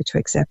be happy to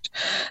accept?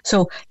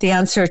 So the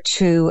answer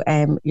to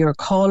your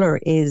caller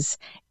is,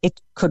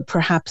 it could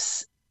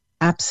perhaps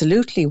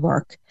absolutely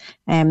work,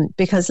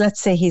 because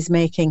let's say he's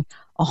making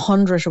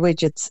 100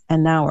 widgets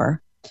an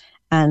hour,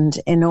 and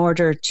in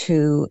order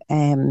to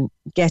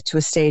get to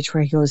a stage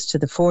where he goes to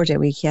the 4-day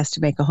week, he has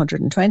to make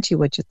 120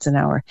 widgets an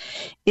hour.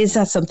 Is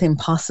that something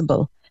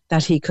possible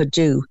that he could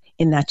do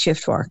in that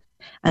shift work?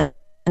 And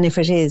if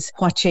it is,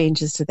 what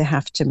changes do they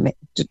have to make?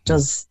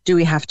 Do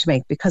we have to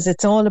make? Because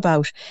it's all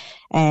about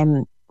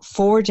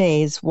 4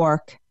 days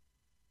work,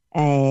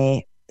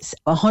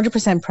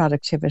 100%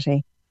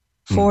 productivity,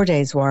 4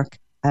 days work,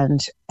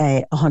 and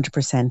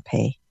 100%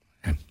 pay.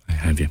 I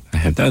have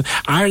that.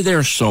 Are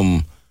there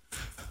some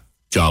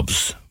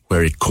jobs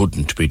where it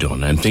couldn't be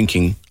done? I'm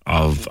thinking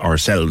of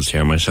ourselves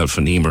here, myself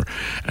and Emer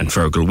and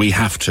Fergal. We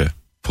have to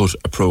put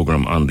a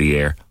programme on the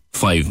air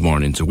 5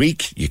 mornings a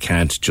week. You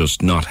can't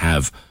just not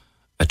have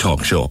a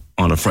talk show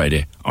on a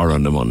Friday or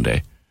on a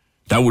Monday.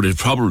 That would have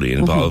probably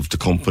involved the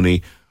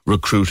company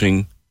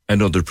recruiting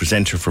another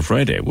presenter for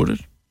Friday, would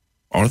it?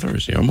 Or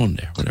Thursday or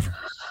Monday or whatever.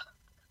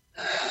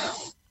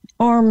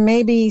 Or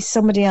maybe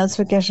somebody else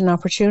would get an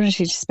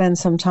opportunity to spend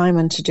some time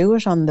and to do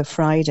it on the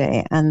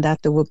Friday, and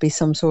that there would be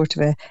some sort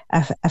of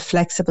a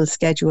flexible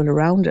schedule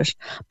around it.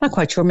 I'm not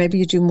quite sure. Maybe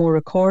you do more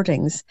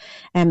recordings.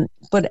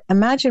 But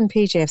imagine,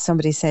 PJ, if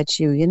somebody said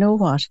to you, you know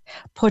what,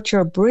 put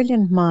your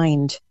brilliant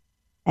mind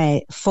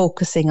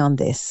focusing on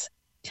this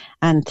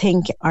and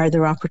think, are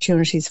there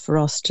opportunities for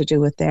us to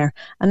do it there?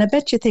 And I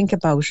bet you think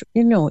about,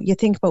 you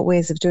think about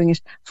ways of doing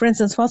it. For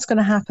instance, what's going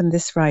to happen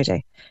this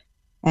Friday?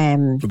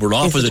 We're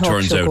off, as it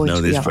turns out, now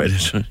this Friday.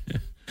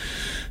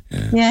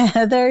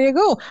 Yeah, there you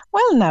go.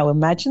 Well, now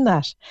imagine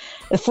that.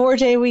 A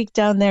 4-day week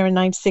down there in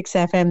 96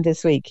 FM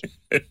this week.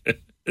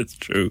 It's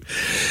true.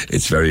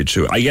 It's very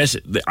true. I guess,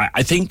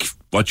 I think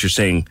what you're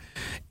saying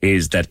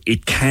is that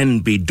it can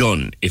be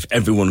done if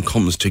everyone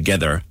comes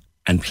together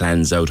and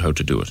plans out how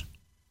to do it.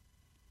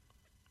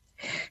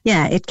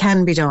 Yeah, it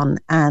can be done.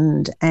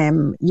 And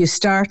you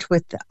start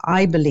with,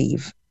 I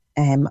believe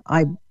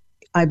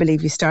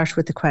you start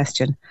with the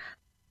question,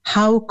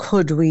 how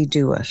could we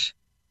do it?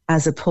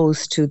 As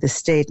opposed to the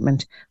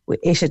statement,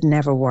 it'd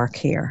never work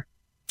here.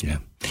 Yeah.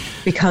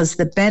 Because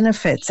the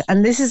benefits,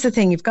 and this is the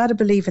thing, you've got to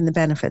believe in the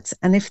benefits.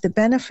 And if the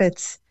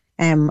benefits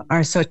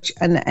are such,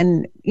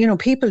 and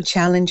people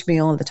challenge me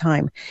all the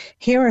time.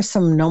 Here are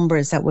some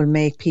numbers that will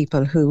make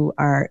people who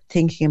are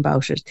thinking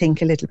about it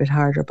think a little bit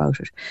harder about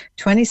it.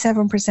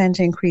 27%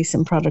 increase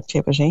in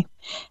productivity,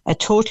 a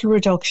total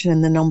reduction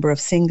in the number of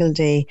single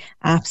day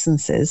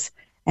absences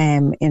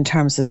in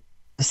terms of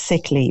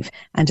sick leave,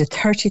 and a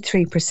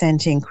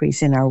 33%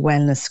 increase in our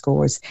wellness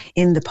scores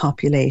in the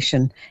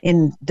population,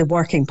 in the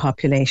working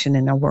population,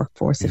 in our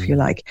workforce, if you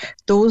like.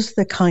 Those are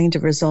the kind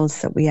of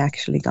results that we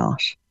actually got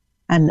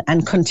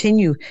and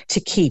continue to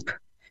keep.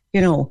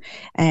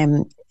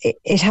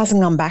 It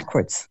hasn't gone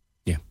backwards.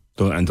 Yeah,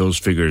 and those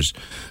figures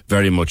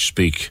very much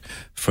speak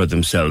for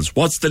themselves.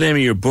 What's the name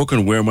of your book,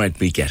 and where might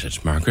we get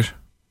it, Margaret?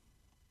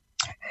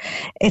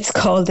 It's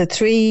called The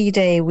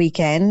 3-Day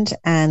Weekend,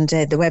 and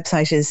the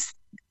website is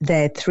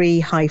the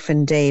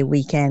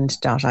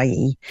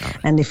 3-dayweekend.ie.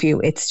 And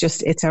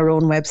it's our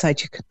own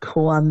website. You could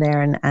go on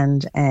there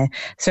and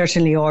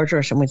certainly order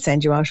it, and we'd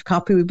send you out a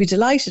copy. We'd be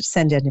delighted to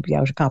send anybody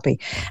out a copy.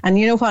 And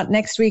you know what?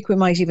 Next week we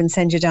might even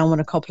send you down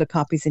a couple of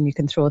copies, and you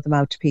can throw them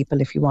out to people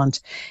if you want,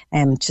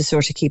 to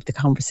sort of keep the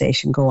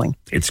conversation going.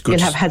 It's good.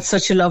 You'll have had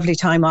such a lovely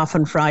time off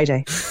on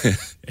Friday.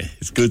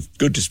 It's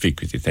good to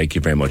speak with you. Thank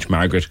you very much.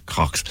 Margaret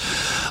Cox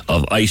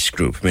of ICE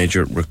Group,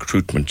 major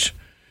recruitment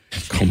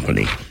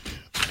company.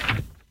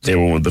 They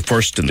were one of the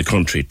first in the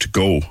country to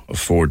go a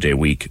 4-day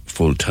week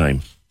full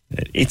time.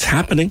 It's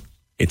happening.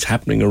 It's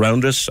happening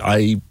around us.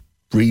 I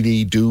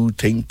really do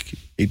think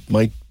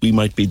we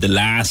might be the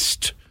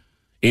last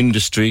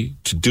industry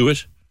to do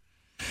it.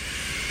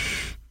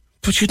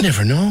 But you'd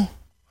never know.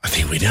 I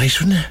think it'd be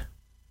nice, wouldn't it?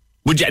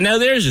 Would you? Now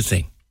there's the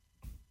thing.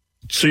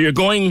 So you're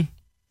going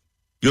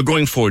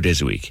 4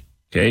 days a week.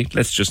 Okay?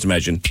 Let's just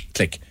imagine,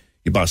 click.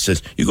 Your boss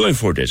says, you're going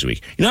 4 days a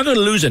week. You're not going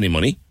to lose any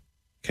money.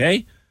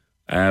 Okay?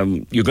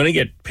 You're going to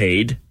get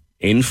paid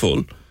in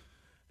full.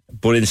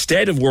 But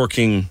instead of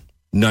working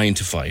 9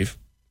 to 5,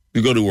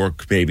 you go to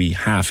work maybe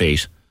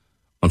 8:30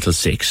 until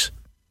 6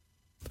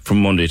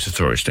 from Monday to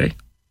Thursday,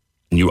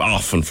 and you're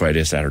off on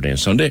Friday, Saturday and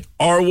Sunday?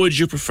 Or would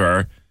you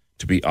prefer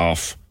to be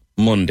off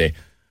Monday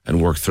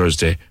and work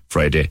Thursday,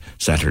 Friday,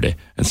 Saturday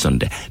and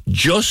Sunday?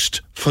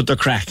 Just for the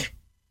crack.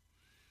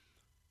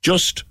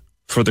 Just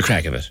for the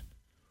crack of it.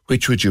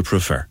 Which would you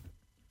prefer?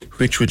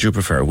 Which would you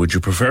prefer? Would you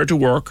prefer to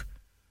work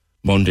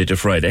Monday to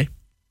Thursday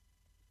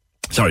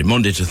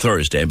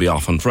and be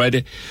off on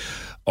Friday,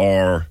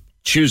 or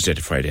Tuesday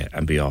to Friday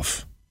and be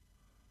off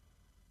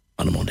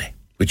on a Monday?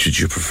 Which would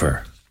you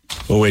prefer?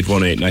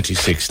 0818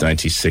 96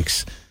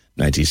 96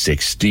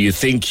 96. Do you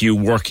think you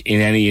work in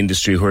any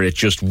industry where it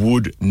just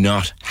would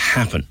not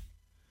happen?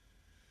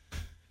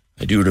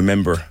 I do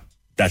remember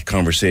that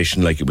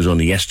conversation like it was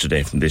only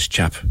yesterday from this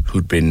chap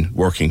who'd been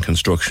working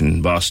construction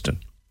in Boston.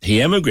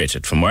 He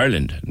emigrated from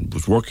Ireland and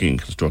was working in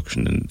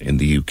construction in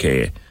the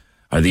UK,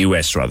 or the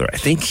US rather. I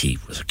think he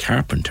was a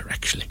carpenter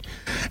actually.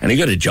 And he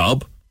got a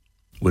job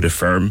with a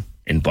firm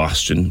in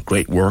Boston.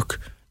 Great work,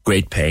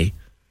 great pay,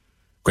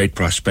 great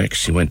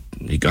prospects.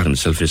 He got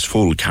himself his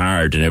full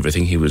card and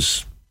everything. He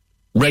was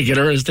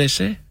regular, as they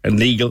say, and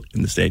legal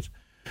in the States.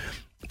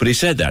 But he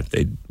said that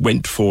they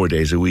went 4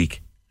 days a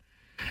week.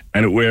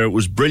 And where it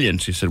was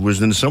brilliant, he said,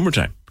 was in the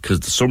summertime, because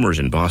the summers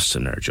in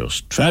Boston are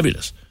just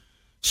fabulous.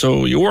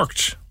 So you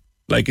worked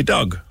like a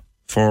dog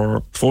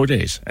for 4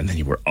 days, and then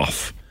you were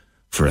off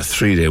for a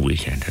 3-day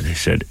weekend. And he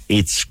said,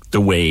 it's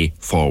the way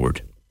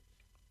forward.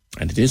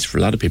 And it is for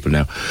a lot of people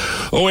now.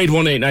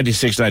 0818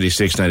 96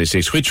 96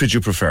 96. Which would you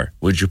prefer?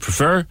 Would you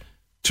prefer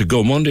to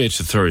go Monday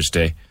to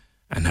Thursday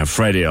and have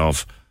Friday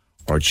off,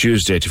 or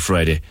Tuesday to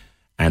Friday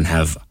and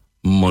have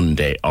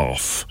Monday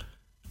off?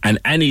 And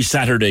any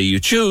Saturday you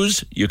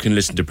choose, you can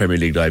listen to Premier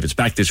League Live. It's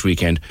back this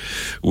weekend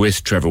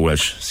with Trevor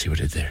Welsh. See what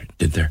it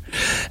did there.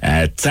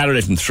 Saturday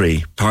from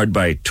 3, powered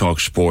by Talk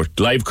Sport.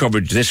 Live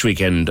coverage this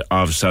weekend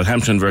of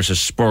Southampton versus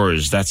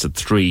Spurs. That's at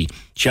 3.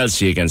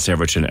 Chelsea against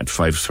Everton at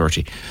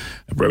 5:30.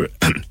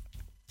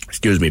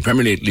 Excuse me.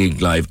 Premier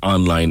League Live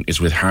online is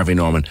with Harvey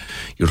Norman.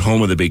 You're at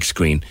home with a big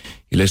screen.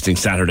 You're listening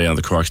Saturday on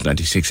the Cork's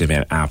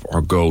 96FM app,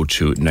 or go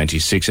to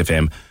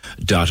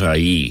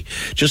 96fm.ie.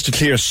 Just to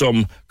clear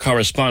some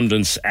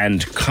correspondence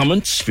and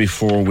comments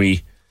before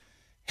we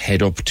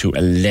head up to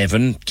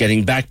 11.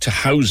 Getting back to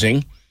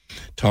housing,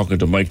 talking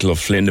to Michael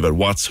O'Flynn about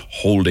what's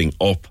holding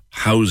up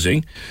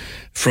housing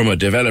from a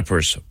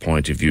developer's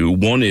point of view.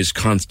 One is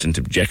constant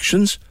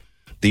objections.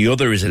 The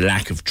other is a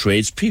lack of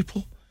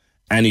tradespeople.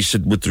 And he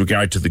said, with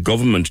regard to the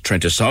government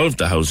trying to solve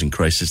the housing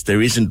crisis, there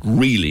isn't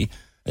really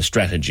a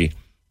strategy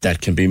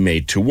that can be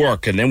made to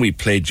work. And then we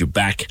played you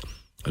back,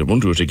 I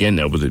won't do it again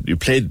now, but we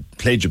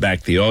played you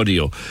back the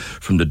audio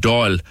from the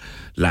Dáil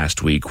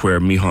last week,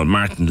 where Micheál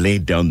Martin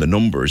laid down the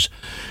numbers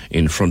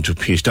in front of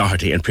Pearse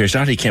Doherty. And Pearse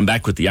Doherty came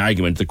back with the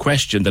argument, the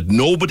question that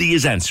nobody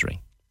is answering.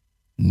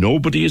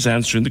 Nobody is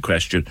answering the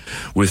question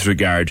with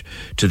regard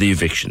to the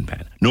eviction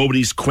ban.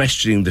 Nobody's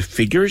questioning the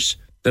figures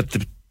that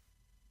the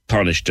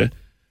Taoiseach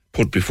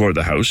put before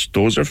the House.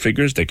 Those are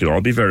figures that can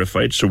all be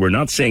verified, so we're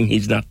not saying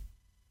he's not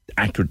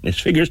accurate in his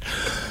figures.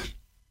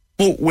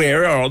 But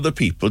where are all the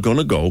people going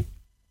to go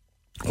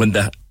when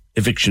the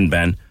eviction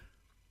ban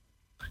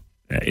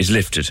is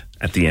lifted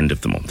at the end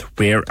of the month?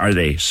 Where are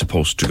they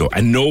supposed to go?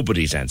 And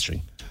nobody's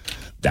answering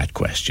that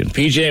question.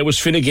 PJ, it was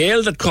Fine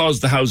Gael that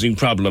caused the housing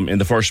problem in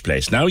the first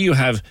place. Now you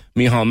have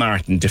Micheál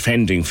Martin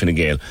defending Fine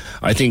Gael.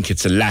 I think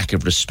it's a lack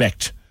of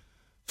respect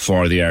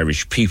for the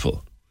Irish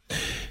people.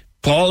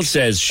 Paul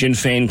says Sinn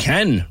Féin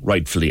can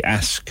rightfully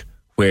ask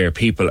where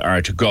people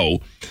are to go,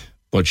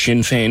 but Sinn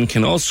Féin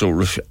can also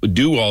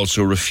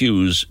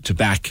refuse to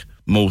back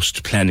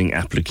most planning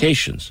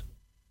applications.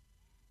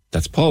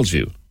 That's Paul's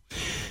view.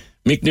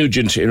 Mick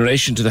Nugent, in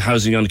relation to the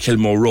housing on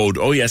Kilmore Road.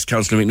 Oh yes,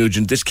 Councillor Mick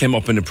Nugent, this came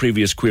up in a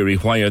previous query.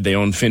 Why are they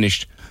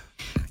unfinished?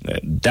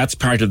 That's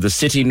part of the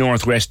City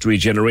Northwest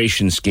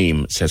Regeneration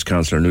Scheme, says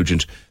Councillor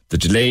Nugent. The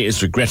delay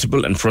is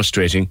regrettable and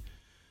frustrating.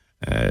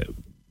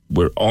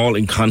 We're all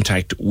in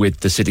contact with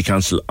the City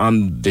Council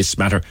on this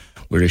matter.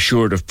 We're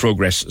assured of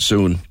progress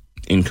soon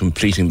in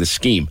completing the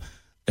scheme.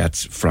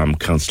 That's from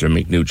Councillor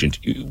Mick Nugent.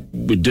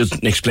 It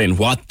doesn't explain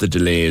what the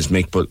delay is,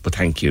 Mick, but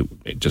thank you,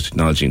 just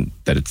acknowledging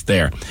that it's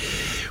there.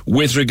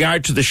 With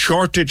regard to the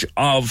shortage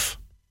of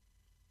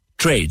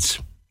trades,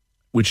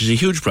 which is a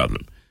huge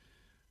problem,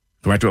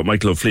 no matter what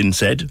Michael O'Flynn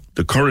said,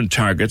 the current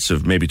targets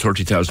of maybe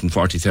 30,000,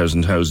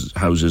 40,000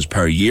 houses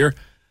per year,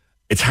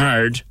 it's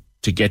hard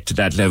to get to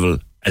that level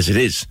as it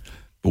is.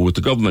 But with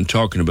the government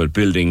talking about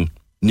building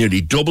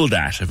nearly double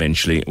that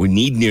eventually, we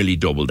need nearly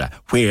double that.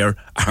 Where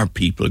are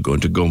people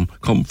going to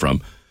come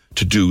from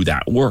to do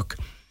that work?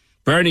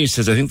 Bernie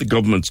says, I think the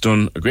government's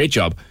done a great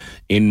job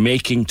in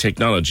making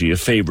technology a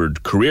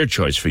favoured career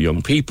choice for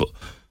young people,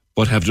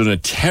 but have done a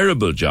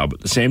terrible job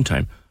at the same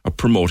time of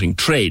promoting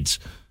trades.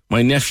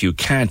 My nephew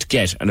can't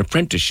get an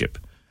apprenticeship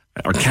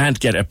or can't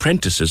get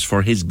apprentices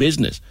for his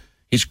business.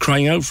 He's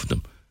crying out for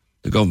them.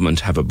 The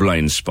government have a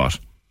blind spot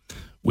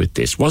with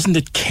this. Wasn't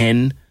it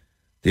Ken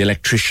the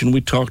electrician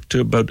we talked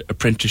to about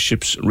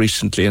apprenticeships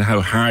recently and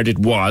how hard it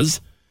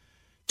was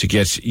to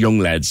get young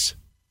lads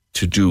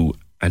to do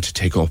and to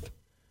take up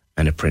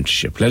an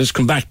apprenticeship. Let us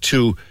come back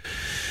to,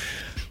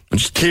 I'm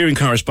just clearing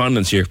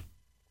correspondence here.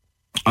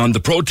 On the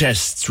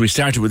protests, we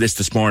started with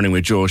this morning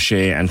with Joe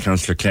O'Shea and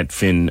Councillor Clet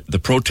Finn. The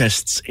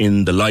protests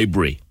in the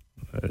library,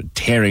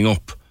 tearing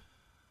up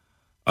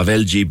of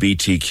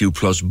LGBTQ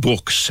plus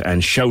books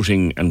and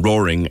shouting and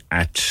roaring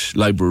at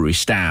library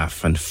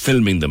staff and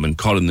filming them and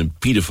calling them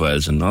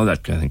paedophiles and all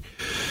that kind of thing.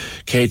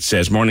 Kate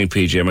says, morning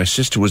PJ, my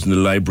sister was in the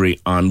library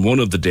on one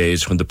of the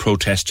days when the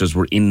protesters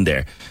were in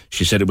there.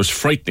 She said it was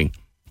frightening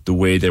the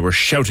way they were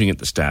shouting at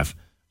the staff,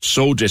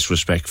 so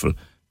disrespectful.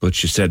 But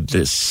she said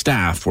the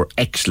staff were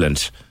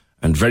excellent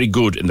and very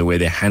good in the way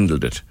they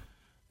handled it.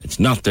 It's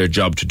not their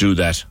job to do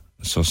that.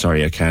 So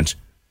sorry I can't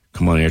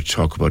come on here to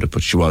talk about it,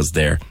 but she was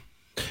there.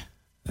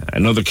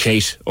 Another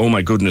Kate, oh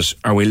my goodness,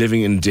 are we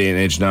living in a day and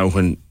age now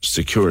when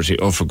security,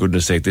 oh for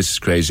goodness sake, this is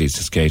crazy,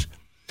 says Kate.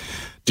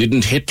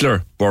 Didn't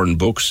Hitler burn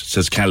books,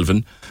 says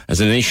Calvin. As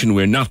a nation,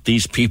 we're not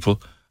these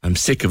people. I'm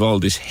sick of all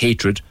this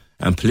hatred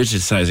and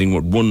politicising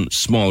with one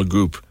small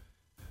group.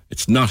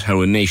 It's not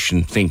how a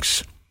nation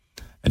thinks.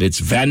 And it's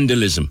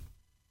vandalism,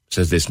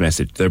 says this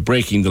message. They're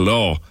breaking the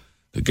law.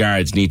 The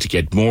guards need to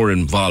get more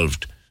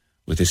involved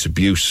with this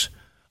abuse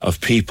of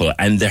people.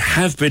 And there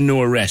have been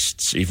no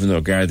arrests, even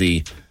though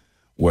Gardaí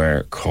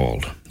were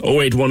called.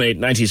 0818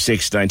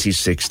 96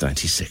 96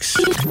 96.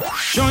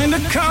 Join the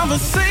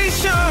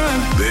conversation.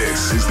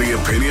 This is the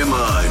Opinion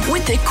Line.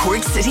 With the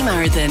Cork City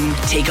Marathon,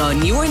 take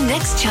on your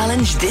next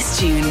challenge this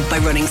June by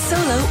running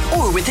solo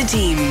or with a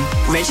team.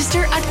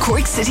 Register at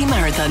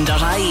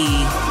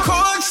corkcitymarathon.ie.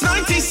 Cork's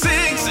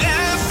 96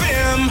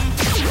 FM.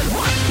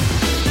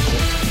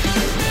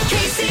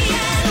 Casey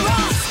and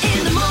Ross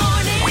in the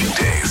morning.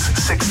 Weekdays,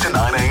 6 to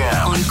 9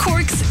 a.m. On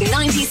Cork's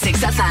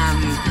 96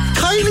 FM.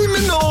 Kylie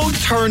Minogue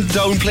turned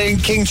down playing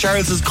King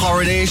Charles's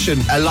coronation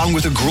along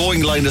with a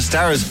growing line of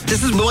stars.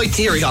 This is my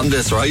theory on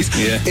this, right?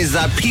 Yeah. Is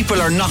that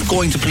people are not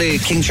going to play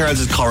King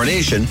Charles's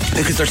coronation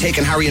because they're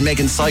taking Harry and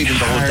Meghan's side in the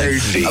whole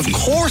thing. Of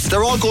course,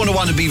 they're all going to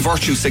want to be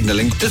virtue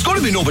signalling. There's going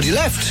to be nobody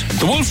left.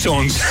 The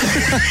Wolfstones.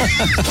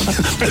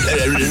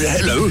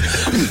 Hello.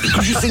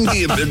 Could you sing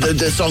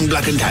the song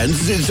Black and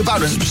Tans? It's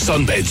about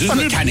sunbeds, isn't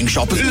it? A tanning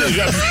shop, isn't it?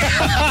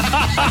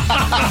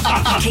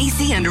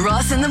 Casey and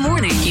Ross in the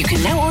morning. You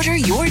can now order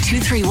your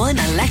 231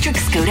 electric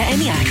Skoda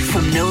Enyaq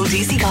from Noel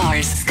DC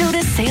Cars.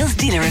 Skoda Sales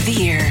Dealer of the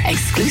Year.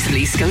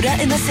 Exclusively Skoda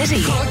in the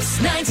city. Cork's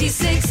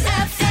 96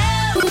 FM.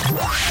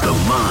 The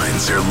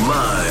lines are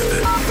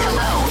live.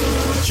 Hello.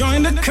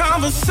 Join the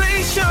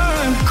conversation.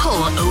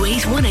 Call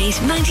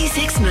 0818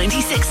 96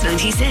 96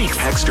 96.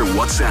 Text or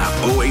WhatsApp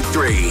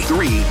 083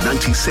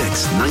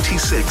 396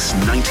 96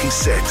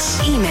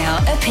 96. Email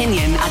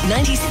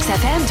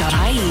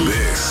opinion@96fm.ie.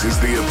 This is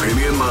the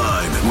Opinion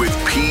Line with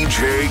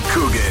PJ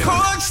Coogan.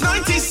 Cork's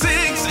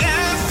 96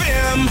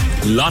 FM.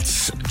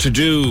 Lots to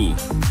do.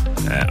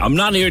 I'm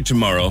not here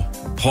tomorrow.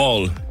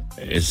 Paul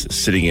is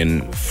sitting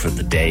in for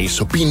the day,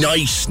 so be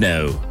nice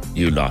now,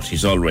 you lot.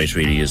 He's all right,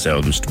 really, is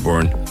Mr.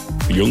 Byrne.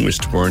 Young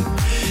Mr. Byrne.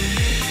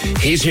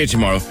 He's here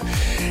tomorrow.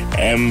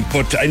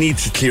 But I need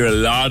to clear a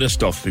lot of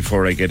stuff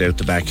before I get out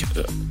the back,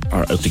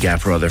 or out the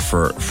gap rather,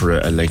 for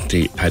a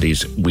lengthy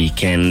Paddy's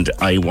weekend.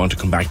 I want to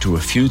come back to a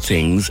few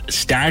things,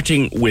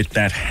 starting with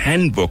that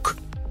handbook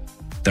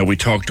that we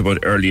talked about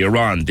earlier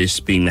on, this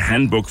being the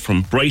handbook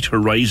from Bright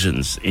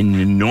Horizons, an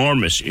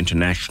enormous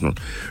international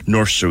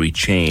nursery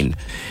chain.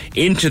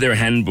 Into their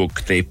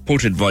handbook, they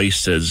put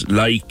advices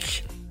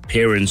like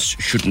parents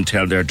shouldn't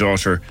tell their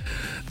daughter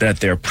that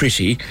they're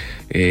pretty.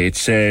 It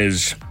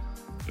says,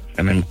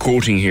 and I'm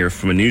quoting here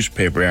from a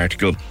newspaper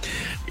article,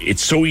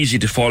 it's so easy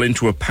to fall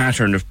into a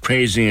pattern of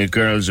praising a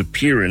girl's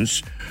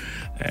appearance,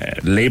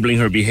 labelling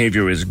her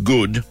behaviour as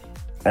good,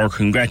 or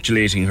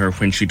congratulating her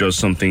when she does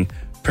something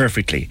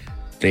perfectly.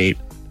 They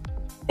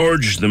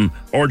urge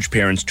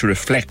parents to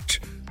reflect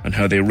on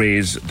how they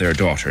raise their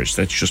daughters.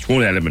 That's just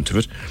one element of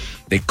it.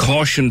 They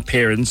caution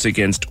parents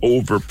against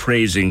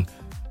overpraising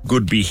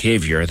good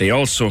behaviour. They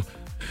also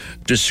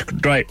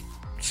describe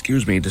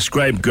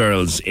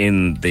girls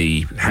in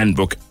the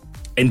handbook.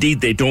 Indeed,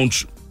 they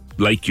don't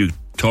like you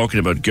talking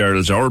about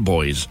girls or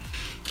boys.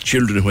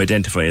 Children who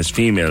identify as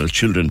female,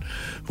 children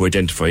who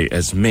identify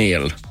as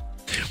male.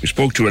 We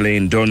spoke to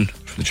Elaine Dunn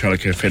from the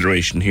Childcare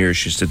Federation here.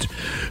 She said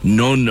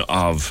none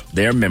of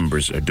their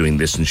members are doing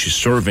this, and she's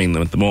surveying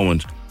them at the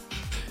moment.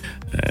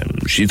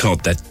 She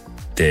thought that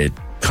the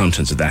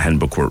contents of that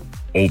handbook were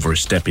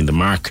overstepping the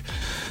mark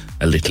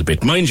a little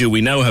bit. Mind you,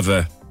 we now have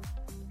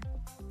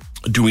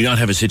do we not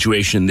have a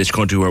situation in this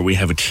country where we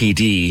have a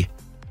TD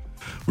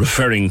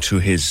referring to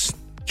his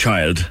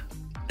child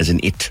as an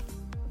it?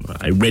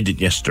 I read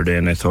it yesterday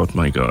and I thought,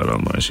 my God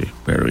almighty,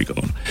 where are we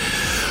going?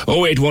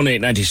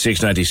 0818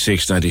 96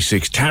 96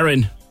 96.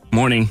 Taryn,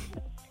 morning.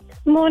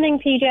 Morning,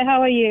 PJ.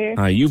 How are you?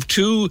 You've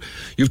two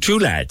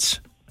lads,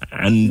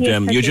 and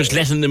Yes, I you're do. just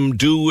letting them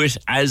do it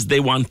as they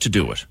want to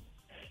do it.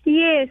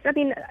 Yes, I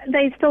mean,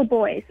 they're still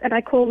boys, and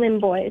I call them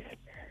boys.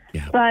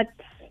 Yeah. But,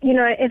 you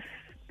know, if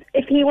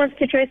if he wants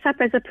to dress up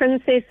as a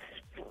princess,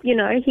 you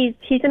know, he's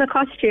in a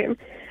costume.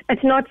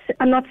 It's not.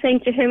 I'm not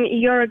saying to him,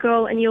 "You're a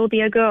girl and you'll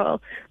be a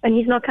girl," and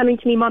he's not coming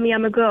to me, "Mommy,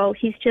 I'm a girl."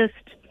 He's just,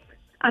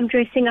 I'm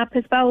dressing up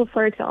as Belle,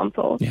 for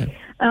example. Yeah.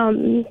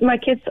 My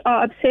kids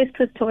are obsessed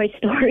with Toy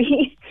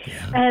Story,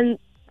 and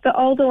the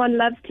older one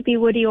loves to be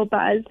Woody or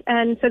Buzz,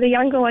 and so the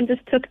younger one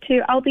just took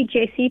to, "I'll be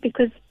Jessie,"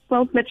 because,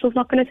 well, Mitchell's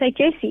not going to take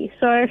Jessie,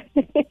 so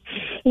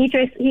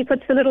he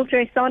puts the little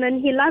dress on and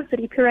he loves it.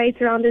 He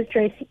parades around as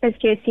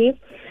Jessie,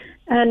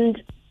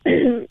 and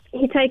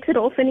he takes it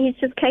off and he's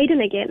just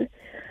Caden again.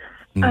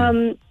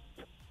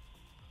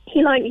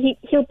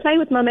 He'll play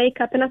with my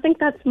makeup, and I think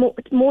that's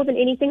more than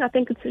anything. I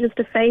think it's just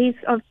a phase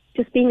of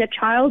just being a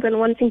child and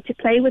wanting to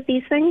play with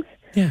these things.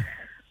 Yeah.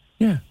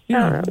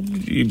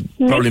 You're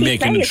probably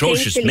making an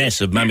atrocious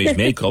mess of Mammy's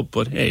makeup,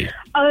 but hey.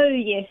 Oh,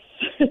 yes.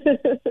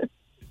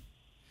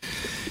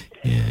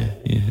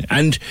 Yeah.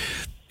 And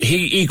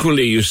he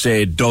equally, you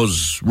say,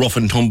 does rough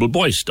and tumble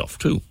boy stuff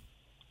too.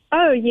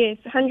 Oh, yes,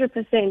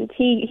 100%.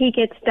 He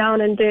gets down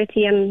and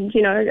dirty, and,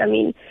 you know, I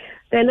mean,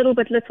 they're a little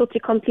bit little to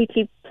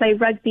completely play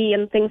rugby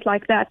and things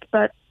like that,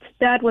 but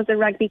Dad was a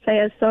rugby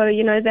player, so,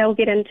 you know, they'll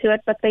get into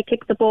it, but they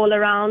kick the ball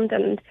around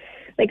and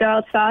they go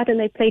outside and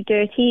they play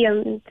dirty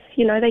and,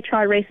 you know, they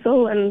try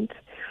wrestle and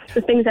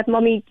the things that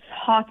Mommy's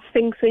heart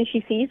sinks when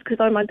she sees, because,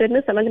 oh my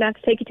goodness, am I going to have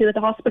to take you to the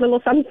hospital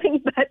or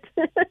something? But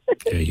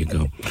there you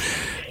go.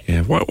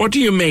 Yeah. What do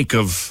you make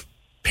of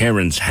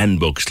parents'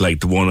 handbooks like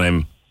the one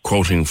I'm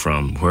quoting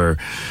from, where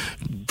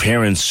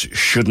parents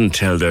shouldn't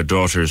tell their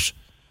daughters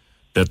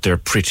that they're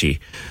pretty?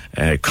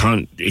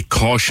 It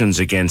cautions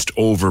against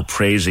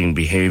overpraising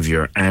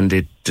behaviour, and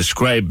it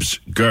describes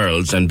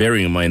girls, and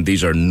bearing in mind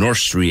these are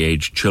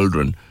nursery-age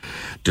children,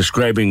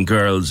 describing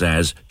girls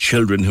as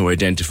children who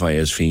identify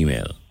as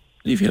female.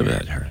 What do you feel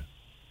about her?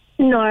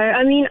 No,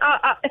 I mean,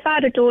 if I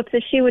had a daughter,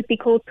 she would be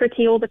called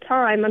pretty all the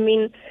time. I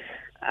mean,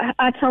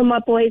 I tell my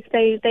boys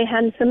they're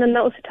handsome, and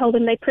I also tell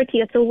them they're pretty.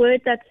 It's a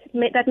word that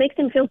makes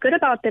them feel good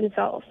about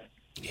themselves.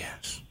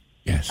 Yes.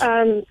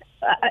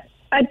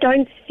 I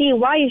don't see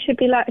why you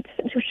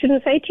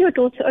shouldn't say to your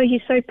daughter, "Oh, you're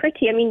so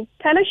pretty." I mean,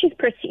 tell her she's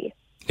pretty.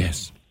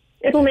 Yes.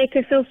 It'll make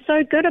her feel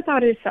so good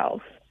about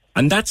herself.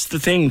 And that's the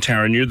thing,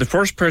 Taryn. You're the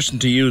first person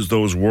to use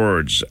those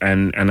words,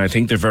 and I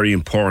think they're very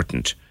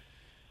important,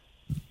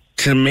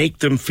 to make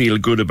them feel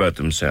good about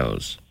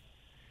themselves.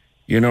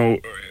 You know,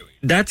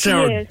 that's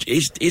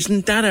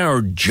isn't that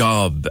our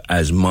job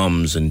as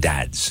mums and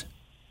dads?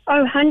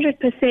 Oh,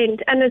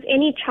 100%. And as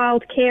any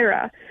child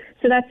carer,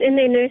 so that's in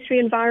their nursery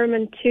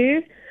environment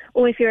too,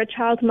 or if you're a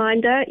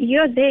childminder,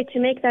 you're there to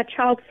make that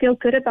child feel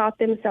good about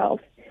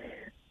themselves.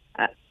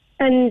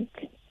 And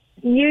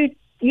you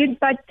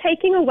by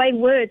taking away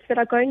words that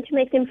are going to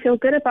make them feel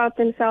good about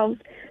themselves,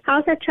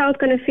 how's that child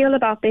going to feel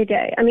about their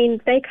day? I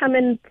mean, they come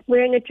in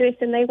wearing a dress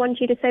and they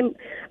want you to say,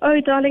 "Oh,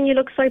 darling, you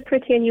look so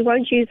pretty," and you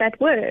won't use that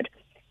word.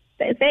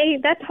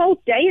 That whole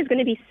day is going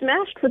to be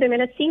smashed for them,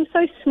 and it seems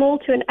so small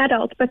to an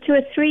adult, but to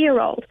a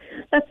 3-year-old,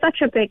 that's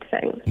such a big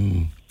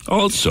thing.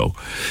 Also,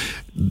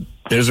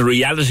 there's a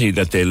reality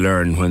that they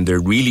learn when they're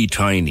really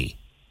tiny.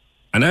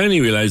 And I only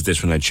realised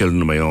this when I had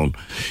children of my own.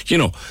 You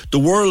know, the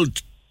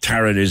world,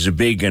 Taryn, is a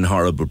big and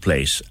horrible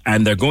place,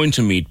 and they're going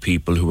to meet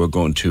people who are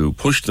going to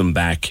push them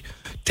back,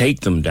 take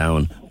them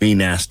down, be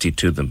nasty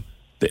to them.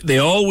 They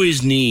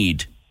always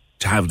need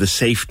to have the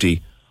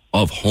safety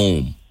of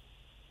home,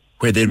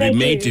 where they'll be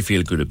made to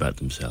feel good about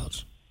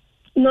themselves.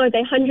 No,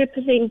 they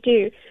 100%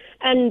 do.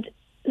 And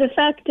the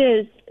fact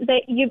is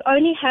that you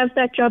only have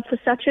that job for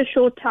such a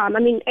short time. I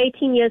mean,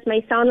 18 years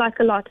may sound like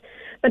a lot,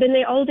 but in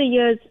the older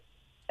years,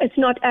 it's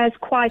not as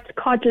quite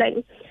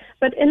coddling.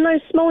 But in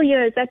those small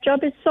years, that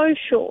job is so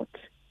short.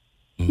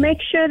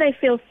 Make sure they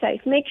feel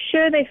safe. Make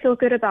sure they feel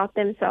good about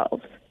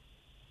themselves.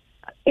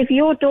 If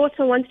your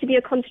daughter wants to be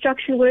a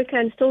construction worker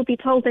and still be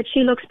told that she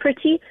looks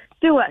pretty,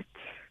 do it.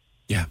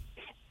 Yeah.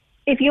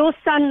 If your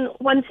son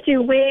wants to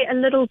wear a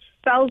little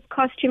Belle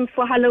costume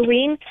for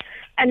Halloween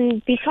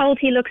and be told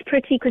he looks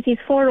pretty because he's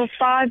 4 or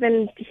 5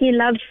 and he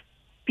loves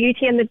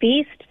Beauty and the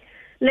Beast,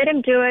 let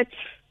him do it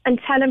and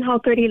tell him how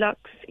good he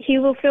looks. He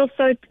will feel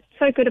so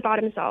good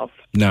about himself.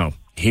 Now,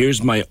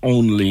 here's my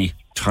only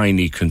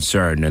tiny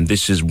concern, and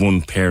this is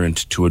one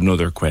parent to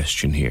another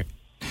question here.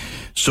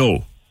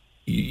 So,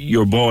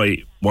 your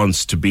boy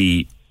wants to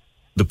be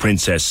the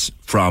princess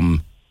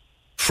from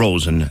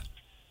Frozen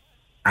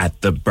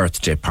at the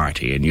birthday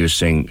party, and you're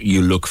saying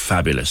you look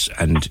fabulous,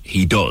 and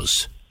he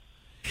does.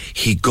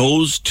 He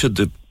goes to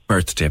the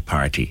birthday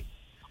party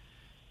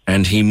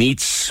and he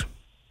meets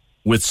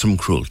with some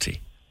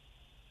cruelty.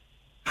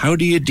 How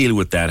do you deal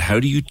with that? How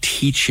do you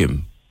teach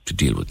him to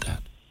deal with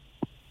that?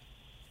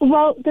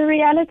 Well, the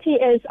reality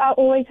is I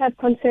always have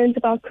concerns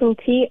about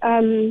cruelty.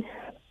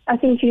 I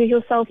think you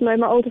yourself know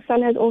my older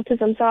son has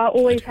autism, so I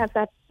always have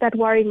that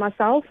worry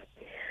myself.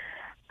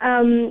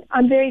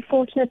 I'm very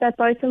fortunate that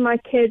both of my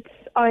kids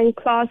are in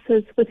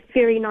classes with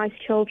very nice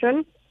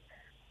children,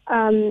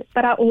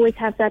 but I always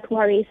have that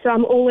worry, so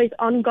I'm always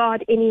on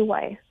guard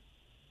anyway.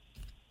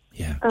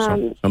 Yeah.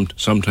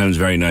 Sometimes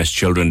very nice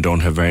children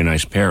don't have very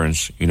nice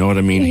parents. You know what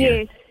I mean?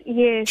 Yes,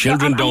 yes.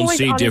 Children I'm don't always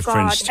see on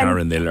difference, guard,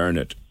 Taryn. They learn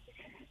it.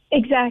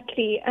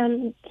 Exactly.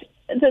 And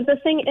the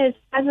thing is,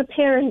 as a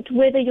parent,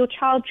 whether your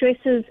child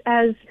dresses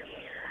as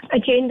a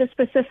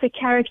gender-specific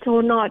character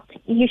or not,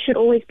 you should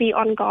always be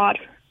on guard.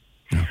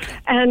 Okay.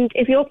 And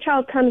if your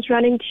child comes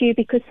running to you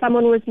because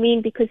someone was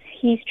mean because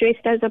he's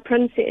dressed as a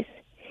princess,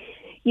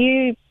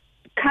 you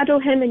cuddle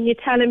him and you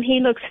tell him he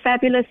looks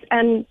fabulous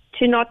and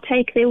to not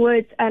take their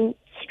words and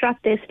strut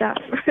their stuff.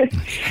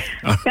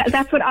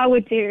 That's what I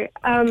would do.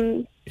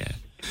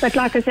 But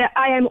like I said,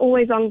 I am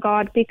always on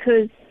guard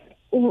because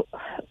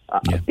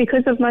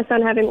of my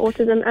son having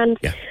autism. And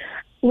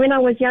when I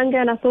was younger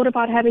and I thought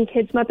about having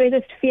kids, my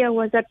biggest fear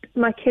was that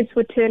my kids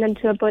would turn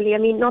into a bully. I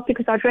mean, not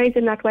because I'd raised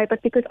them that way,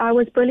 but because I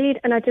was bullied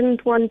and I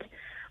didn't want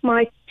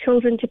my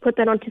children to put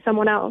that onto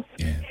someone else.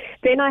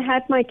 Then I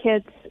had my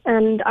kids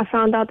and I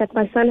found out that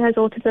my son has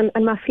autism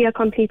and my fear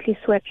completely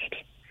switched.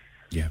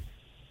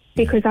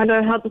 Because I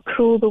know how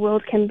cruel the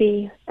world can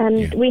be.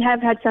 And we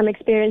have had some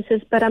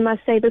experiences, but I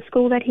must say the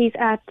school that he's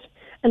at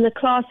and the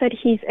class that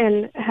he's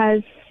in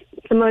has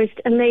the most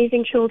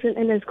amazing children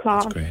in his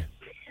class.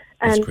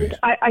 That's great. And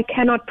I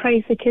cannot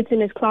praise the kids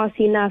in his class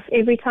enough.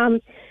 Every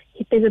time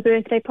there's a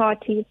birthday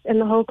party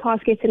and the whole class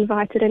gets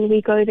invited and we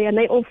go there and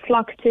they all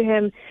flock to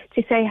him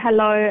to say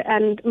hello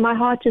and my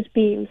heart just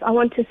beams. I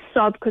want to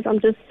sob because I'm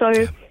just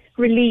so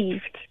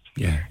relieved.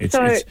 Yeah,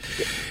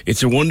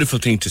 it's a wonderful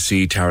thing to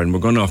see, Taryn. We're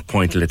going off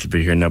point a little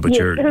bit here now, but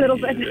a little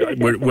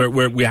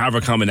bit. we have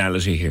a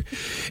commonality here.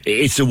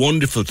 It's a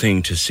wonderful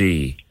thing to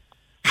see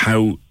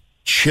how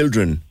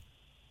children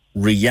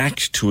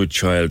react to a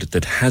child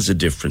that has a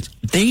difference.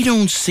 They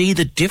don't see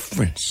the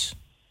difference.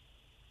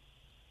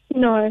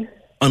 No.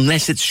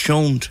 Unless it's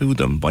shown to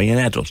them by an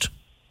adult.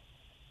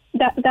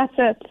 That's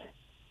it.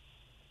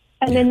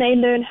 And then they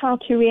learn how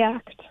to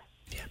react.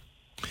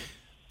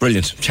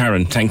 Brilliant.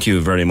 Taryn, thank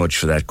you very much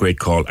for that. Great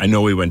call. I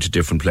know we went to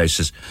different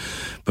places,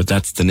 but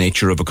that's the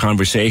nature of a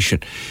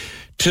conversation.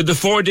 To the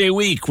 4-day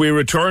week, we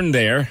return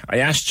there. I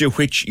asked you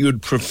which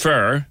you'd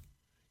prefer.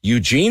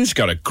 Eugene's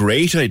got a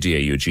great idea,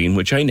 Eugene,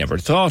 which I never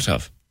thought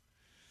of.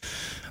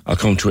 I'll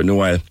come to it in a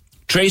while.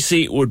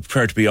 Tracy would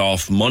prefer to be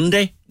off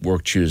Monday,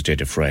 work Tuesday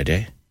to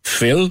Friday.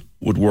 Phil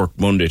would work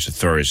Monday to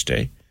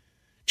Thursday,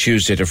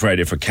 Tuesday to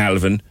Friday for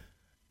Calvin,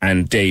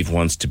 and Dave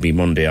wants to be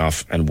Monday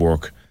off and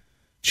work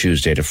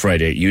Tuesday to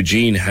Friday.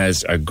 Eugene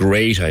has a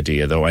great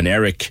idea, though, and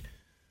Eric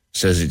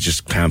says it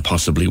just can't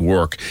possibly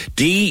work.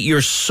 Dee,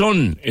 your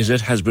son,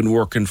 has been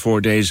working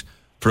 4 days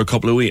for a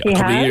couple of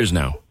years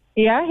now.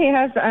 Yeah, he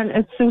has, and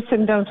it suits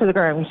him down to the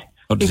ground.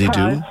 What does he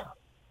do?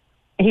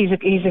 He's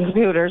in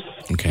computers.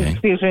 Okay. He's a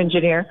computer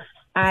engineer.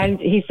 And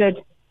he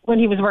said when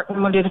he was working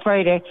Monday to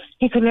Friday,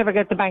 he could never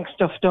get the bank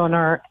stuff done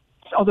or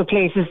other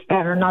places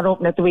that are not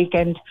open at the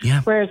weekend.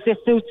 Yeah. Whereas this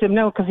suits him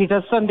now because he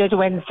does Sunday to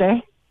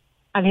Wednesday.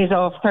 And he's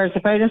off Thursday,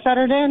 Friday and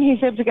Saturday, and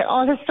he's able to get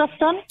all his stuff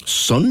done.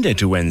 Sunday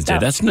to Wednesday,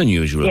 that's an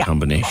unusual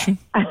combination.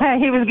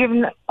 He was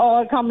given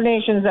all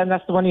combinations, and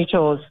that's the one he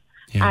chose.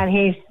 Yeah.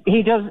 And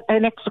he does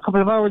an extra couple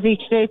of hours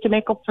each day to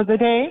make up for the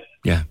day.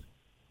 Yeah.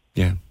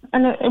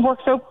 And it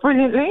works out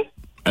brilliantly.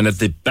 And at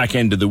the back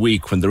end of the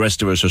week, when the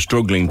rest of us are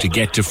struggling to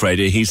get to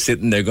Friday, he's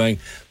sitting there going,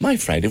 my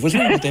Friday was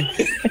Wednesday.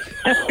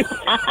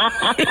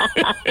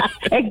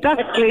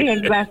 Exactly.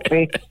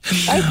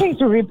 I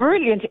think it would be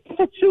brilliant. If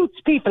it suits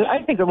people,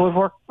 I think it would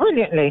work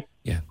brilliantly.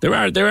 Yeah,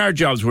 there are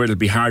jobs where it'll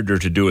be harder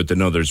to do it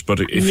than others, but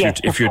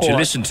if you're to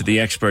listen to the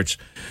experts,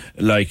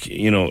 like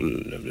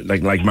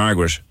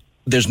Margaret,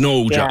 there's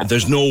no job,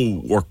 there's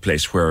no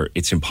workplace where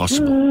it's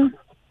impossible.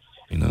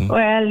 You know?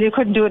 Well, you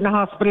couldn't do it in a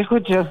hospital,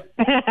 could you?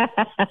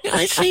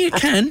 I'd say you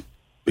can.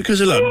 Because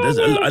a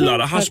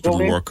lot of hospital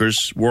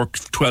workers work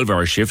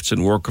 12-hour shifts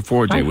and work a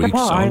 4-day weeks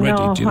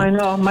already. I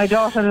know. My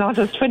daughter-in-law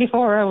does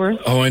 24 hours.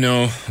 Oh, I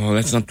know. Well,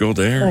 let's not go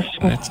there.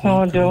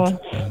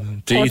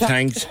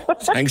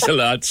 Thanks a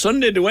lot.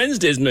 Sunday to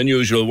Wednesday is an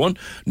unusual one.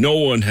 No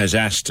one has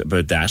asked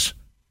about that.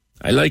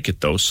 I like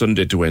it, though,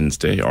 Sunday to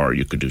Wednesday. Or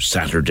you could do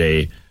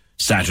Saturday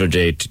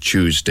to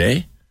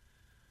Tuesday.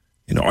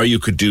 Or you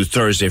could do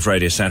Thursday,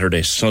 Friday,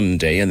 Saturday,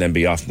 Sunday, and then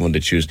be off Monday,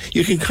 Tuesday.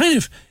 You can kind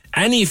of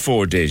any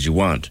 4 days you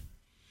want.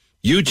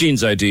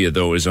 Eugene's idea,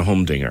 though, is a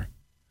humdinger.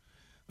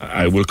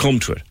 I will come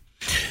to it.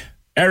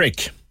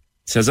 Eric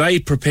says, I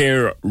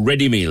prepare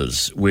ready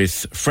meals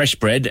with fresh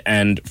bread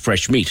and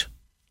fresh meat.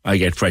 I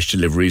get fresh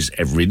deliveries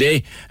every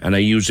day, and I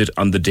use it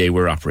on the day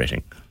we're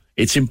operating.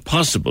 It's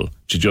impossible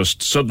to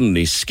just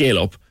suddenly scale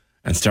up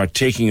and start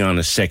taking on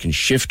a second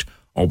shift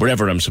or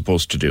whatever I'm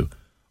supposed to do.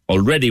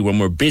 Already, when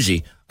we're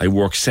busy, I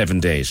work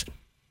 7 days.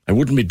 I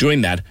wouldn't be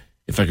doing that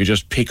if I could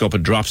just pick up a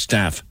drop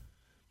staff.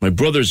 My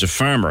brother's a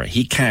farmer.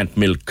 He can't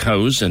milk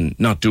cows and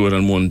not do it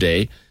on one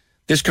day.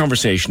 This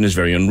conversation is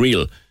very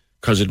unreal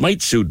because it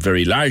might suit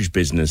very large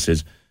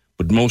businesses,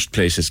 but most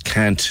places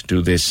can't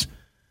do this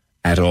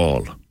at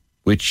all.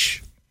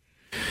 Which,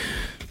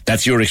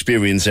 that's your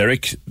experience,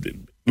 Eric.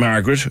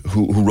 Margaret,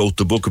 who wrote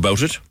the book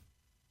about it,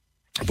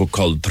 a book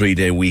called 3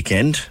 Day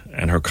Weekend,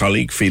 and her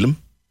colleague, Phelim,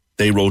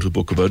 They wrote a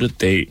book about it.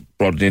 They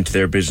brought it into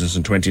their business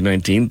in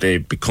 2019.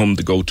 They've become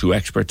the go-to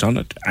experts on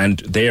it. And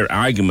their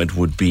argument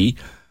would be,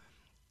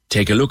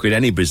 take a look at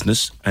any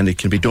business and it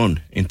can be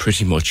done in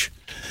pretty much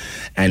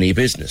any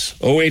business.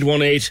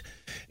 0818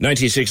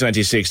 96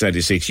 96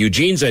 96.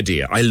 Eugene's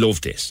idea. I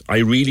love this. I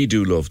really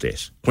do love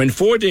this. When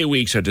 4-day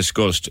weeks are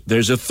discussed,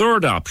 there's a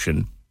third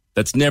option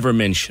that's never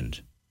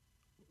mentioned.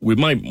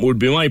 Would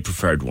be my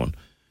preferred one.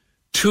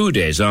 2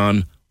 days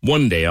on,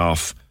 1 day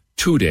off,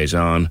 2 days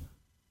on,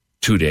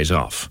 2 days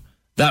off.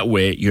 That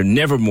way, you're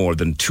never more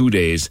than 2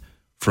 days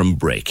from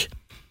break.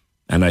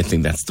 And I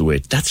think that's the way.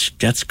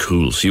 That's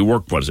cool. So you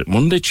work, what is it,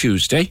 Monday,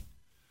 Tuesday,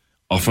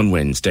 off on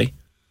Wednesday,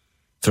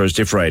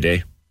 Thursday,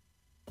 Friday,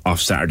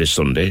 off Saturday,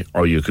 Sunday,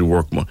 or you could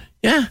work more.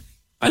 Yeah,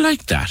 I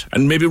like that.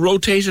 And maybe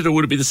rotate it, or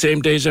would it be the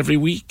same days every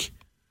week?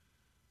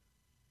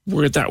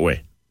 Work it that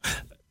way.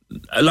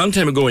 A long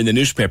time ago in the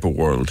newspaper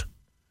world,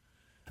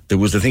 there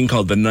was a thing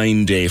called the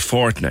 9-day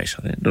fortnight.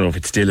 I don't know if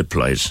it still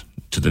applies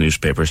to the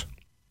newspapers.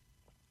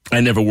 I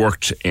never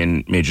worked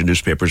in major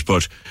newspapers,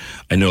 but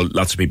I know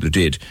lots of people who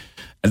did.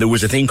 And there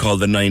was a thing called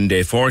the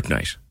 9-day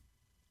fortnight.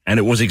 And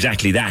it was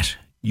exactly that.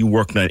 You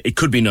work it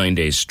could be 9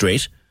 days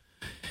straight.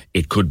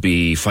 It could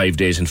be 5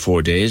 days and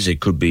 4 days. It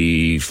could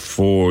be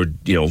 4.5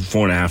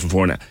 and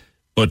 4.5.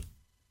 But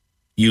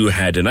you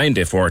had a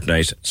 9-day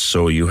fortnight,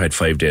 so you had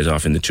 5 days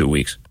off in the 2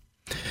 weeks.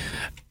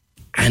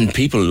 And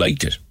people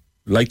liked it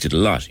a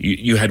lot.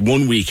 You had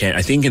one weekend.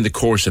 I think in the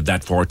course of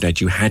that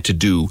fortnight, you had to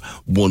do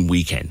one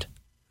weekend.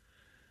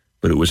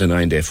 But it was a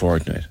 9-day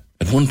fortnight.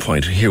 At one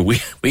point here, we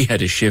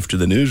had a shift to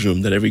the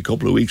newsroom that every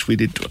couple of weeks we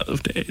did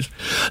 12 days.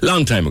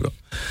 Long time ago.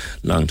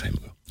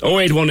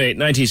 0818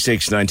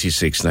 96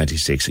 96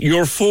 96.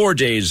 Your 4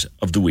 days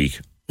of the week.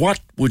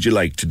 What would you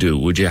like to do?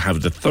 Would you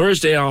have the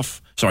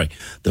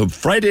the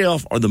Friday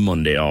off or the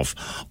Monday off?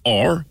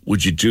 Or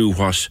would you do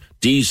what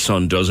Dee's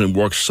son does and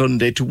work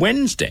Sunday to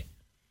Wednesday?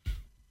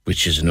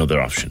 Which is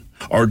another option.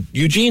 Or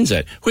Eugene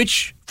said,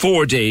 which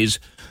 4 days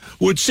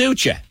would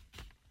suit you?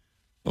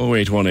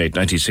 0818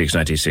 96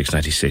 96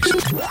 96.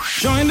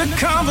 Join the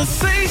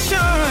conversation.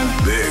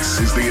 This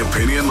is the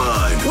Opinion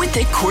Line. With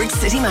the Cork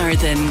City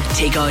Marathon,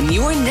 take on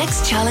your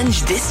next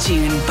challenge this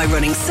June by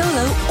running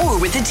solo or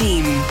with a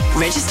team.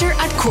 Register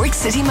at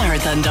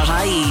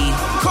corkcitymarathon.ie.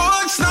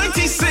 Cork's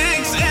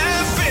 96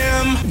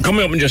 FM.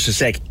 Coming up in just a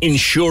sec,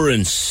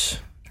 insurance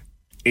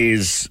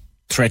is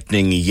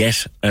threatening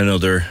yet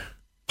another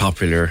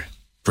popular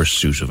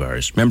pursuit of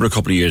ours. Remember a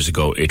couple of years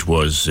ago, it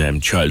was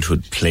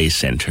childhood play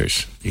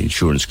centres. The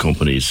insurance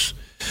companies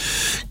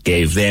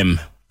gave them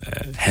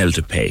hell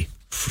to pay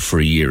for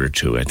a year or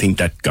two. I think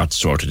that got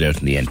sorted out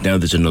in the end. Now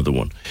there's another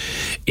one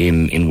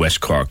in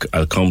West Cork.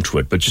 I'll come to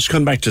it. But just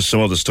come back to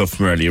some other stuff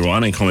from earlier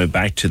on and coming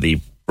back to the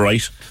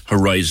Bright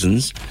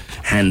Horizons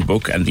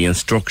handbook and the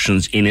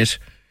instructions in it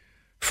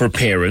for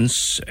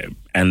parents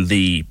and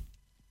the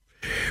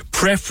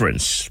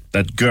preference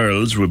that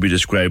girls will be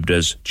described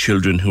as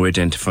children who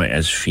identify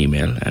as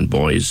female and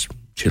boys,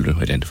 children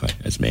who identify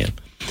as male,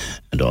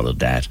 and all of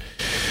that.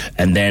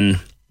 And then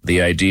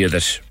the idea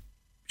that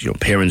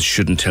parents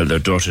shouldn't tell their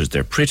daughters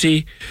they're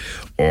pretty,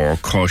 or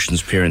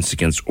cautions parents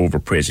against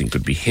overpraising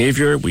good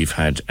behaviour. We've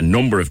had a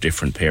number of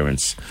different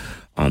parents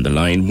on the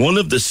line. One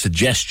of the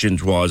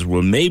suggestions was,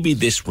 well, maybe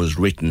this was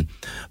written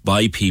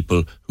by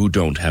people who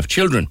don't have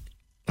children.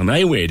 And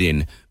I weighed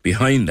in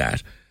behind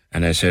that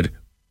and I said,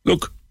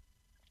 look,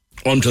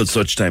 until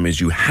such time as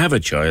you have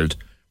a child,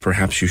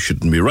 perhaps you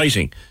shouldn't be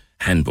writing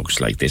handbooks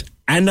like this.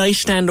 And I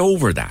stand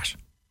over that.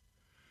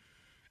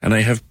 And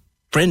I have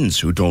friends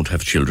who don't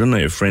have children.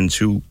 I have friends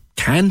who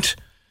can't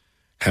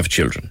have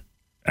children.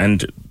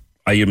 And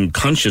I am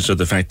conscious of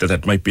the fact that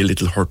that might be a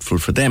little hurtful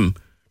for them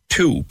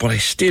too, but I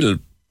still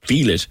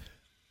feel it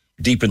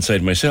deep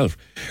inside myself.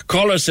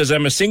 Caller says,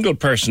 I'm a single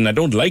person. I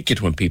don't like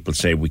it when people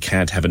say we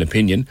can't have an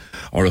opinion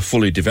or a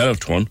fully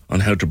developed one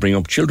on how to bring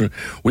up children.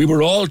 We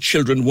were all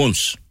children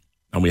once,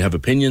 and we have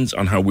opinions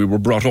on how we were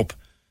brought up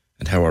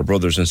and how our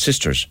brothers and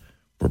sisters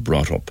were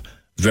brought up.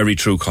 Very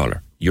true,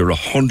 caller. You're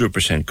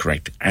 100%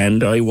 correct.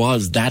 And I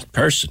was that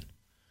person.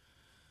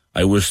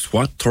 I was,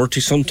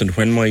 30-something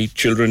when my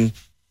children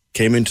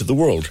came into the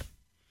world.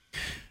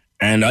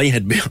 And I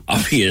had been,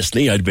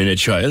 obviously, I'd been a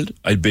child.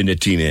 I'd been a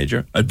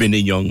teenager. I'd been a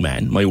young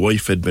man. My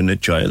wife had been a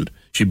child.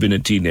 She'd been a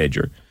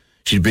teenager.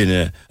 She'd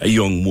been a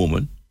young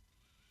woman.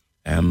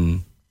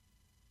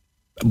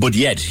 But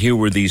yet, here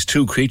were these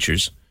two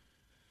creatures.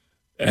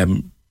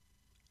 And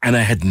I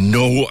had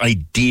no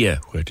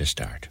idea where to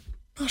start.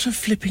 Not a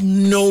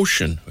flipping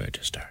notion where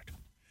to start.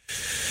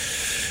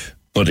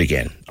 But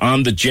again,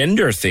 on the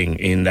gender thing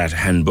in that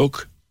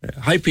handbook,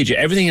 hi PJ,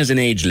 everything has an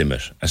age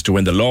limit as to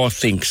when the law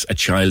thinks a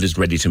child is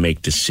ready to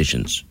make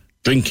decisions.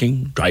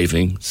 Drinking,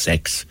 driving,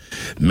 sex,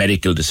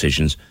 medical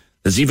decisions.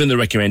 There's even the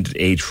recommended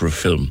age for a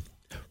film.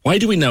 Why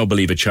do we now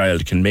believe a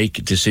child can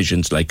make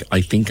decisions like,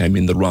 I think I'm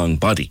in the wrong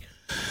body?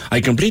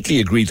 I completely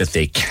agree that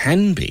they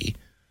can be,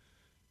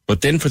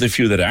 but then for the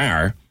few that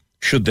are,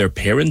 should their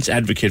parents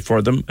advocate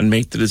for them and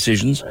make the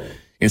decisions?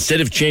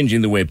 Instead of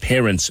changing the way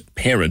parents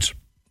parent,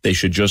 they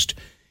should just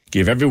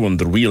give everyone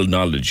the real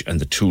knowledge and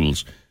the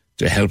tools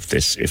to help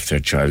this if their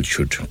child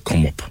should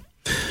come up.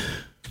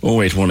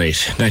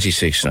 0818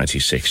 96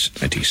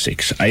 96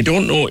 96. I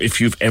don't know if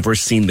you've ever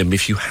seen them.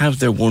 If you have,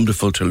 they're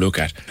wonderful to look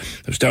at.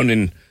 I was down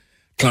in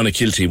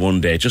Clonakilty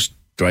one day, just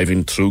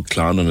driving through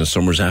Clon on a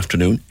summer's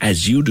afternoon,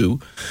 as you do,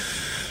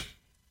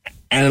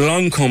 and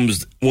along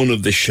comes one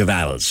of the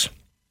chevals.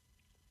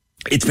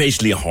 It's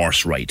basically a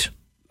horse ride,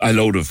 a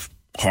load of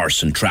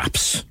horse and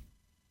traps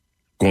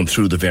going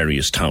through the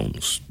various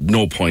towns.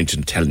 No point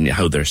in telling you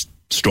how they're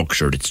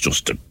structured. It's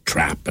just a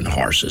trap and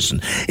horses,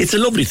 and it's a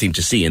lovely thing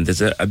to see. And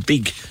there's a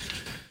big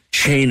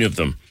chain of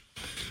them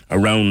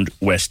around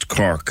West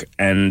Cork,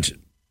 and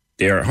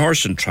they're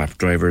horse and trap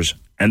drivers,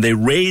 and they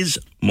raise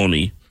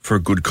money for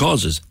good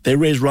causes. They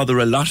raise rather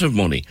a lot of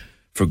money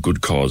for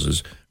good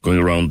causes, going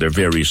around their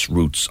various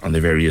routes on the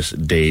various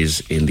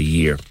days in the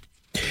year.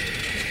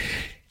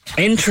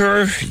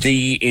 Enter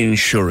the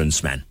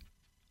insurance man,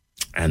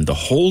 and the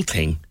whole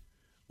thing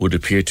would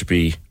appear to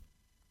be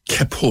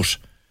kaput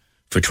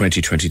for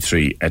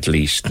 2023 at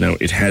least. Now,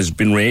 it has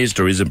been raised,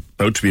 or is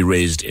about to be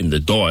raised, in the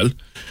Dáil,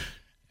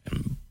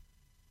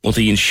 but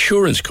the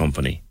insurance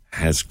company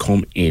has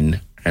come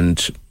in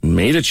and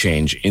made a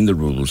change in the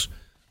rules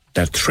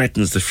that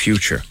threatens the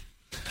future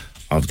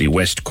of the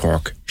West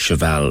Cork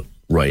Cheval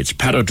Rides.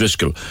 Pat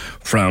O'Driscoll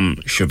from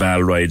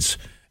Cheval Rides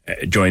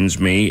joins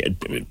me.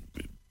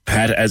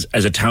 Pat, as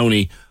a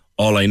townie,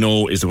 all I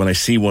know is that when I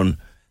see one,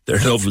 they're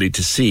lovely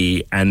to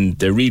see, and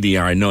they really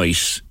are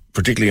nice,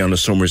 particularly on a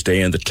summer's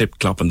day, and the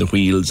clip-clop and the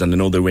wheels, and I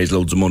know they raise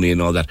loads of money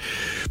and all that.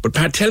 But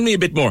Pat, tell me a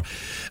bit more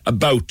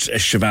about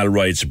Cheval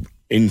Rides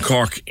in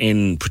Cork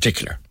in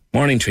particular.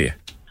 Morning to you.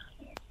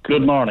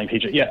 Good morning,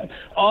 Peter. Yeah,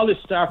 all this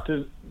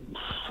started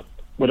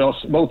with us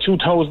about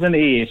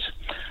 2008.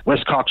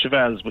 West Cork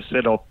Chevals was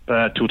set up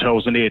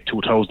 2008,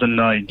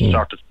 2009.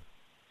 Started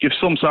give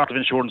some sort of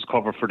insurance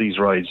cover for these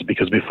rides,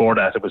 because before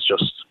that it was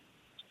just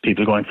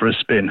people going for a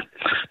spin.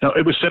 Now,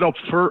 it was set up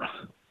for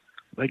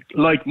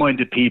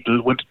like-minded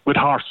people with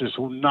horses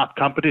who are not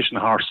competition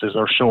horses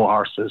or show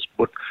horses,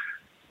 but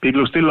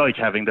people who still like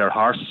having their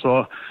horse.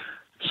 So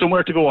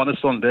somewhere to go on a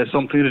Sunday,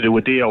 something to do,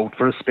 a day out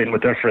for a spin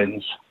with their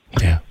friends.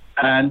 Yeah.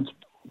 And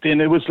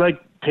then it was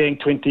like paying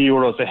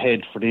 €20 a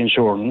head for the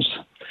insurance.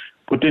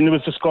 But then it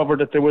was discovered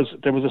that there was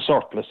a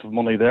surplus of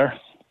money there.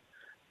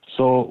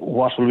 So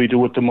what will we do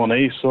with the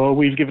money? So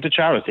we'll give it to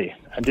charity.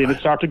 And then it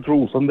started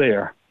grew from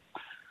there.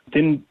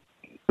 Then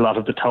a lot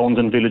of the towns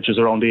and villages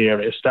around the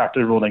area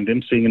started running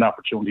them, seeing an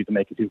opportunity to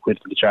make a few quid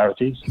for the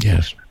charities.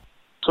 Yes.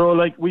 So,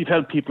 we've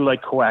helped people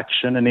like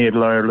Coaction in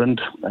Enable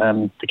Ireland,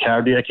 the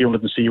Cardiac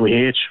Unit in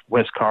CUH,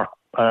 West Cork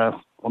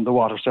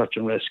Underwater Search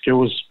and Rescue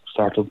was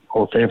started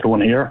our favourite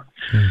one here.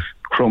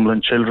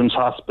 Crumlin Children's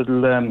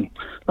Hospital, a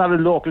lot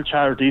of local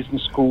charities and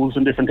schools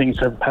and different things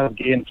have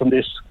gained from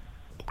this.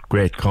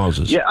 Great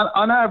causes. Yeah,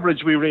 on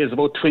average we raise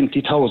about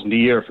 20,000 a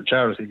year for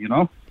charity, you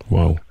know.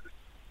 Wow.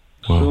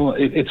 So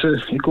it's a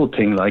good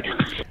thing, like.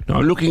 Now,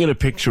 I'm looking at a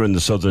picture in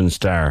the Southern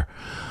Star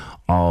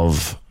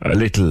of a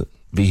little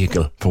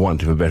vehicle, for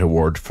want of a better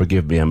word,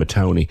 forgive me, I'm a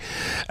townie,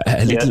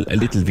 a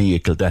little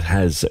vehicle that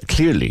has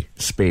clearly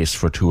space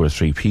for 2 or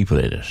 3 people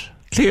in it.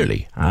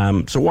 Clearly.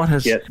 So what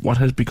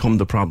has become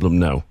the problem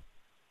now?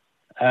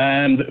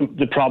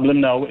 The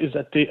problem now is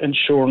that the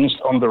insurance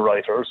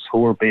underwriters,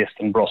 who are based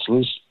in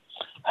Brussels,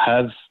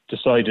 have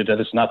decided that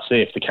it's not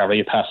safe to carry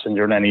a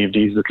passenger in any of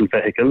these little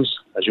vehicles,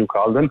 as you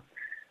call them.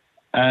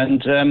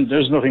 And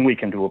there's nothing we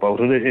can do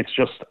about it. It's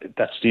just,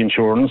 that's the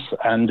insurance,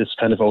 and it's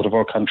kind of out of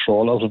our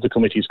control, out of the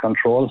committee's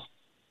control.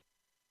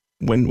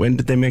 When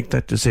did they make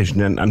that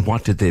decision, and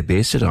what did they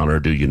base it on, or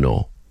do you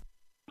know?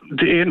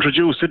 They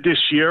introduced it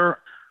this year.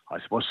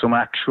 I suppose some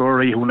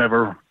actuary who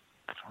never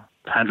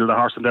handled a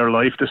horse in their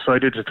life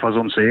decided it was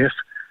unsafe,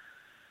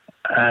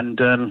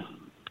 and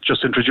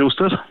just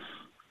introduced it.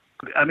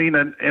 I mean,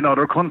 in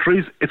other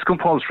countries, it's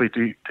compulsory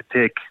to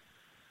take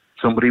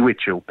somebody with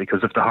you,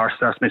 because if the horse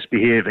starts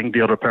misbehaving, the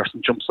other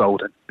person jumps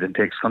out and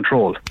takes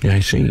control. Yeah, I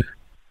see.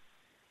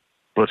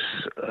 But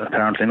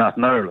apparently not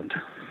in Ireland.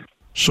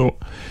 So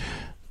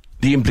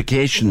the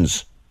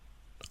implications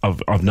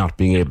of not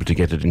being able to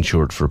get it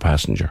insured for a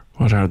passenger,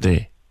 what are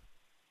they?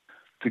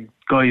 The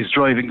guys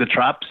driving the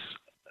traps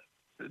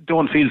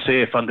don't feel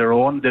safe on their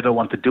own. They don't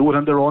want to do it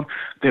on their own.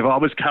 They've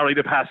always carried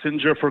a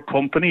passenger for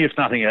company, if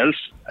nothing else,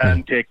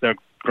 and take their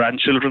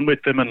grandchildren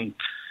with them, and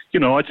you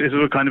know, it's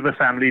a kind of a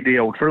family day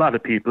out for a lot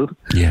of people.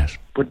 Yes.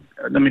 But,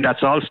 I mean,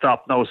 that's all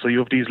stopped now, so you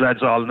have these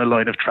lads all in a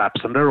line of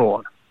traps on their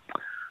own.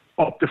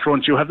 Up the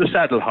front, you have the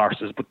saddle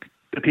horses, but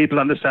the people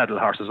on the saddle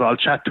horses all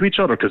chat to each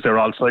other because they're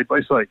all side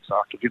by side,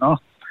 sort of, you know.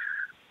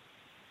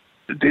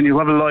 Then you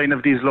have a line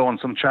of these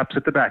lonesome chaps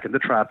at the back in the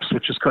traps,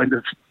 which is kind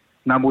of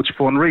not much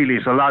fun, really.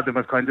 So a lot of them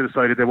have kind of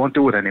decided they won't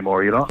do it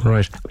anymore, you know.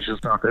 Right. Which is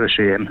not a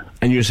shame.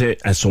 And you say,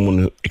 as someone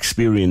who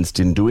experienced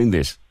in doing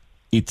this,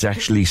 it's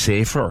actually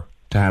safer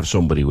to have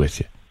somebody with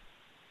you?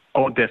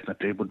 Oh,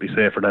 definitely. It would be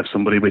safer to have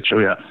somebody with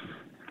you, yeah.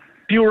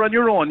 If you're on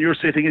your own, you're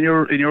sitting in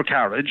your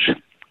carriage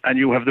and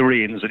you have the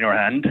reins in your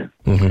hand.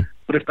 Mm-hmm.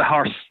 But if the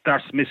horse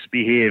starts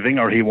misbehaving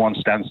or he won't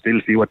stand still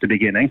for you at the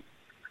beginning,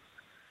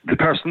 the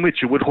person with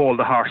you would hold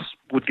the horse,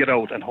 would get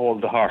out and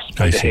hold the horse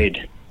by the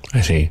head. I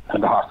see.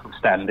 And the horse would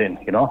stand in,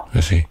 I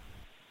see.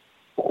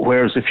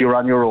 Whereas if you're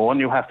on your own,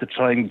 you have to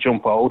try and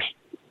jump out,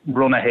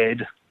 run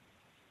ahead,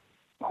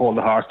 hold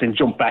the horse, then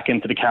jump back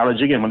into the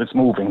carriage again when it's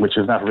moving, which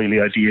is not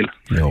really ideal.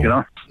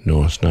 No,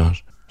 no, it's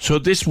not. So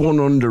this one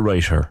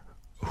underwriter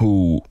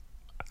who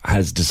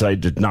has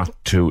decided not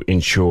to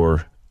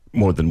insure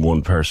more than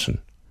one person,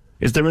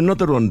 is there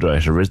another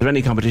underwriter? Is there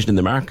any competition in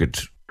the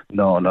market?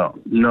 No.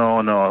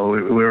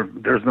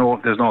 There's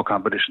no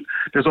competition.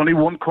 There's only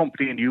one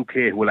company in the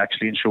UK who will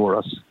actually insure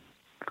us.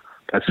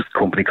 That's a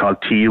company called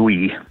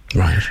TUE.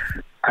 Right.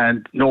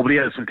 And nobody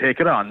else will take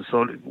it on,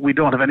 so we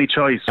don't have any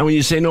choice. And when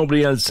you say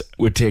nobody else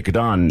would take it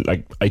on,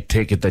 like, I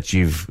take it that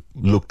you've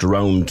looked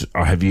around,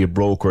 or have you a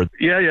broker?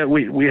 Yeah,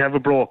 we have a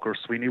broker,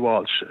 Sweeney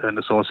Walsh and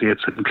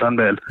Associates in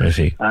Clonmel. I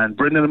see. And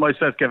Brendan and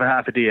myself give a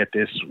half a day at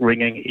this,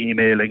 ringing,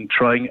 emailing,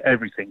 trying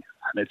everything,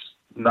 and it's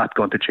not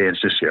going to change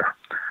this year.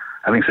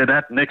 Having said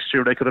that, next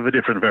year they could have a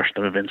different version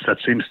of events. That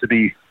seems to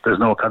be, there's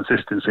no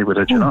consistency with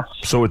it, you know.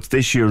 So it's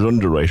this year's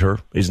underwriter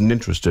isn't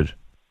interested?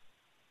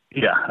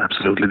 Yeah,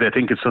 absolutely. They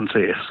think it's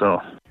unsafe,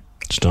 so.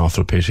 It's an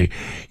awful pity.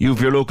 You've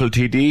your local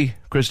TD,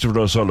 Christopher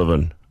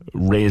O'Sullivan,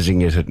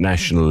 raising it at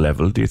national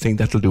level. Do you think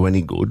that'll do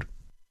any good?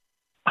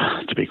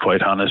 To be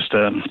quite honest,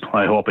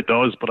 I hope it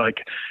does. But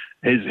like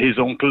his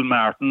uncle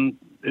Martin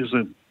is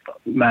a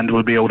man who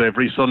will be out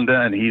every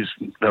Sunday, and he's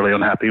very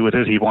unhappy with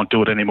it. He won't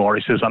do it anymore.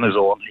 He says on his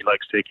own. He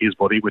likes to take his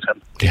buddy with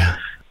him. Yeah.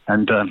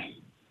 And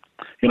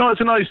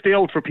it's a nice day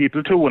out for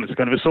people too, and it's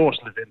kind of a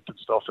social event and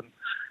stuff. And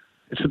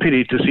it's a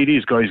pity to see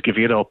these guys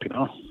giving it up, you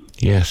know.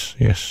 Yes.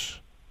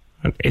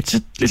 And it's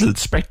a little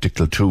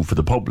spectacle too for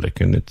the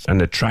public, and it's an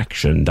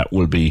attraction that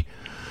will be,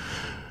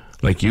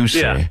 like you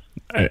say,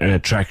 an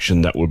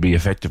attraction that will be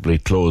effectively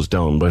closed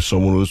down by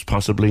someone who's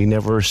possibly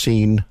never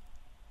seen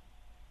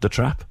the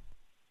trap.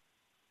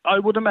 I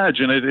would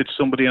imagine it's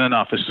somebody in an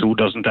office who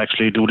doesn't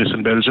actually do this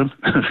in Belgium,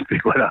 to be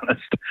quite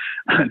honest,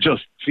 and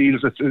just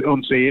feels it's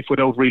unsafe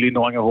without really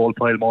knowing a whole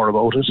pile more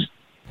about it.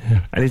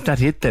 Yeah. And is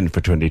that it then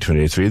for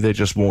 2023? They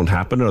just won't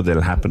happen, or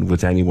they'll happen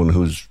with anyone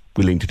who's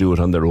willing to do it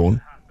on their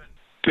own?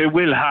 They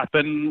will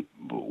happen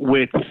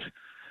with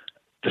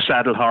the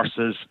saddle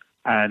horses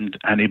and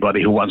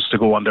anybody who wants to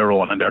go on their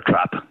own in their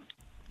trap.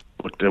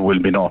 But there will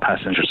be no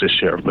passengers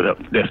this year, but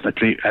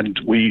definitely. And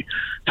we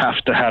have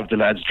to have the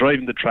lads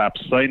driving the trap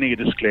signing a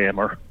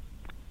disclaimer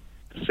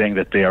saying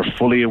that they are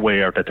fully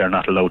aware that they're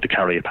not allowed to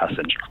carry a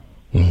passenger.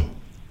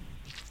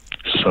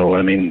 So,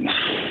 I mean,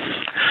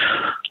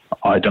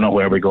 I don't know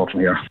where we go from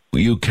here.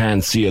 You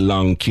can't see a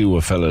long queue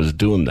of fellas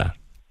doing that.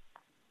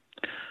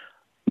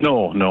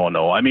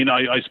 No. I mean,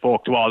 I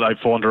spoke to I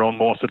phoned around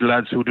most of the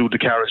lads who do the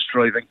carriage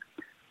driving.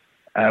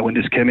 When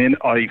this came in,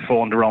 I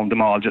phoned around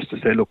them all just to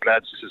say, look,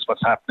 lads, this is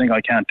what's happening.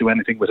 I can't do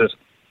anything with it.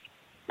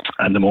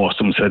 And the most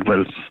of them said,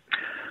 well,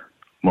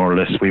 more or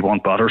less, we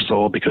won't bother.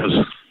 So, because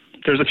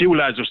there's a few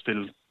lads who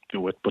still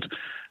do it, but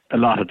a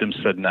lot of them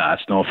said, nah,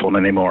 it's no fun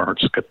anymore.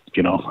 It's got,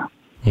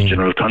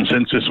 general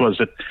consensus was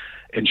that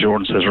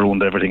insurance has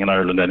ruined everything in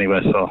Ireland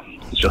anyway, so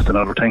it's just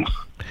another thing.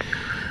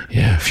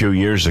 Yeah, a few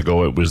years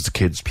ago it was the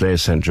kids' play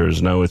centres.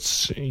 Now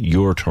it's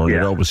your turn. Yeah.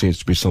 It always seems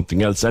to be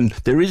something else. And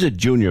there is a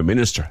junior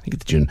minister.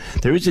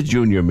 There is a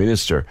junior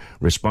minister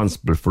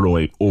responsible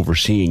for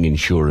overseeing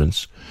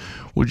insurance.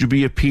 Would you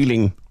be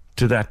appealing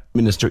to that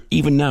minister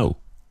even now?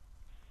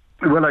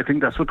 Well, I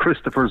think that's what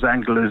Christopher's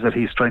angle is, that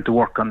he's trying to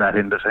work on that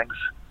end of things.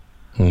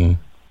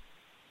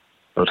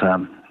 But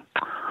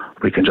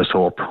we can just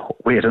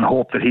wait and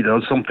hope that he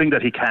does something,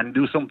 that he can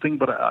do something.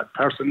 But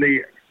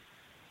personally,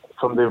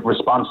 from the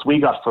response we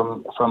got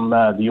from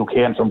the UK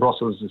and from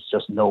Brussels, it's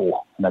just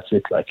no, and that's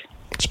it.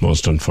 It's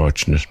most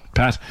unfortunate.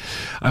 Pat,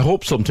 I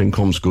hope something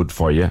comes good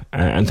for you,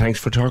 and thanks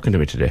for talking to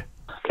me today.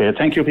 Okay,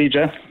 thank you,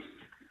 PJ.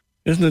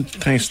 Isn't it?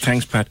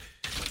 Thanks, Pat.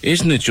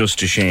 Isn't it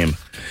just a shame?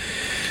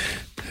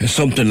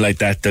 Something like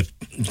that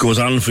goes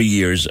on for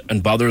years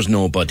and bothers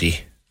nobody,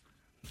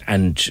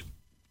 and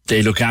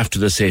they look after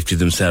the safety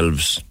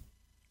themselves,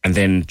 and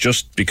then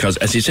just because,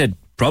 as he said,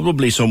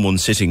 probably someone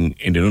sitting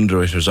in an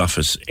underwriter's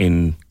office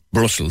in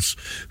Brussels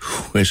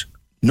who has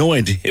no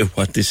idea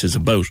what this is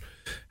about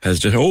has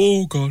just,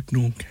 oh God,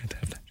 no,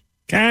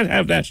 can't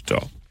have that at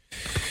all.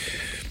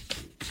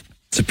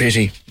 It's a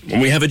pity. When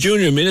we have a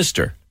junior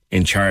minister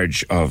in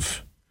charge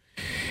of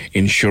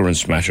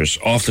insurance matters,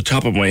 off the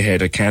top of my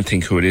head I can't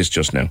think who it is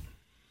just now,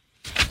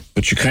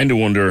 but you kind of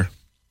wonder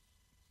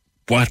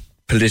what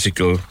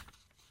political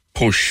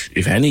push,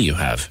 if any, you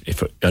have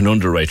if an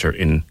underwriter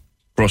in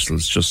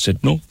Brussels just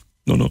said no,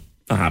 not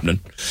happening.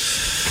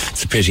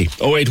 It's a pity.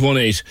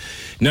 0818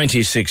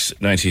 96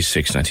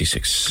 96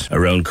 96.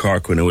 Around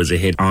Cork when it was a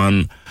hit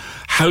on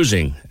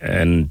housing,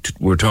 and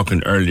we were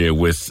talking earlier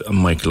with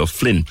Michael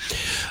O'Flynn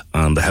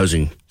on the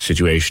housing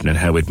situation and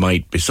how it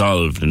might be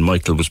solved, and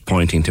Michael was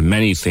pointing to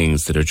many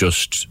things that are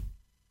just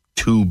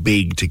too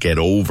big to get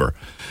over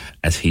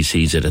as he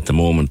sees it at the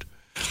moment.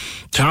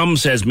 Tom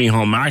says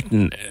Micheál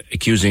Martin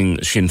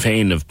accusing Sinn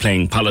Féin of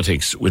playing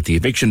politics with the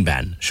eviction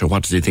ban. Sure,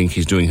 what does he think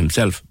he's doing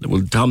himself?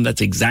 Well, Tom,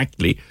 that's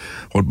exactly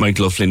what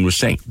Michael O'Flynn was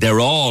saying.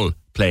 They're all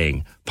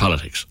playing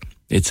politics.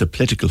 It's a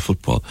political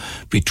football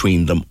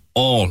between them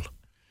all.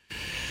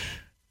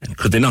 And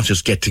could they not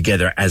just get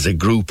together as a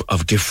group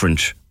of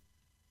different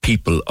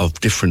people of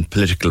different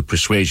political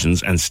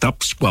persuasions and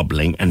stop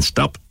squabbling and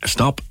stop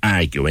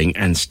arguing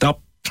and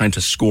stop trying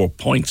to score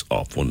points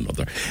off one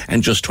another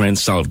and just try and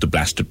solve the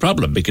blasted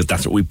problem, because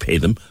that's what we pay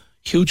them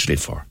hugely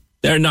for.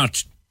 They're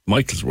not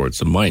Michael's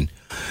words and mine.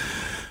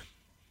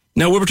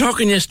 Now, we were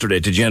talking yesterday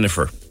to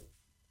Jennifer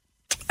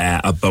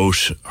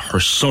about her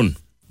son,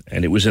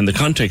 and it was in the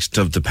context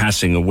of the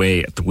passing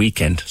away at the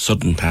weekend,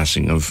 sudden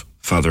passing of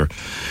Father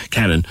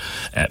Canon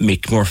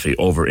Mick Murphy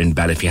over in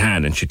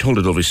Ballyfihan, and she told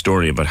a lovely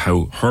story about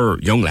how her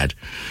young lad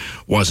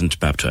wasn't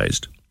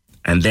baptised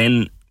and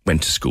then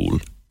went to school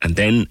and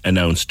then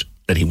announced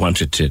that he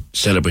wanted to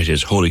celebrate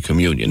his Holy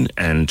Communion,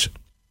 and,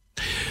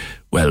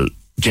 well,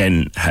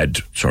 Jen had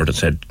sort of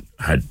said,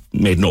 had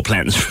made no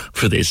plans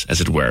for this,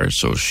 as it were,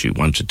 so she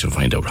wanted to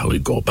find out how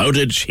he'd go about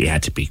it. He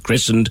had to be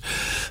christened.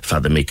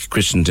 Father Mick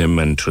christened him,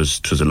 and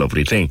 'twas a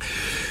lovely thing.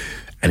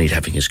 And he'd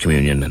having his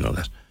communion and all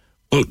that.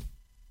 Well,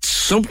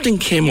 something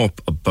came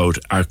up about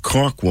our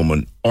Cork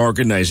woman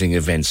organising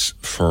events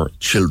for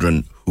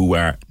children who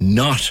are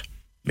not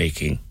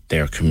making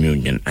their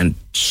communion. And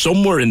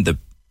somewhere in the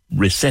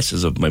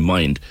recesses of my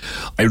mind,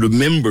 I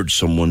remembered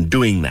someone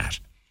doing that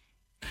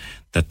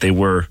they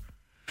were,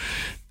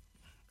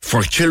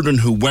 for children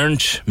who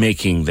weren't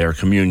making their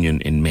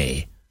communion in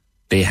May,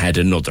 they had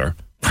another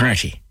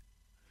party.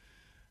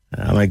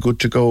 Am I good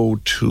to go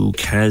to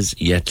Kaz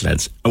yet,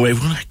 lads? Oh, well,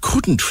 I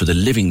couldn't for the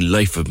living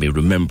life of me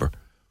remember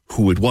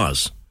who it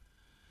was,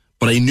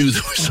 but I knew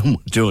there was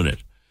someone doing it.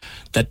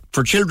 That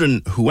for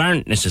children who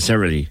aren't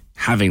necessarily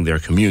having their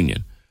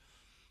communion,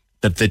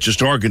 that they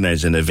just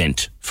organise an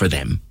event for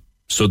them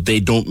so they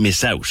don't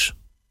miss out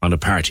on a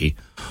party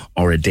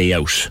or a day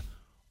out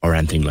or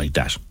anything like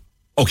that.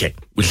 Okay,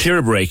 we'll clear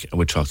a break and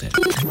we'll talk then.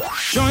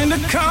 Join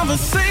the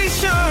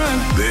conversation.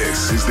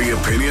 This is the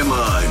Opinion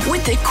Line.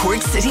 With the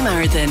Cork City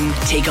Marathon,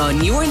 take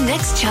on your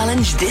next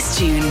challenge this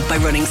June by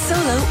running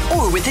solo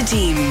or with a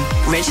team.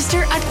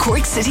 Register at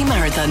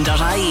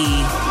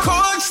corkcitymarathon.ie.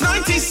 Cork's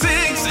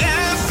 96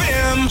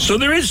 FM. So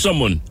there is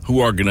someone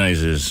who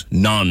organises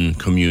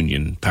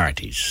non-communion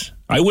parties.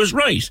 I was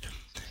right.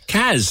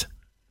 Kaz.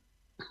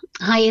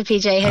 Hi,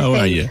 PJ. How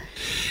are you?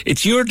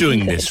 It's you're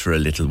doing this for a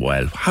little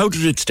while. How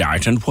did it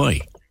start and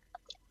why?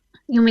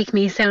 You make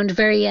me sound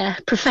very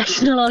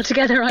professional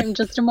altogether. I'm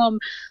just a mum.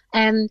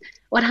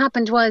 What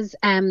happened was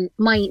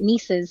my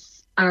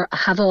nieces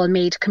have all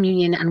made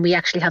communion, and we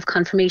actually have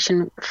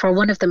confirmation for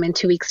one of them in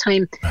 2 weeks'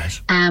 time.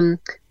 Right.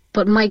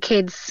 But my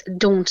kids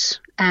don't.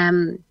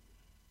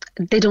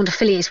 They don't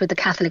affiliate with the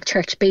Catholic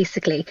Church,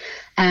 basically.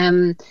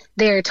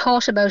 They're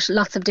taught about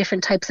lots of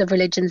different types of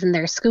religions in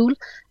their school,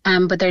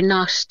 but they're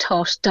not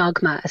taught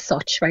dogma as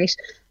such, right?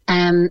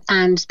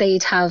 And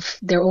they'd have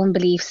their own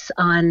beliefs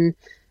on,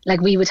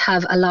 like, we would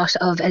have a lot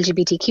of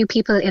LGBTQ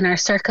people in our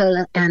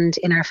circle and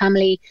in our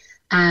family.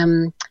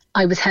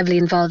 I was heavily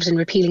involved in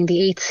repealing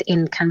the eighth,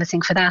 in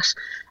canvassing for that.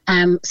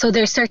 So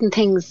there's certain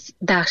things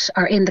that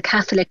are in the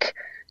Catholic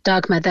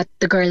dogma that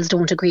the girls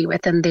don't agree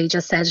with, and they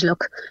just said,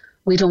 look,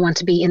 we don't want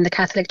to be in the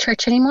Catholic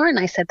Church anymore. And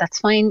I said, that's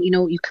fine. You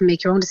know, you can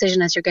make your own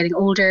decision as you're getting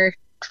older,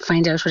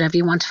 find out whatever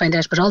you want to find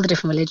out about all the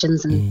different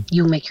religions, and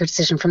you make your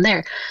decision from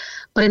there.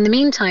 But in the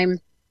meantime,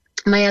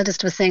 my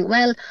eldest was saying,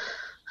 well,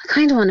 I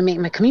kind of want to make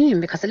my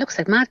communion because it looks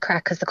like mad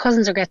crack, because the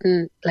cousins are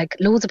getting like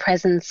loads of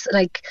presents,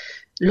 like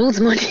loads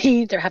of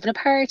money. They're having a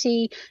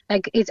party,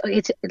 like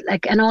it's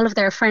like, and all of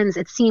their friends,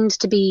 it seemed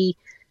to be,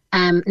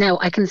 now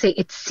I can say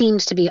it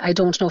seemed to be, I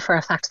don't know for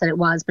a fact that it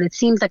was, but it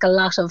seems like a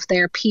lot of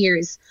their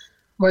peers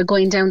were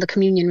going down the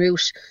communion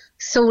route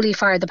solely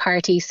for the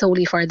party,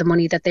 solely for the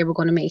money that they were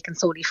going to make, and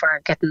solely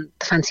for getting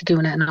the fancy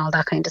guna and all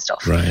that kind of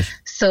stuff. Right.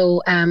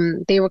 So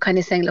they were kind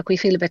of saying, look, we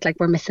feel a bit like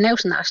we're missing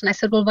out on that. And I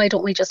said, well, why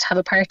don't we just have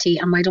a party,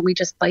 and why don't we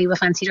just buy you a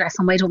fancy dress,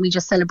 and why don't we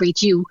just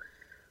celebrate you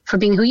for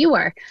being who you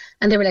are?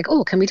 And they were like,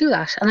 oh, can we do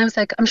that? And I was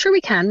like, I'm sure we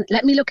can.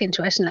 Let me look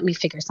into it and let me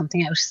figure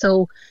something out.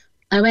 So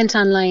I went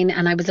online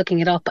and I was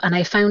looking it up, and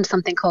I found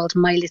something called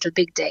My Little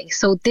Big Day.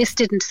 So this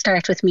didn't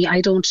start with me.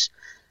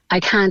 I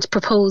can't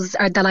propose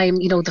or that I'm,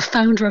 the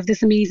founder of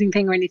this amazing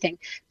thing or anything.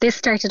 This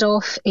started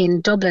off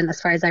in Dublin,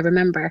 as far as I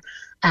remember.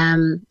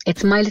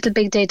 It's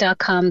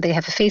mylittlebigday.com. They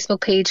have a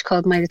Facebook page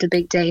called My Little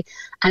Big Day,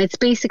 and it's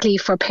basically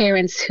for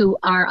parents who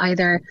are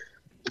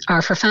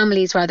for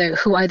families rather,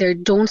 who either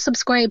don't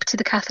subscribe to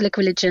the Catholic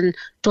religion,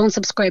 don't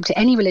subscribe to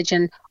any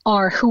religion,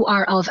 or who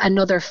are of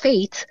another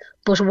faith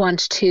but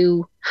want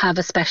to have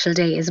a special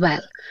day as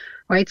well.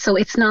 Right, so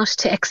it's not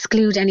to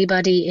exclude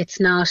anybody. It's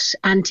not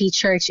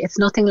anti-church. It's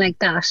nothing like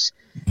that.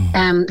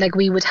 Like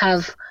we would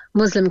have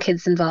Muslim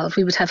kids involved.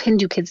 We would have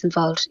Hindu kids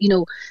involved.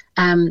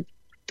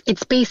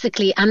 It's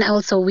basically, and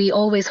also we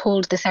always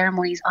hold the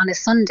ceremonies on a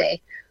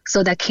Sunday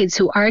so that kids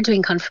who are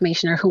doing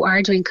confirmation or who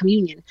are doing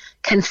communion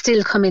can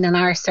still come in on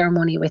our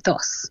ceremony with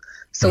us.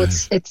 So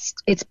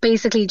it's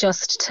basically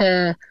just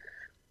to,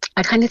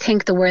 I kind of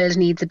think the world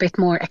needs a bit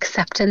more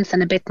acceptance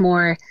and a bit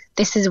more,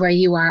 this is where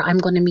you are, I'm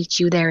going to meet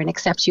you there and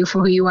accept you for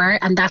who you are.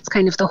 And that's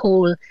kind of the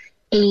whole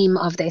aim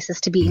of this,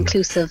 is to be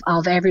inclusive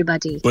of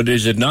everybody. But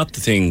is it not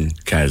the thing,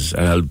 Kaz,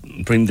 and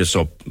I'll bring this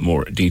up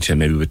more detail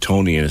maybe with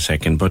Tony in a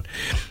second, but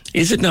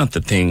is it not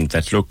the thing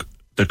that, look,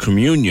 the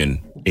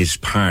communion is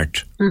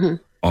part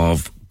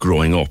of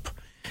growing up?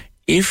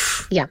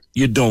 If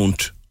you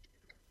don't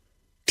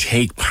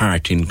take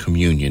part in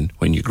communion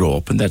when you grow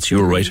up, and that's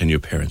your right and your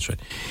parents' right,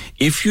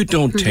 if you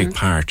don't take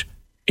part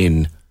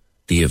in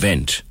the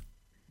event,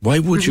 why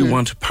would you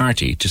want a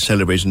party to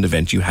celebrate an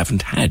event you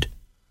haven't had?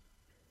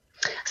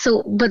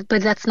 So, but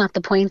that's not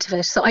the point of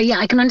it. So,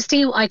 I can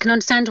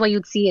understand why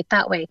you'd see it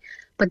that way,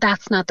 but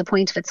that's not the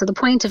point of it. So, the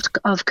point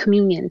of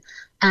communion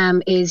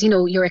is,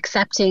 you're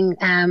accepting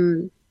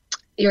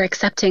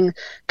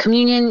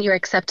communion. You're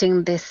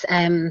accepting this.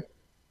 I'm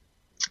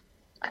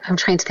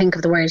trying to think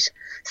of the word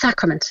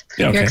sacrament.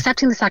 Yeah, okay. You're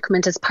accepting the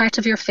sacrament as part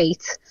of your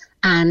faith.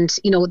 And,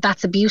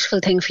 that's a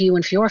beautiful thing for you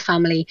and for your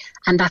family.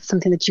 And that's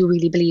something that you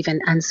really believe in.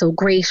 And so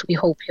great. We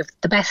hope you have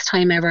the best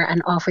time ever,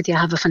 and off with you.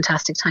 Have a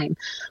fantastic time.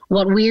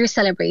 What we're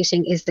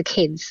celebrating is the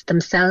kids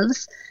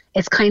themselves.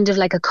 It's kind of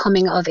like a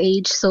coming of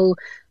age. So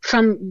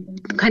from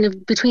kind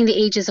of between the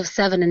ages of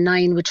 7 and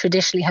 9 would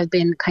traditionally have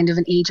been kind of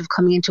an age of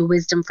coming into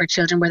wisdom for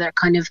children, where they're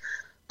kind of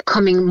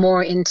coming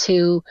more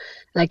into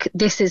like,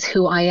 this is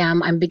who I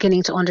am. I'm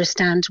beginning to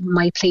understand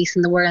my place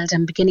in the world.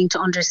 I'm beginning to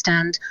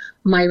understand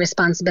my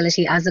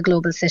responsibility as a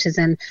global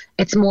citizen.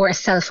 It's more a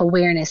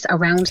self-awareness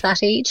around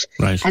that age.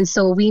 Right. And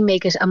so we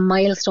make it a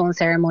milestone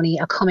ceremony,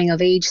 a coming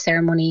of age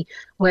ceremony,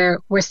 where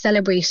we're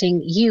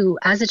celebrating you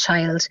as a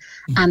child,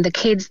 and the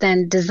kids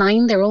then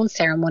design their own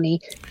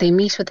ceremony. They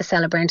meet with the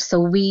celebrant. So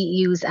we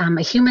use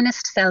a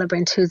humanist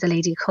celebrant who's a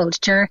lady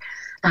called Jer.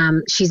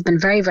 She's been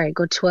very, very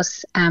good to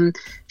us.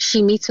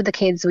 She meets with the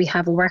kids. We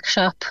have a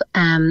workshop.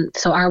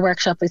 So our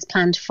workshop is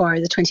planned for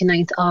the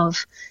 29th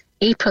of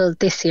April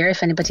this year.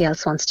 If anybody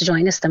else wants to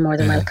join us, they're more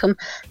than welcome.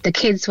 The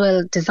kids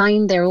will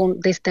design their own.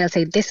 They'll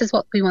say, this is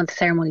what we want the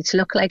ceremony to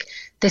look like.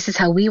 This is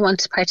how we want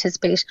to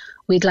participate.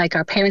 We'd like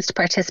our parents to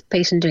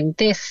participate in doing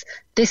this.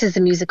 This is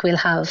the music we'll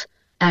have.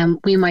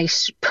 We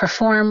might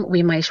perform.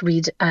 We might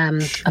read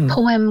a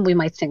poem. We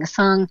might sing a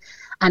song.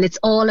 And it's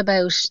all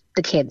about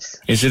the kids.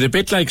 Is it a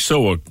bit like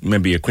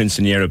maybe a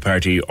quinceañera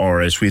party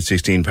or a Sweet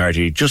 16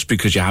 party, just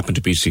because you happen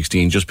to be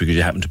 16, just because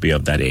you happen to be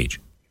of that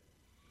age?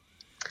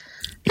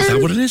 Is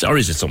that what it is? Or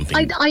is it something?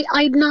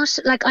 I'm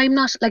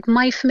not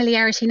my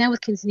familiarity now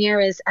with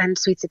quinceañeras and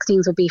Sweet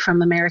 16s would be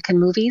from American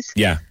movies.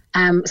 Yeah.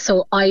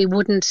 So I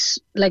wouldn't,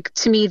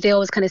 to me, they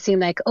always kind of seem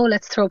like, oh,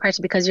 let's throw a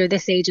party because you're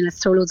this age and let's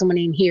throw loads of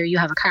money in here, you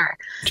have a car.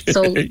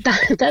 So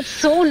that's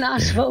so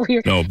not what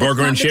we're... No,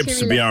 burger and chips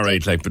would be all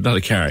right, but not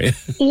a car.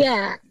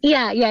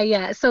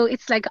 Yeah. So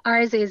it's like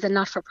ours is a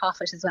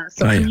not-for-profit as well.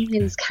 So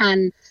communions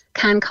can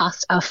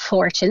cost a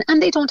fortune, and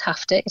they don't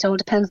have to. It all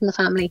depends on the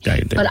family.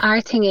 But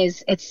our thing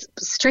is, it's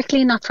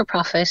strictly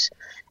not-for-profit.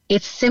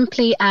 It's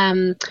simply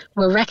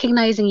we're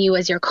recognising you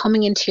as you're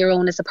coming into your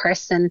own as a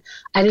person.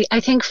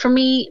 I think for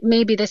me,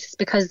 maybe this is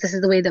because this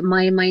is the way that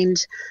my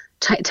mind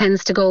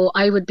tends to go.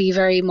 I would be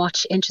very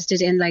much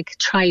interested in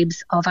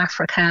tribes of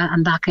Africa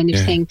and that kind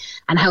of thing,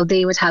 and how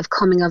they would have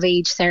coming of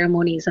age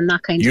ceremonies and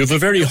that kind of thing. You have a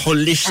very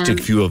holistic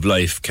view of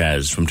life,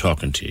 Kaz, from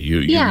talking to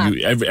you.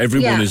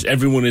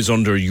 Everyone is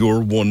under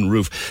your one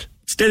roof.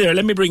 Stay there.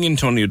 Let me bring in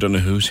Tony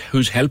O'Donoghue,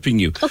 who's helping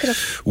you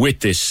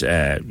with this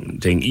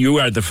thing. You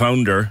are the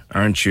founder,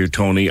 aren't you,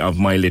 Tony, of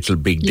My Little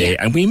Big Day?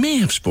 And we may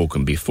have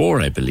spoken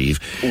before, I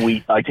believe.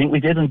 I think we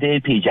did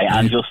indeed, PJ.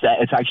 And just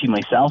it's actually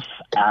myself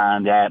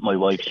and my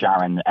wife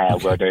Sharon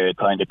were the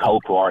kind of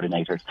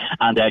co-coordinators.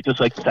 And I'd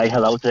just like to say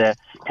hello to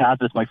Kaz.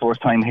 It's my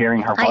first time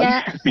hearing her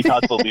voice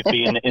because we've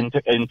been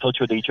in touch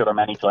with each other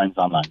many times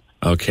online.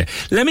 Okay.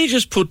 Let me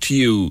just put to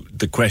you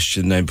the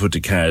question I put to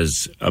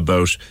Kaz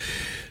about...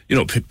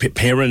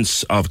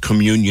 parents of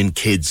communion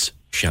kids,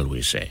 shall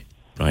we say,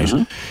 right?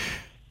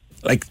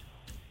 Mm-hmm.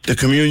 The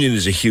communion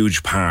is a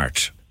huge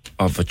part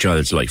of a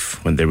child's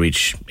life when they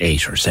reach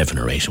 8 or 7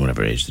 or 8 or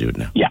whatever age they do it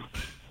now. Yeah.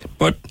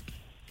 But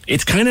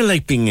it's kind of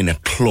like being in a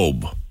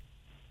club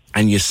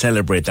and you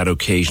celebrate that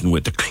occasion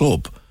with the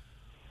club.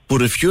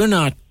 But if you're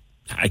not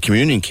a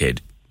communion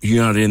kid,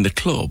 you're not in the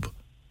club.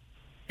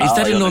 Is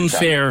that an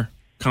unfair...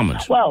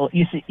 comment? Well,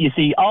 you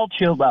see,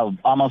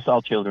 almost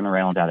all children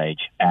around that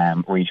age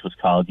reach what's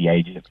called the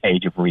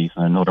age of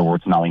reason. In other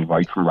words, knowing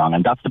right from wrong,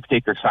 and that's the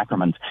particular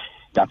sacrament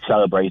that's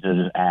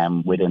celebrated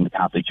within the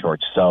Catholic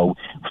Church. So,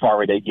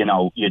 for it,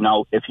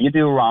 if you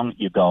do wrong,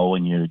 you go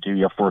and you do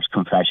your first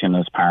confession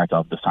as part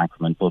of the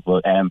sacrament. But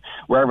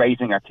we're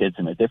raising our kids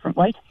in a different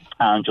way,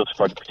 and just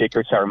for the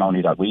particular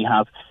ceremony that we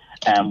have,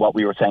 what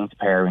we were saying to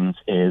parents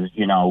is,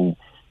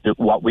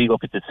 what we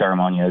look at the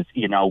ceremony is,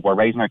 we're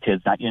raising our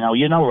kids that,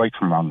 right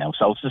from wrong now.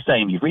 So it's the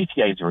same. You've reached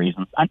the age of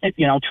reason, and,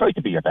 try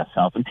to be your best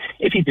self. And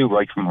if you do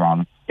right from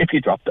wrong, if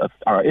you drop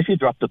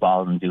the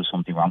ball and do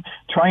something wrong,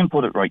 try and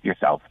put it right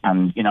yourself.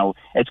 And,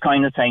 it's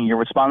kind of saying you're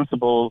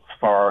responsible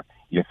for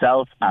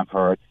yourself, and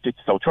so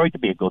try to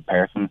be a good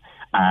person.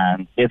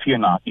 And if you're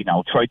not,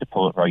 try to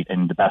pull it right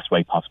in the best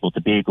way possible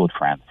to be a good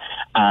friend.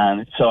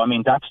 And so, I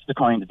mean, that's the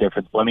kind of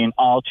difference. I mean,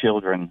 all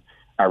children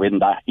are in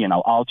that,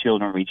 all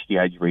children reach the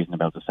age of reason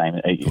about the same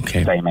age.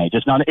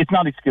 It's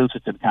not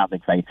exclusive to the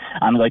Catholic faith.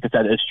 And like I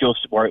said, it's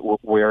just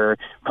we're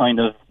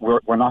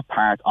not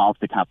part of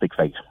the Catholic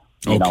faith.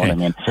 You know what I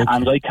mean? Okay.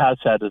 And like Kaz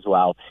said as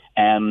well,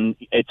 all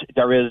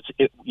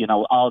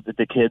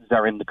the kids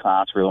are in the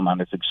classroom, and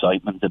there's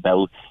excitement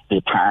about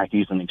the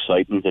parties and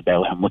excitement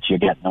about how much you're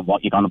getting and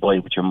what you're going to buy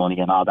with your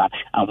money and all that.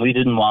 And we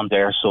didn't want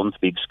their son to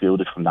be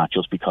excluded from that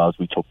just because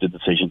we took the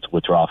decision to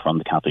withdraw from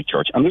the Catholic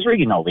Church. And there's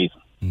really no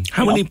reason.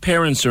 How many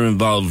parents are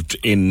involved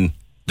in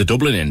the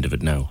Dublin end of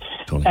it now,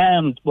 Tony?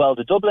 Well,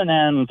 the Dublin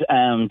end,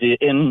 the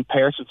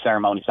in-person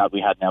ceremonies that we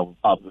had now,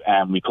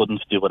 we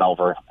couldn't do it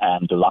over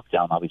the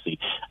lockdown, obviously.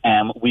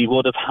 We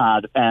would have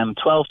had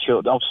 12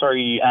 to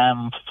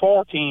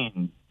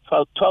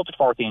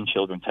 14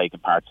 children taking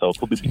part, so it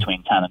could be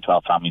between 10 and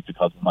 12 families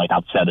because we might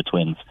have a set of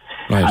twins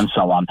and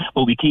so on.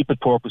 But we keep it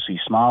purposely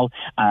small,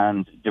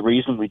 and the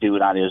reason we do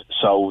that is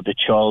so the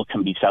child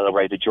can be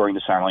celebrated during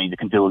the ceremony. They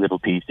can do a little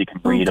piece, they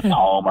can read a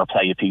poem or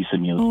play a piece of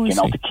music,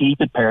 to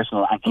keep it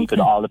personal and keep it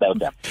all about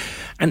them.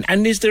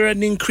 And is there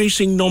an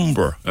increasing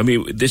number? I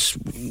mean, this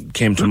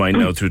came to mind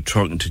now through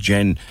talking to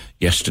Jen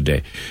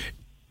yesterday.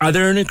 Are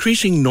there an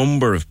increasing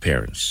number of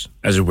parents,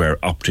 as it were,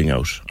 opting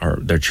out, or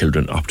their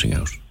children opting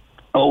out?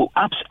 Oh,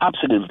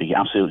 absolutely.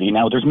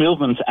 Now, there's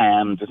movement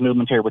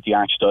here with the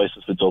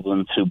Archdiocese of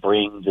Dublin to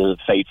bring the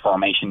faith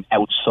formation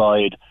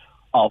outside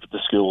of the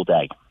school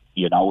day.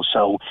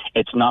 So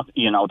it's not,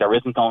 there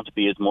isn't going to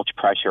be as much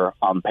pressure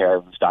on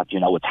parents that,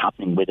 it's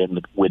happening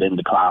within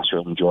the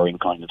classroom during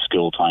kind of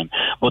school time.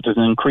 But there's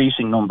an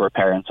increasing number of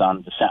parents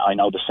on I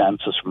know the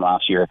census from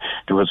last year,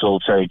 the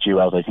results are due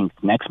out, I think,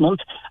 next month.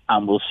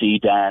 And we'll see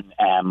then,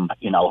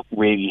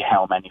 really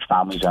how many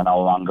families are no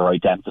longer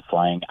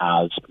identifying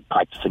as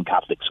practicing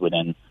Catholics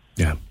within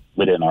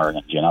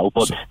Ireland,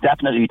 but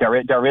definitely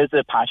there is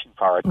a passion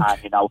for it,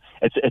 and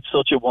it's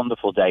such a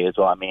wonderful day as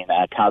well. I mean,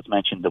 Kaz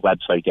mentioned the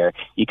website there.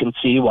 You can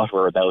see what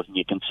we're about, and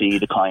you can see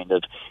the kind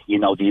of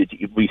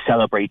we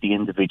celebrate the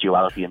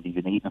individuality and the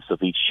uniqueness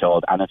of each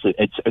child, and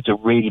it's a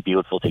really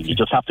beautiful thing. You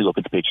just have to look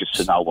at the pictures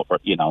to know what we're.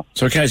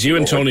 So, Kaz, you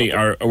and Tony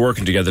are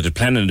working together to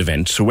plan an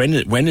event. So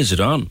when is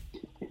it on?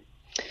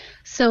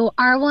 So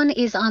our one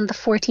is on the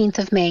 14th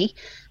of May.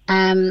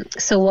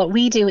 So what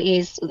we do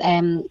is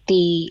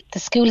the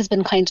school has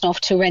been kind enough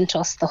to rent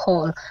us the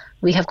hall.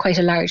 We have quite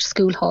a large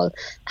school hall.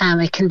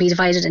 It can be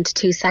divided into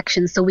two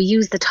sections. So we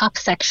use the top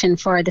section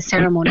for the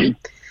ceremony,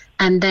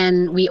 and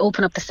then we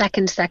open up the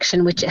second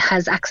section, which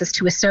has access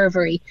to a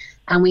servery,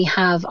 and we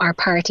have our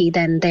party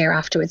then there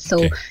afterwards.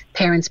 So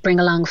parents bring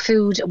along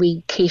food.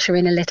 We cater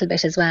in a little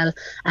bit as well.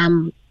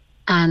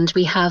 And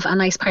we have a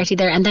nice party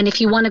there. And then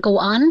if you want to go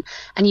on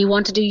and you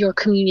want to do your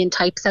communion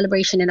type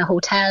celebration in a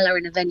hotel or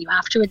in a venue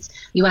afterwards,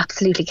 you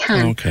absolutely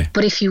can.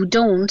 But if you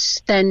don't,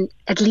 then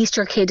at least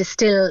your kid is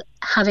still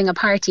having a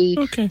party.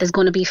 There's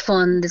going to be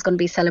fun, there's going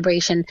to be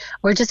celebration.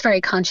 We're just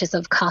very conscious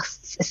of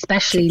costs,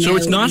 especially now. So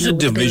it's not a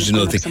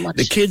divisional thing. So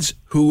the kids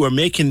who are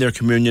making their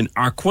communion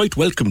are quite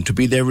welcome to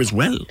be there as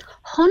well.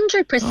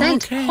 100%.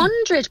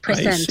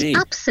 100%.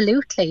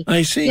 Absolutely.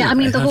 I see. Yeah, I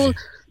mean, the whole...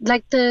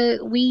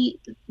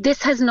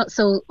 this has not,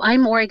 so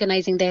I'm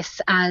organising this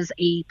as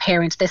a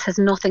parent. This has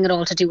nothing at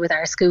all to do with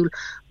our school,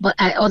 but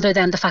other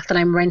than the fact that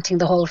I'm renting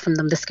the hall from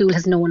them. The school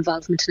has no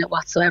involvement in it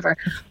whatsoever.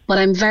 But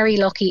I'm very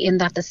lucky in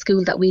that the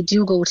school that we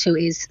do go to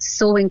is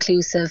so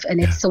inclusive,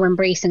 and it's so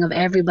embracing of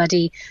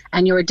everybody,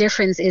 and your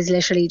difference is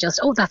literally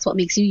just, that's what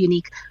makes you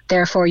unique,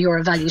 therefore you're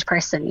a valued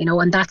person,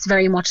 and that's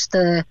very much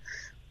the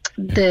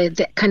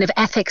kind of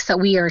ethics that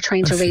we are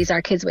trying to raise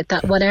our kids with,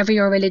 that whatever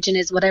your religion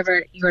is,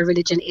 whatever your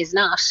religion is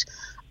not,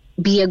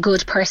 be a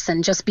good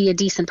person, just be a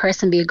decent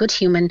person, be a good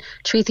human,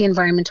 treat the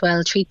environment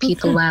well, treat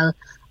people well,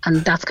 and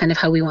that's kind of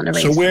how we want to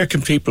raise them. So where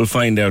can people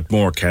find out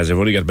more, Kaz? I've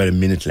only got about a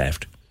minute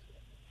left.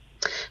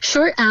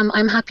 Sure,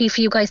 I'm happy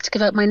for you guys to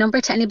give out my number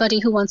to anybody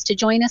who wants to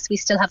join us. We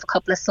still have a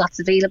couple of slots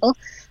available.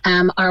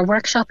 Our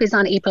workshop is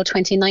on April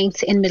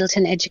 29th in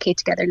Middleton Educate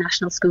Together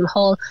National School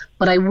Hall,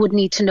 but I would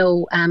need to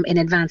know in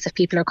advance if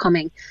people are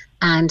coming.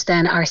 And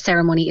then our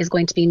ceremony is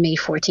going to be May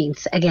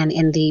 14th, again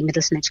in the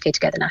Middleton Educate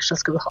Together National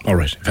School Hall. All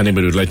right. If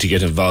anybody would like to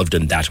get involved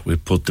in that, we'll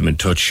put them in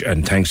touch.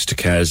 And thanks to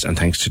Kaz and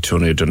thanks to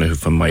Tony O'Donoghue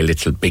from My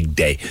Little Big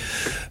Day,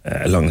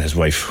 along with his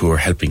wife, who are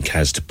helping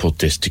Kaz to put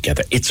this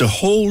together. It's a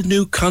whole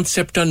new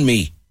concept on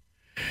me.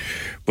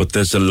 But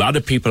there's a lot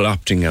of people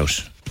opting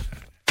out.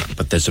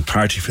 But there's a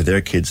party for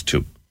their kids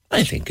too.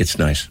 I think it's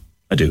nice.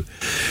 I do.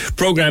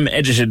 Programme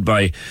edited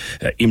by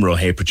Emer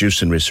O'Hay,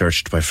 produced and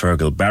researched by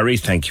Fergal Barry.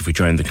 Thank you for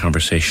joining the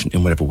conversation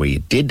in whatever way you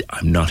did.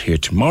 I'm not here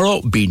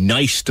tomorrow. Be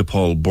nice to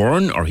Paul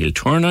Byrne or he'll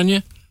turn on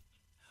you.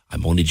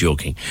 I'm only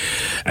joking.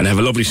 And have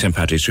a lovely St.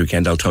 Patrick's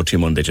weekend. I'll talk to you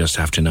Monday just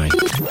after 9.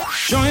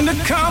 Join the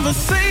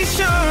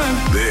conversation.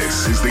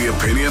 This is the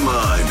Opinion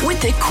Line.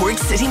 With the Cork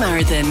City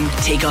Marathon.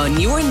 Take on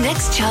your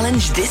next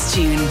challenge this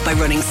June by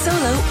running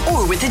solo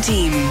or with a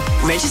team.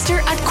 Register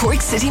at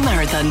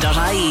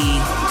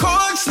corkcitymarathon.ie.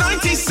 Cork's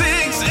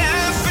 96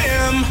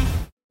 FM.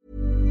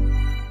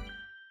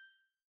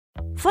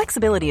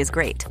 Flexibility is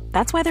great.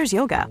 That's why there's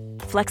yoga.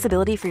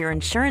 Flexibility for your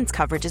insurance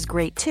coverage is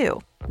great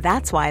too.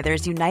 That's why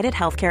there's United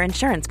Healthcare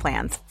Insurance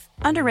Plans.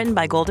 Underwritten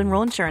by Golden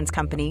Rule Insurance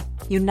Company,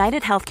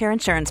 United Healthcare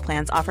Insurance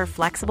Plans offer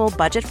flexible,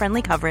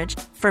 budget-friendly coverage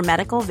for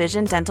medical,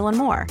 vision, dental, and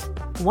more.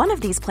 One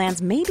of these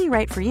plans may be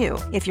right for you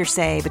if you're,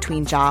 say,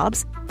 between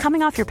jobs,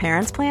 coming off your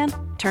parents' plan,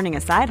 turning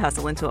a side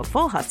hustle into a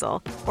full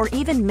hustle, or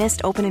even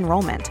missed open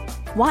enrollment.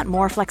 Want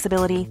more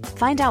flexibility?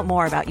 Find out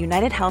more about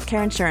United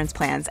Healthcare Insurance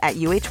Plans at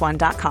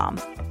uh1.com.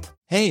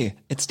 Hey,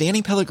 it's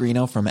Danny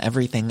Pellegrino from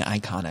Everything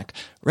Iconic.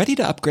 Ready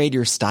to upgrade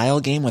your style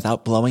game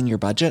without blowing your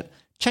budget?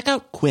 Check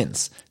out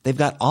Quince. They've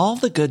got all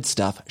the good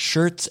stuff,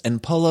 shirts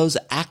and polos,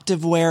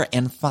 activewear,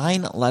 and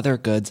fine leather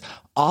goods,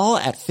 all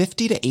at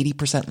 50 to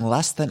 80%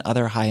 less than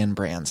other high-end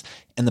brands.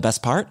 And the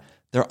best part?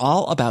 They're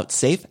all about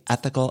safe,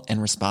 ethical,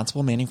 and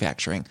responsible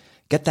manufacturing.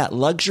 Get that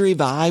luxury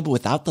vibe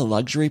without the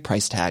luxury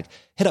price tag.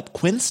 Hit up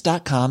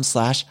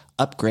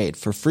quince.com/upgrade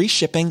for free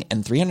shipping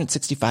and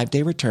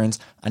 365-day returns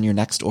on your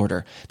next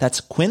order.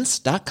 That's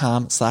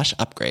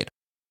quince.com/upgrade.